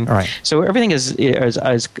something. Right. So everything is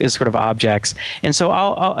sort of objects. And so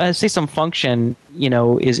I'll say some function,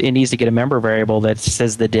 it needs to get a member variable that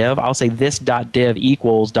says the div. I'll say this .div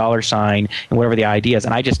equals $sign and whatever the ID is.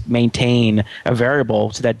 And I just maintain a variable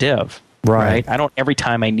to that div. Right. I don't every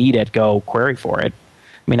time I need it go query for it.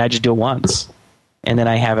 I mean, I just do it once. And then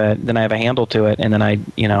I have a handle to it, and then I,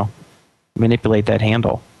 manipulate that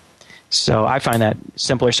handle. So I find that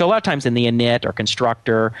simpler. So a lot of times in the init or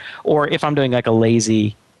constructor, or if I'm doing like a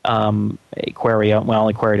lazy query, well, I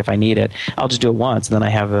only query it if I need it, I'll just do it once, and then I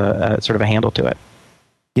have a sort of a handle to it.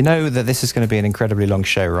 You know that this is going to be an incredibly long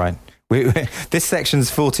show, right? This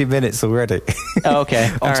section's 40 minutes already. Oh,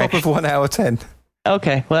 okay. On top of 1 hour 10.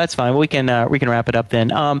 Okay, well that's fine. We can wrap it up then.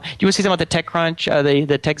 Do you want to say something about the TechCrunch,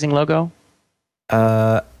 the techzing logo?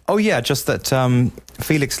 Oh yeah, just that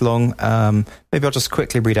Felix Long. Maybe I'll just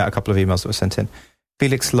quickly read out a couple of emails that were sent in.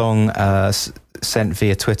 Felix Long sent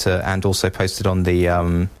via Twitter and also posted on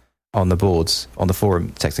the boards on the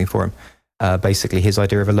forum, techzing forum. Basically, his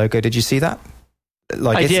idea of a logo. Did you see that?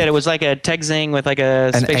 I did. It was like a techzing with like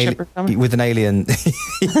a spaceship or something. With an alien.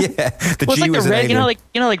 Yeah, the well, G like was an alien.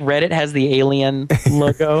 Like Reddit has the alien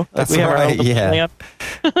logo. That's we have right. Yeah.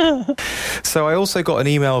 Alien. So I also got an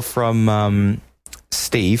email from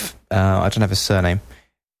Steve. I don't have his surname.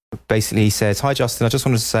 Basically, he says, "Hi Justin, I just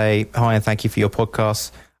wanted to say hi and thank you for your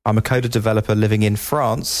podcast. I'm a coder developer living in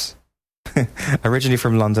France, originally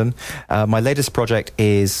from London. My latest project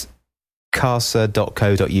is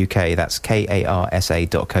karsa.co.uk. That's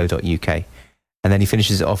karsa.co.uk. And then he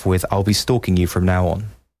finishes it off with, I'll be stalking you from now on.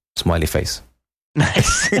 Smiley face.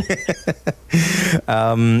 Nice.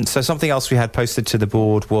 So something else we had posted to the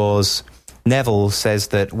board was Neville says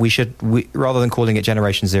that we rather than calling it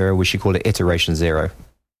Generation 0, we should call it Iteration 0.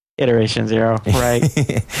 Iteration 0, right.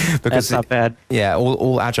 Because that's not bad. Yeah,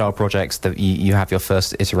 all agile projects that you have your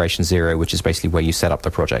first iteration 0, which is basically where you set up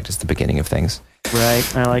the project. It's the beginning of things.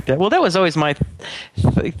 Right, I like that. Well, that was always my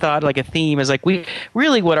thought. Like a theme is like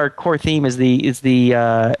what our core theme is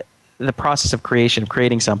the process of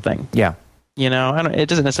creating something. Yeah. It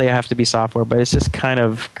doesn't necessarily have to be software, but it's just kind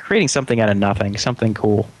of creating something out of nothing, something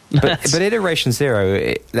cool. But iteration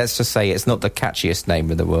 0, let's just say it's not the catchiest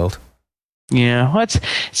name in the world. Yeah, well, it's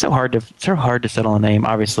so hard to settle a name,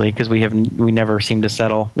 obviously, because we never seem to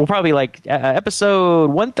settle. We'll probably like episode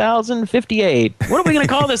 1058. What are we going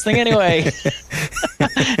to call this thing anyway?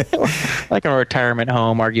 Like a retirement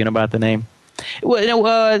home arguing about the name.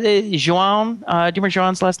 Well, Joan. Do you remember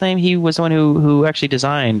Joan's last name? He was the one who actually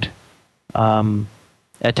designed a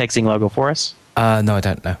techzing logo for us. No, I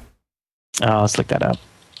don't know. Let's look that up.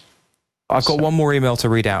 I've got one more email to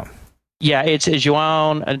read out. Yeah, it's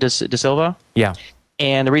João de Silva. Yeah.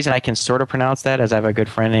 And the reason I can sort of pronounce that is I have a good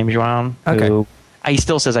friend named João who he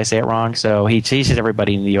still says I say it wrong, so he says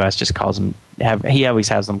everybody in the U.S. just calls him. He always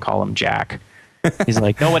has them call him Jack. He's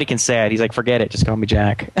like, nobody can say it. He's like, forget it, just call me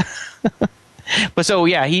Jack. But so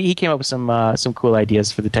yeah, he came up with some cool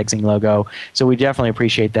ideas for the techzing logo. So we definitely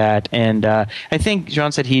appreciate that. And I think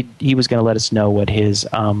John said he was going to let us know what his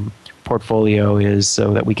portfolio is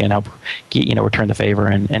so that we can help return the favor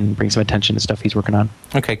and bring some attention to stuff he's working on.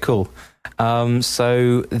 Okay, cool.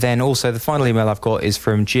 So then also the final email I've got is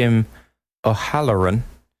from Jim O'Halloran,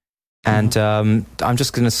 and I'm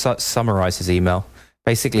just going to summarize his email.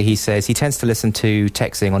 Basically, he says he tends to listen to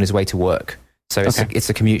techzing on his way to work, so it's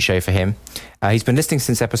a commute show for him. He's been listening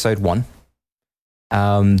since episode 1.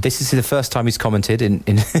 This is the first time he's commented in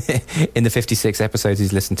the 56 episodes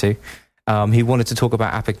he's listened to. He wanted to talk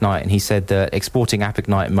about AppIgnite, and he said that exporting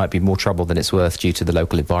AppIgnite might be more trouble than it's worth due to the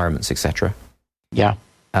local environments, etc. Yeah.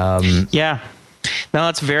 Yeah. No,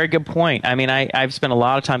 that's a very good point. I mean, I've spent a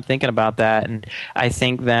lot of time thinking about that, and I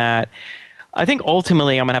think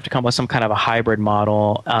ultimately I'm going to have to come up with some kind of a hybrid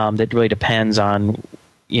model that really depends on,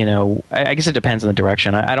 I guess it depends on the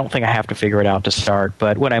direction. I don't think I have to figure it out to start,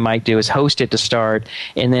 but what I might do is host it to start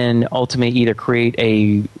and then ultimately either create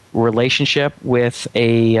a relationship with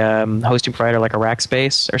a hosting provider like a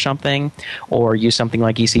Rackspace or something, or use something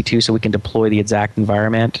like EC2 so we can deploy the exact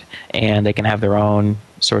environment and they can have their own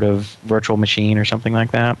sort of virtual machine or something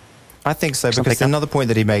like that. I think so, because another point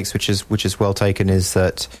that he makes, which is well taken, is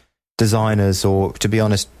that designers, or to be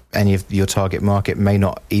honest, any of your target market may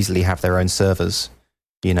not easily have their own servers.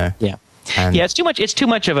 Yeah. Yeah, it's too much. It's too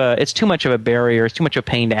much of a. It's too much of a barrier. It's too much of a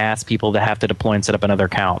pain to ask people to have to deploy and set up another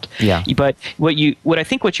account. Yeah. But what you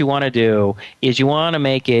want to do is you want to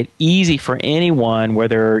make it easy for anyone,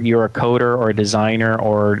 whether you're a coder or a designer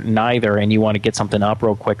or neither, and you want to get something up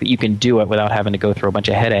real quick, that you can do it without having to go through a bunch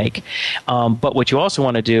of headache. But what you also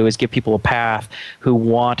want to do is give people a path who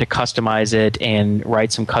want to customize it and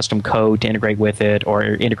write some custom code to integrate with it or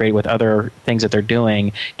integrate with other things that they're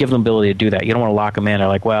doing. Give them the ability to do that. You don't want to lock them in. They're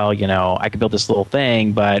like, well, I could build this little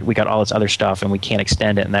thing, but we got all this other stuff and we can't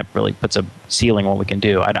extend it, and that really puts a ceiling on what we can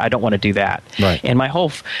do. I don't want to do that. Right. And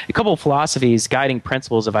a couple of philosophies, guiding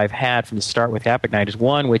principles that I've had from the start with AppIgnite is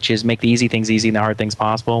one, which is make the easy things easy and the hard things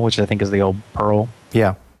possible, which I think is the old Perl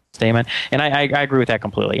statement. And I agree with that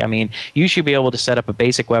completely. I mean, you should be able to set up a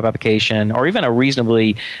basic web application or even a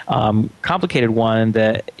reasonably complicated one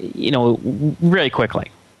that, really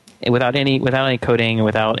quickly, without any coding and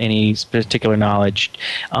without any particular knowledge.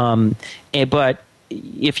 But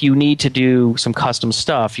if you need to do some custom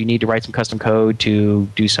stuff, you need to write some custom code to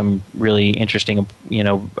do some really interesting,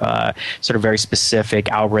 sort of very specific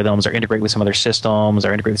algorithms, or integrate with some other systems,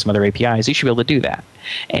 or integrate with some other APIs. You should be able to do that,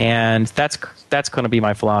 and that's going to be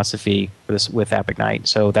my philosophy for this with AppIgnite.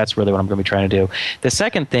 So that's really what I'm going to be trying to do. The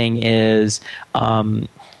second thing is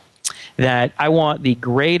that I want the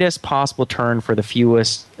greatest possible turn for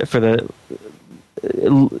the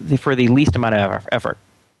least amount of effort.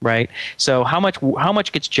 Right. So how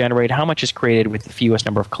much gets generated? How much is created with the fewest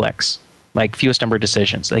number of clicks? Like fewest number of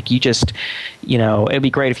decisions. Like it'd be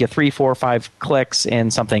great if you have 3, 4, 5 clicks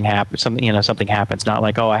and something happens. Something happens. Not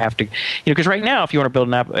like, I have to, because right now, if you want to build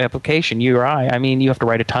an application, you have to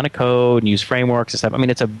write a ton of code and use frameworks and stuff. I mean,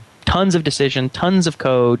 it's tons of decision, tons of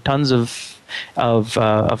code, tons of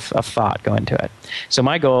thought go into it. So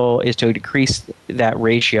my goal is to decrease that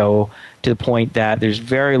ratio to the point that there's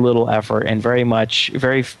very little effort and very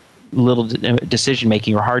little decision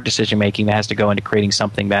making or hard decision making that has to go into creating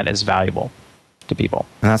something that is valuable to people.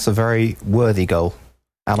 And that's a very worthy goal.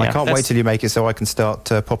 And I can't wait till you make it so I can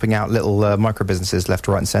start popping out little micro businesses left,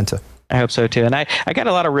 right, and center. I hope so too, and I got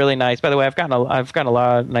a lot of really nice. By the way, I've gotten a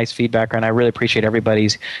lot of nice feedback, and I really appreciate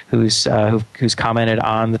everybody's who's commented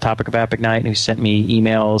on the topic of AppIgnite and who sent me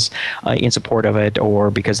emails in support of it,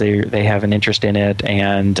 or because they have an interest in it.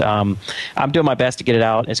 And I'm doing my best to get it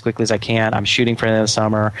out as quickly as I can. I'm shooting for the end of the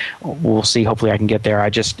summer. We'll see. Hopefully, I can get there.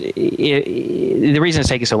 The reason it's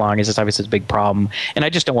taking so long is it's obviously a big problem, and I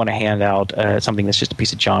just don't want to hand out something that's just a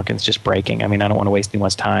piece of junk and it's just breaking. I mean, I don't want to waste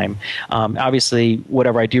anyone's time. Obviously,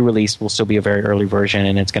 whatever I do release will still be a very early version,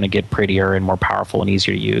 and it's going to get prettier and more powerful and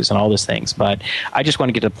easier to use and all those things. But I just want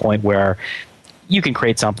to get to the point where you can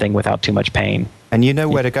create something without too much pain. And you know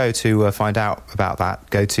where to go to find out about that.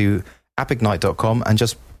 Go to appignite.com and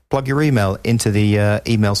just plug your email into the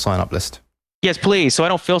email sign-up list. Yes, please. So I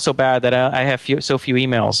don't feel so bad that I have so few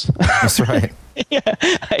emails. That's right. Yeah.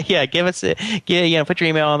 Put your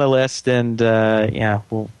email on the list, and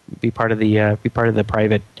we'll be part of the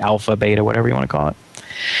private alpha, beta, whatever you want to call it.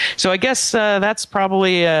 So I guess that's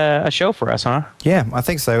probably a show for us, huh? Yeah, I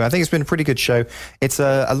think so. I think it's been a pretty good show. It's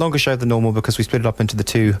a longer show than normal because we split it up into the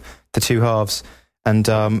two halves, and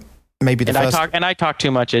maybe the first. I talk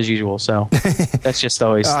too much as usual, so that's just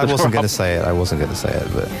always. I wasn't going to say it,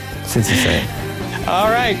 but since you say it.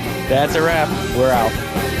 All right, that's a wrap. We're out.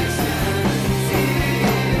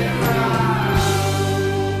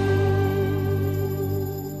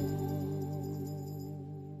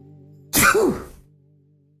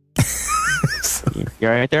 You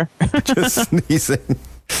all right there? Just sneezing.